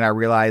this morning and I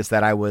realized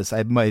that I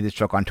made this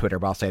joke on Twitter,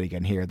 but I'll say it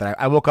again here, that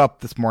I woke up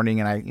this morning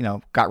and I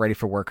got ready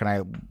for work and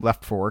I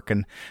left for work,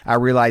 and I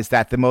realized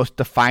that the most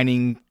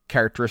defining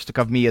characteristic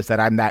of me is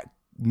that I'm that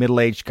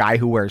middle-aged guy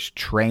who wears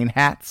train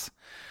hats.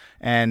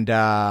 And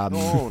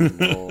oh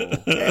no!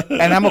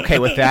 And I'm okay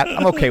with that.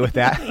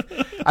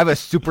 I have a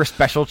super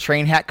special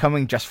train hat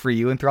coming just for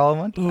you in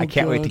Thrallwood. I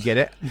can't wait to get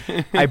it.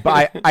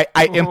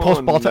 I impulse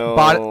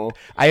bought it.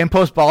 I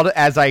impulse bought it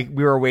as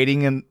we were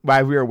waiting,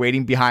 while we were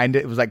waiting behind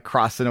it. It was like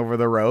crossing over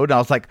the road. And I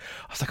was like,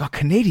 oh,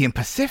 Canadian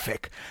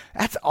Pacific.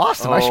 That's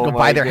awesome. I should go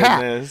buy their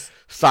hat.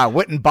 So I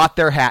went and bought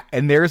their hat,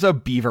 and there's a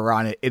beaver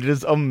on it. It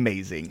is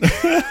amazing.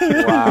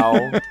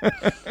 Wow.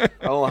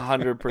 I'll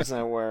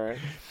 100% wear it.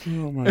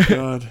 Oh my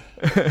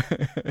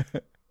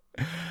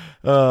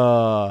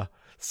god.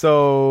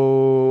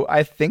 So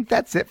I think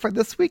that's it for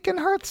this week in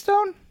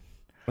Hearthstone.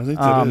 I think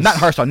that is. Not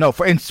Hearthstone, no,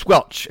 in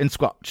Squelch.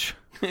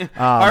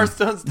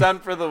 Hearthstone's done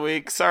for the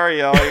week.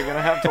 Sorry, y'all. You're going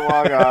to have to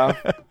log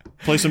off.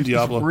 Play some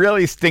Diablo. It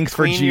really stinks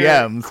for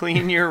GMs.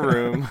 Clean your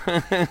room.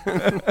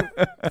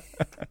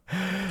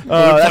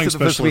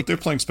 They're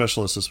playing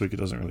specialists this week. It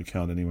doesn't really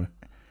count anyway.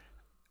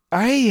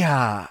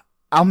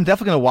 I'm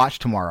definitely gonna watch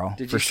tomorrow.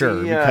 Did for you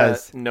sure see,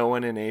 because no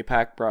one in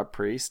APAC brought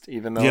Priest,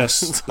 even though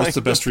yes, that's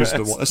the best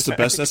reason to watch. That's the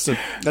best. That's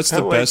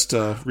the best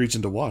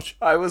region to watch.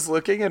 I was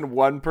looking and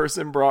one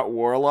person brought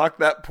Warlock.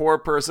 That poor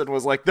person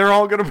was like, "They're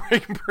all gonna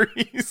bring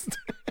Priest."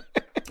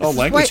 Oh,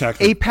 language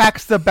hacker.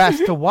 APAC's the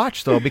best to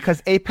watch though,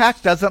 because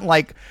APAC doesn't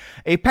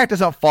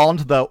fall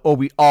into the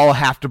we all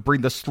have to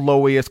bring the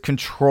slowest,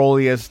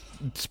 controlliest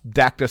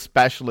deck to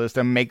specialist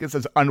and make this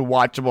as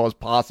unwatchable as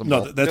possible.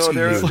 No, that's EU.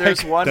 There's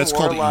one that's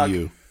Warlock, called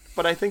EU.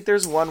 But I think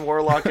there's one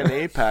Warlock in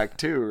APAC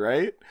too,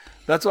 right?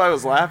 That's why I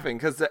was laughing,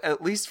 because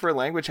at least for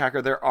Language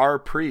Hacker, there are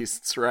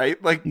priests,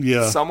 right? Like,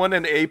 someone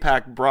in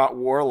APAC brought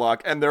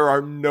Warlock, and there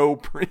are no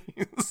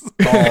priests.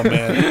 Oh,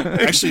 man.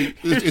 Actually,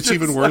 it's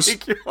even worse.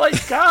 You're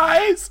like,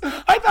 guys,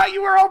 I thought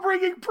you were all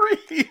bringing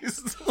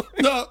priests.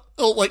 No,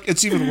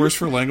 it's even worse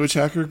for Language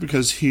Hacker,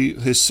 because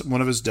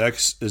one of his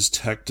decks is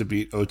tech to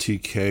beat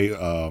OTK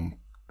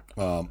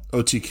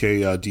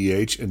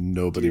DH, and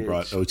nobody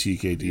brought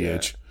OTK DH.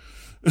 Yeah.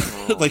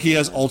 Like, he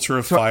has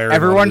Ultra Fire.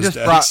 Everyone just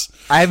brought.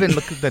 I haven't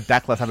looked at the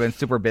deck list. I've been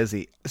super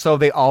busy. So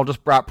they all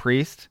just brought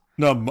Priest?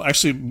 No,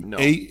 actually, no.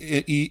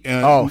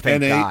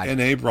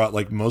 NA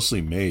brought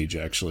mostly Mage.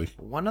 Actually,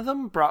 one of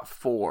them brought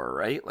 4,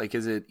 right? Like,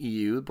 is it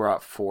EU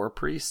brought 4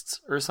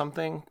 priests or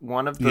something?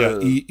 One of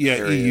the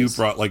EU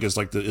brought the that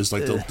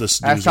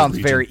sounds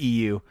region. Very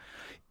EU.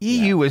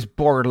 EU is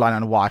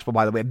borderline unwatchable,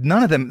 by the way.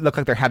 None of them look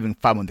like they're having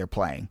fun when they're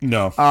playing.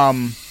 No.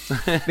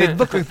 They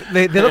look like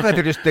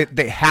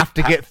they have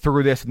to get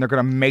through this, and they're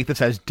going to make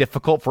this as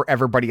difficult for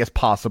everybody as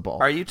possible.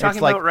 Are you talking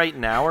about right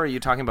now, or are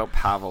you talking about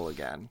Pavel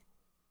again?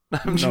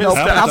 I'm just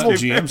Pavel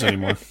GMs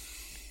anymore.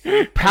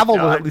 Pavel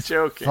was at least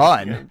joking.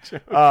 Fun.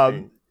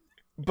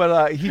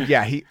 But he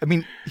did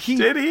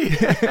he?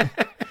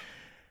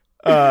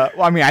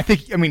 I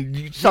think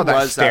you saw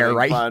that stare,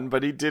 right? Fun,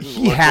 but he didn't.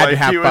 He had to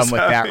have fun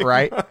with that,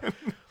 right?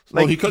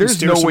 Well, he couldn't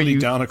stare somebody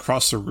down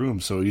across the room,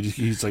 so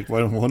he's like,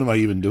 "What am I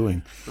even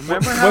doing?"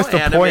 Remember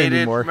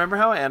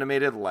how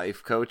animated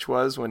Life Coach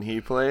was when he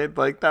played?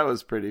 Like, that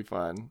was pretty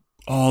fun.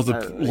 Oh,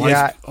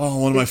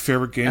 one of my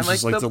favorite games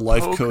was the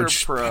Life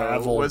Coach Pro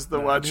Pavel was the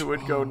one who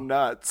would go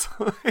nuts.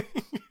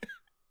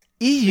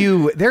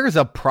 EU, there is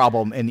a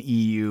problem in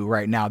EU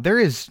right now. There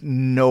is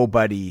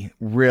nobody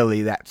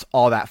really that's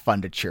all that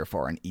fun to cheer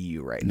for in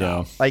EU right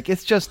now. Like,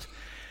 it's just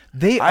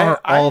they are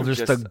all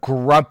just the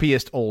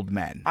grumpiest old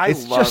men. I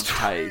love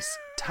Tice.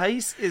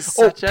 Tice is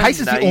such a nice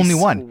is the only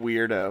one.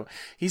 Weirdo.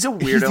 He's a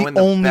weirdo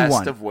in the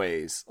best of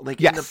ways.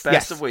 Like, in the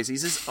best of ways.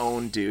 He's his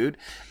own dude,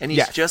 and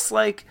he's just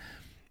like.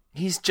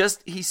 He's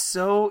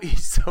so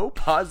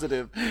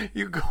positive.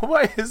 You go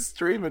by his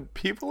stream and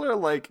people are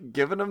like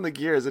giving him the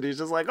gears, and he's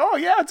just like, "Oh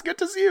yeah, it's good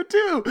to see you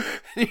too."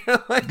 And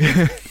you're like,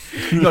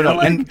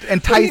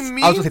 and Tice.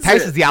 I was gonna say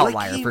Tice is the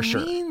outlier for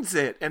sure. He means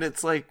it, and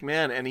it's like,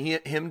 man, and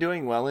him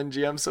doing well in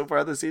GM so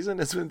far this season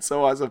has been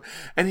so awesome.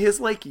 And his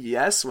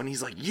yes when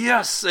he's like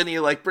yes, and he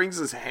brings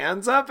his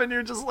hands up, and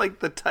you're just like,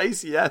 the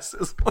Tice yes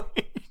is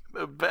like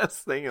the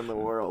best thing in the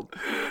world.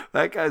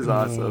 That guy's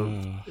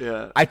awesome.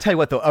 Yeah. I tell you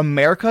what, though,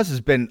 America's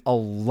has been a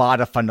lot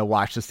of fun to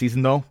watch this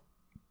season, though.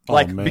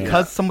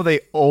 Because some of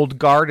the old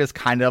guard is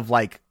kind of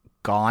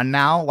gone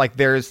now. Like,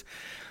 there's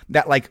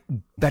that like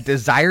that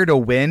desire to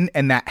win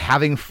and that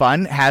having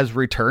fun has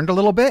returned a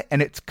little bit,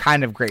 and it's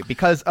kind of great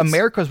because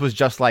America's was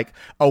just like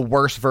a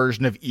worse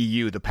version of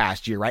EU the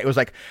past year, right? It was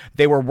like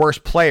they were worse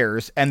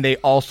players and they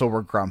also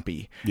were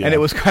grumpy, and it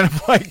was kind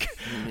of like,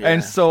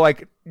 and so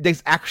like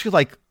there's actually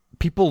like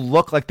people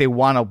look like they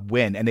want to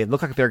win and they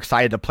look like they're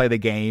excited to play the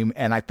game,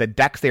 and like the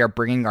decks they are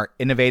bringing are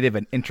innovative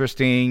and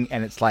interesting,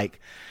 and it's like.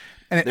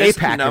 And there's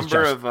APAC a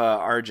number is of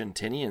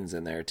Argentinians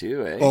in there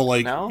too, eh? Oh,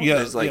 like, no? yeah,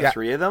 There's like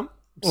 3 of them?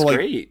 It's Well, like-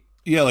 great.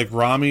 Yeah, like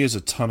Rami is a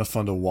ton of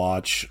fun to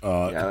watch.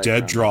 like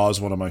Dead Rami. Draw is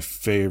one of my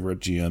favorite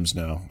GMs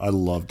now. I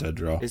love Dead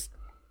Draw.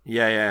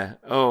 Yeah.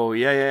 Oh,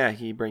 yeah.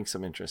 He brings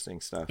some interesting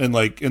stuff. And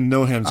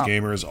No Hands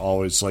Gamer is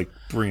always like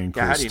bringing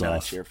cool How do you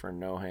not stuff. cheer for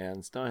No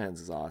Hands? No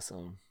Hands is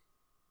awesome.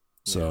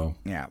 So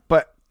Yeah,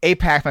 but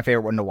APAC's my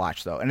favorite one to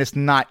watch though, and it's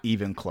not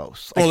even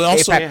close. Well,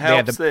 also- It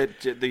helps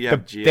that you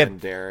have Gia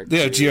and Derek.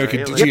 Yeah, too, Gia right?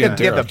 could- Like, Gia you and have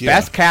the Derek,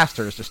 best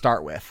casters to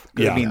start with.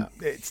 Yeah. I mean,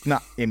 it's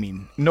not. I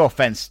mean, no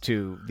offense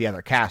to the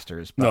other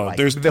casters, but no, like,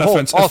 there's the whole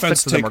offense. all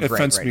Offense 6 of them take are great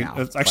offense right me.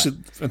 now. Actually,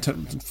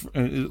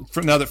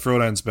 now that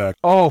Frodan's back,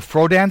 Oh,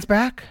 Frodan's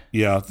back.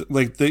 yeah,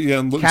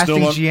 it's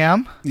Casting no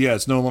GM. Yeah,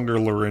 it's no longer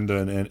Lorinda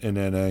in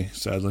NA.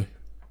 Sadly,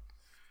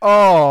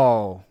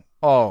 Oh.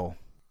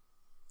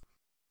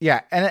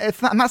 Yeah, and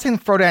it's not. I'm not saying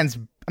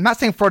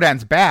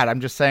Frodan's bad.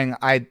 I'm just saying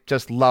I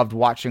just loved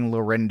watching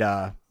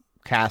Lorinda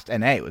cast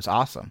NA. It was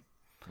awesome.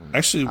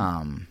 actually,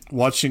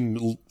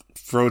 watching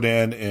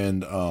Frodan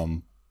and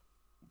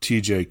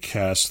TJ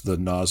cast the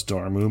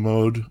Nosdarmu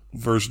mode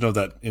version of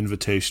that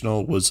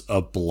Invitational was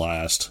a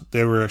blast.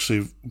 They were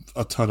actually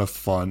a ton of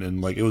fun, and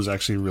like it was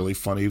actually really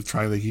funny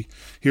trying to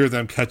hear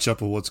them catch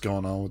up with what's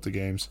going on with the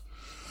games.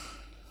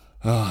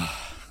 It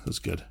was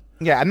good.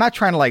 Yeah, I'm not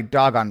trying to like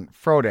dog on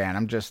Frodan.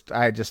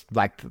 I just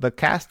liked the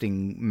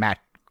casting match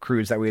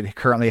crews that we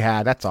currently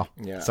had. That's all.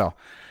 Yeah. So,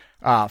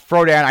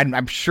 Frodan,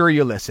 I'm sure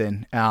you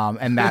listen,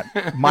 and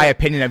that my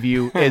opinion of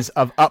you is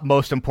of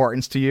utmost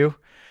importance to you.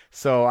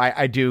 So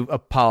I do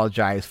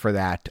apologize for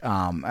that.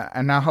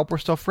 And I hope we're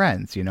still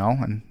friends, and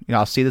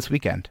I'll see you this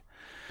weekend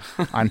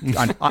on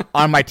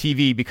my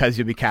TV because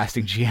you'll be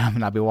casting GM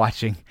and I'll be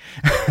watching.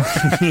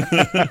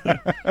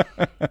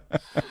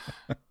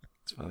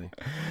 It's funny.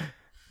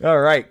 All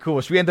right,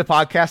 cool. Should we end the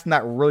podcast in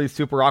that really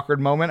super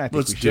awkward moment? I think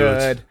Let's we do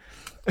it.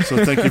 should.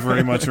 So thank you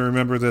very much, and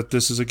remember that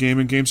this is a game,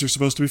 and games are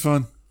supposed to be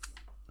fun.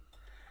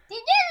 This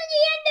is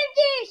the end of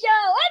the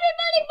show.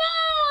 Everybody,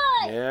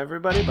 bye.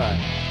 Everybody, bye.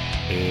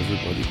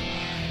 Everybody.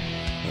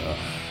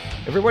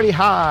 Everybody,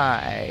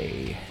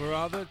 hi.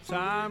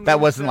 That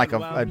wasn't like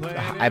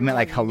I meant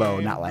like hello,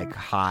 not like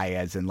hi,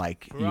 as in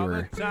like you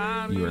were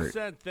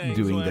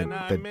doing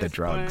the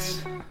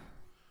drugs.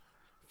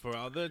 For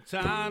all the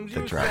times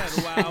The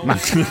drugs. I'm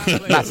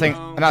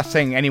not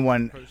saying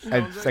anyone.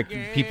 It's like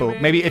people.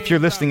 Maybe if you're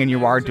listening and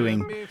you are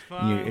doing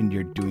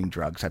you're doing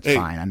drugs, that's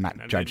fine. I'm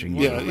not judging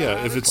you.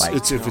 Yeah. If it's Like-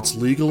 if it's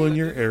legal in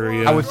your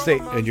area, I would say,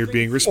 and you're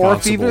being or if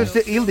responsible. even if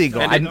it's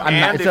illegal. And I'm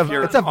not. It's if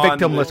you're a on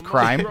victimless the-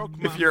 crime.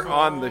 If you're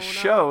on the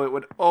show, it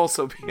would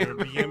also be.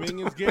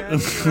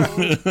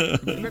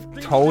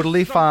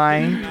 Totally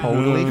fine.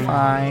 Totally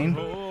fine.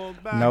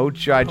 No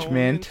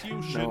judgment.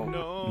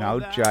 No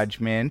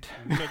judgment.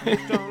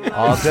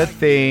 All good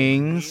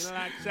things.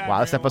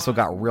 Wow, this episode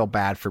got real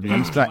bad for me.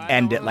 I'm just gonna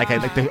end it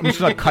I'm just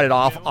gonna cut it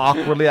off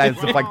awkwardly as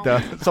if like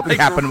something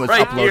happened was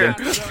right uploading.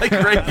 Here, like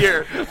right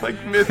here,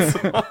 like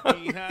mid-song.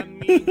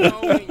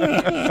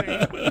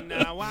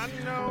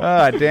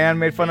 Dan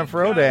made fun of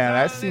Frodan.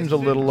 That seems a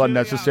little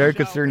unnecessary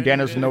considering Dan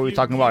doesn't know what he's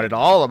talking about at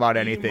all about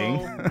anything.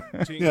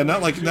 Yeah,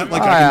 not like I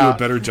can do a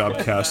better job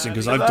casting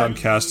because I've done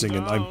casting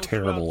and I'm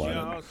terrible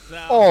at it.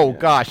 Oh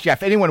gosh, yeah.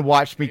 If anyone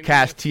watched me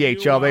cast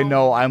THL, they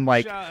know I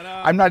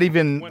wouldn't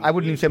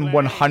even say I'm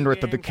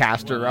 100th of the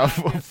caster of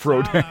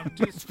Frodan.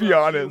 Let's be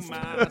honest.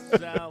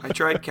 I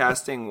tried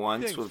casting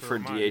once for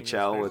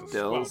DHL with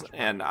Dills,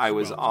 and I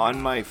was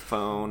on my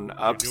phone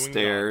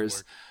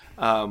upstairs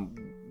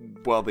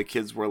while the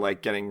kids were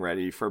like getting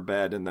ready for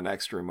bed in the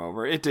next room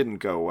over. It didn't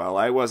go well.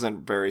 I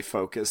wasn't very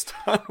focused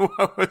on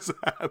what was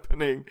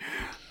happening.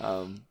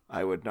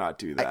 I would not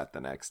do that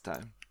the next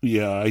time.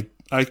 Yeah,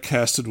 I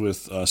casted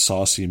with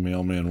Saucy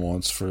Mailman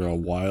once for a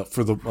while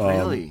for the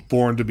Really?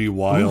 Born to Be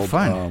Wild. Ooh,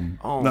 fun.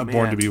 Not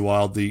Born to man. Be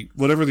Wild.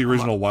 Whatever the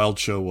original Wild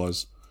show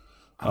was.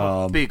 I'm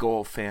a big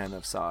old fan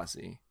of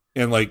Saucy.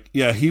 And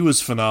he was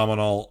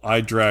phenomenal.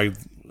 I dragged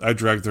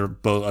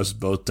us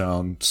both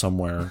down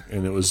somewhere,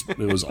 and it was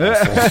awful.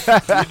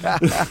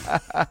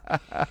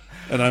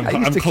 And I'm I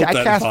hope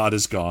that cast- VOD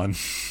is gone.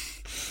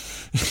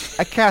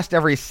 I cast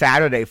every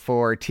Saturday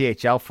for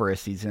THL for a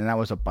season, and that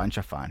was a bunch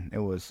of fun. It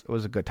was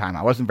a good time.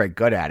 I wasn't very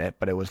good at it,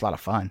 but it was a lot of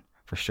fun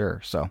for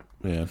sure. So,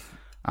 Yeah,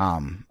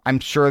 I'm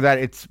sure that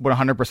it's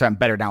 100%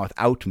 better now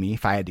without me,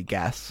 if I had to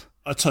guess.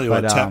 I'll tell you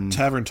But, what.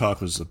 Tavern Talk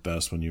was the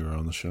best when you were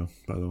on the show.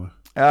 By the way,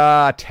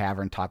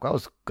 Tavern Talk. That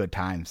was good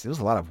times. It was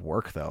a lot of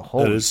work though.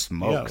 Holy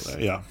smokes.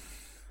 Yeah.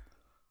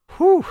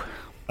 Whew.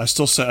 I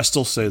still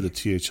say the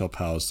THL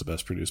Pal is the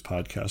best produced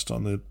podcast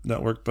on the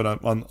network, but I'm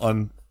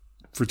on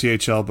for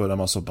THL, but I'm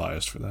also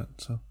biased for that.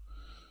 So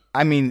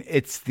I mean,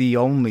 it's the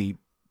only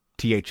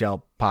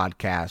THL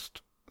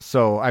podcast.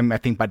 So I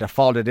think by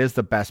default it is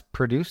the best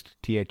produced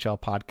THL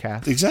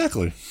podcast.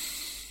 Exactly.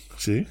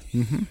 See?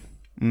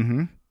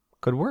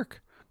 Good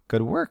work.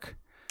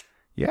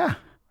 Yeah.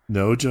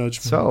 No judgment.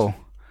 So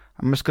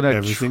I'm just going to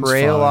Everything's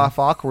trail fine. off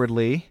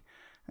awkwardly.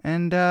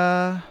 And,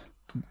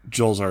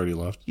 Joel's already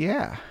left.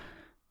 yeah.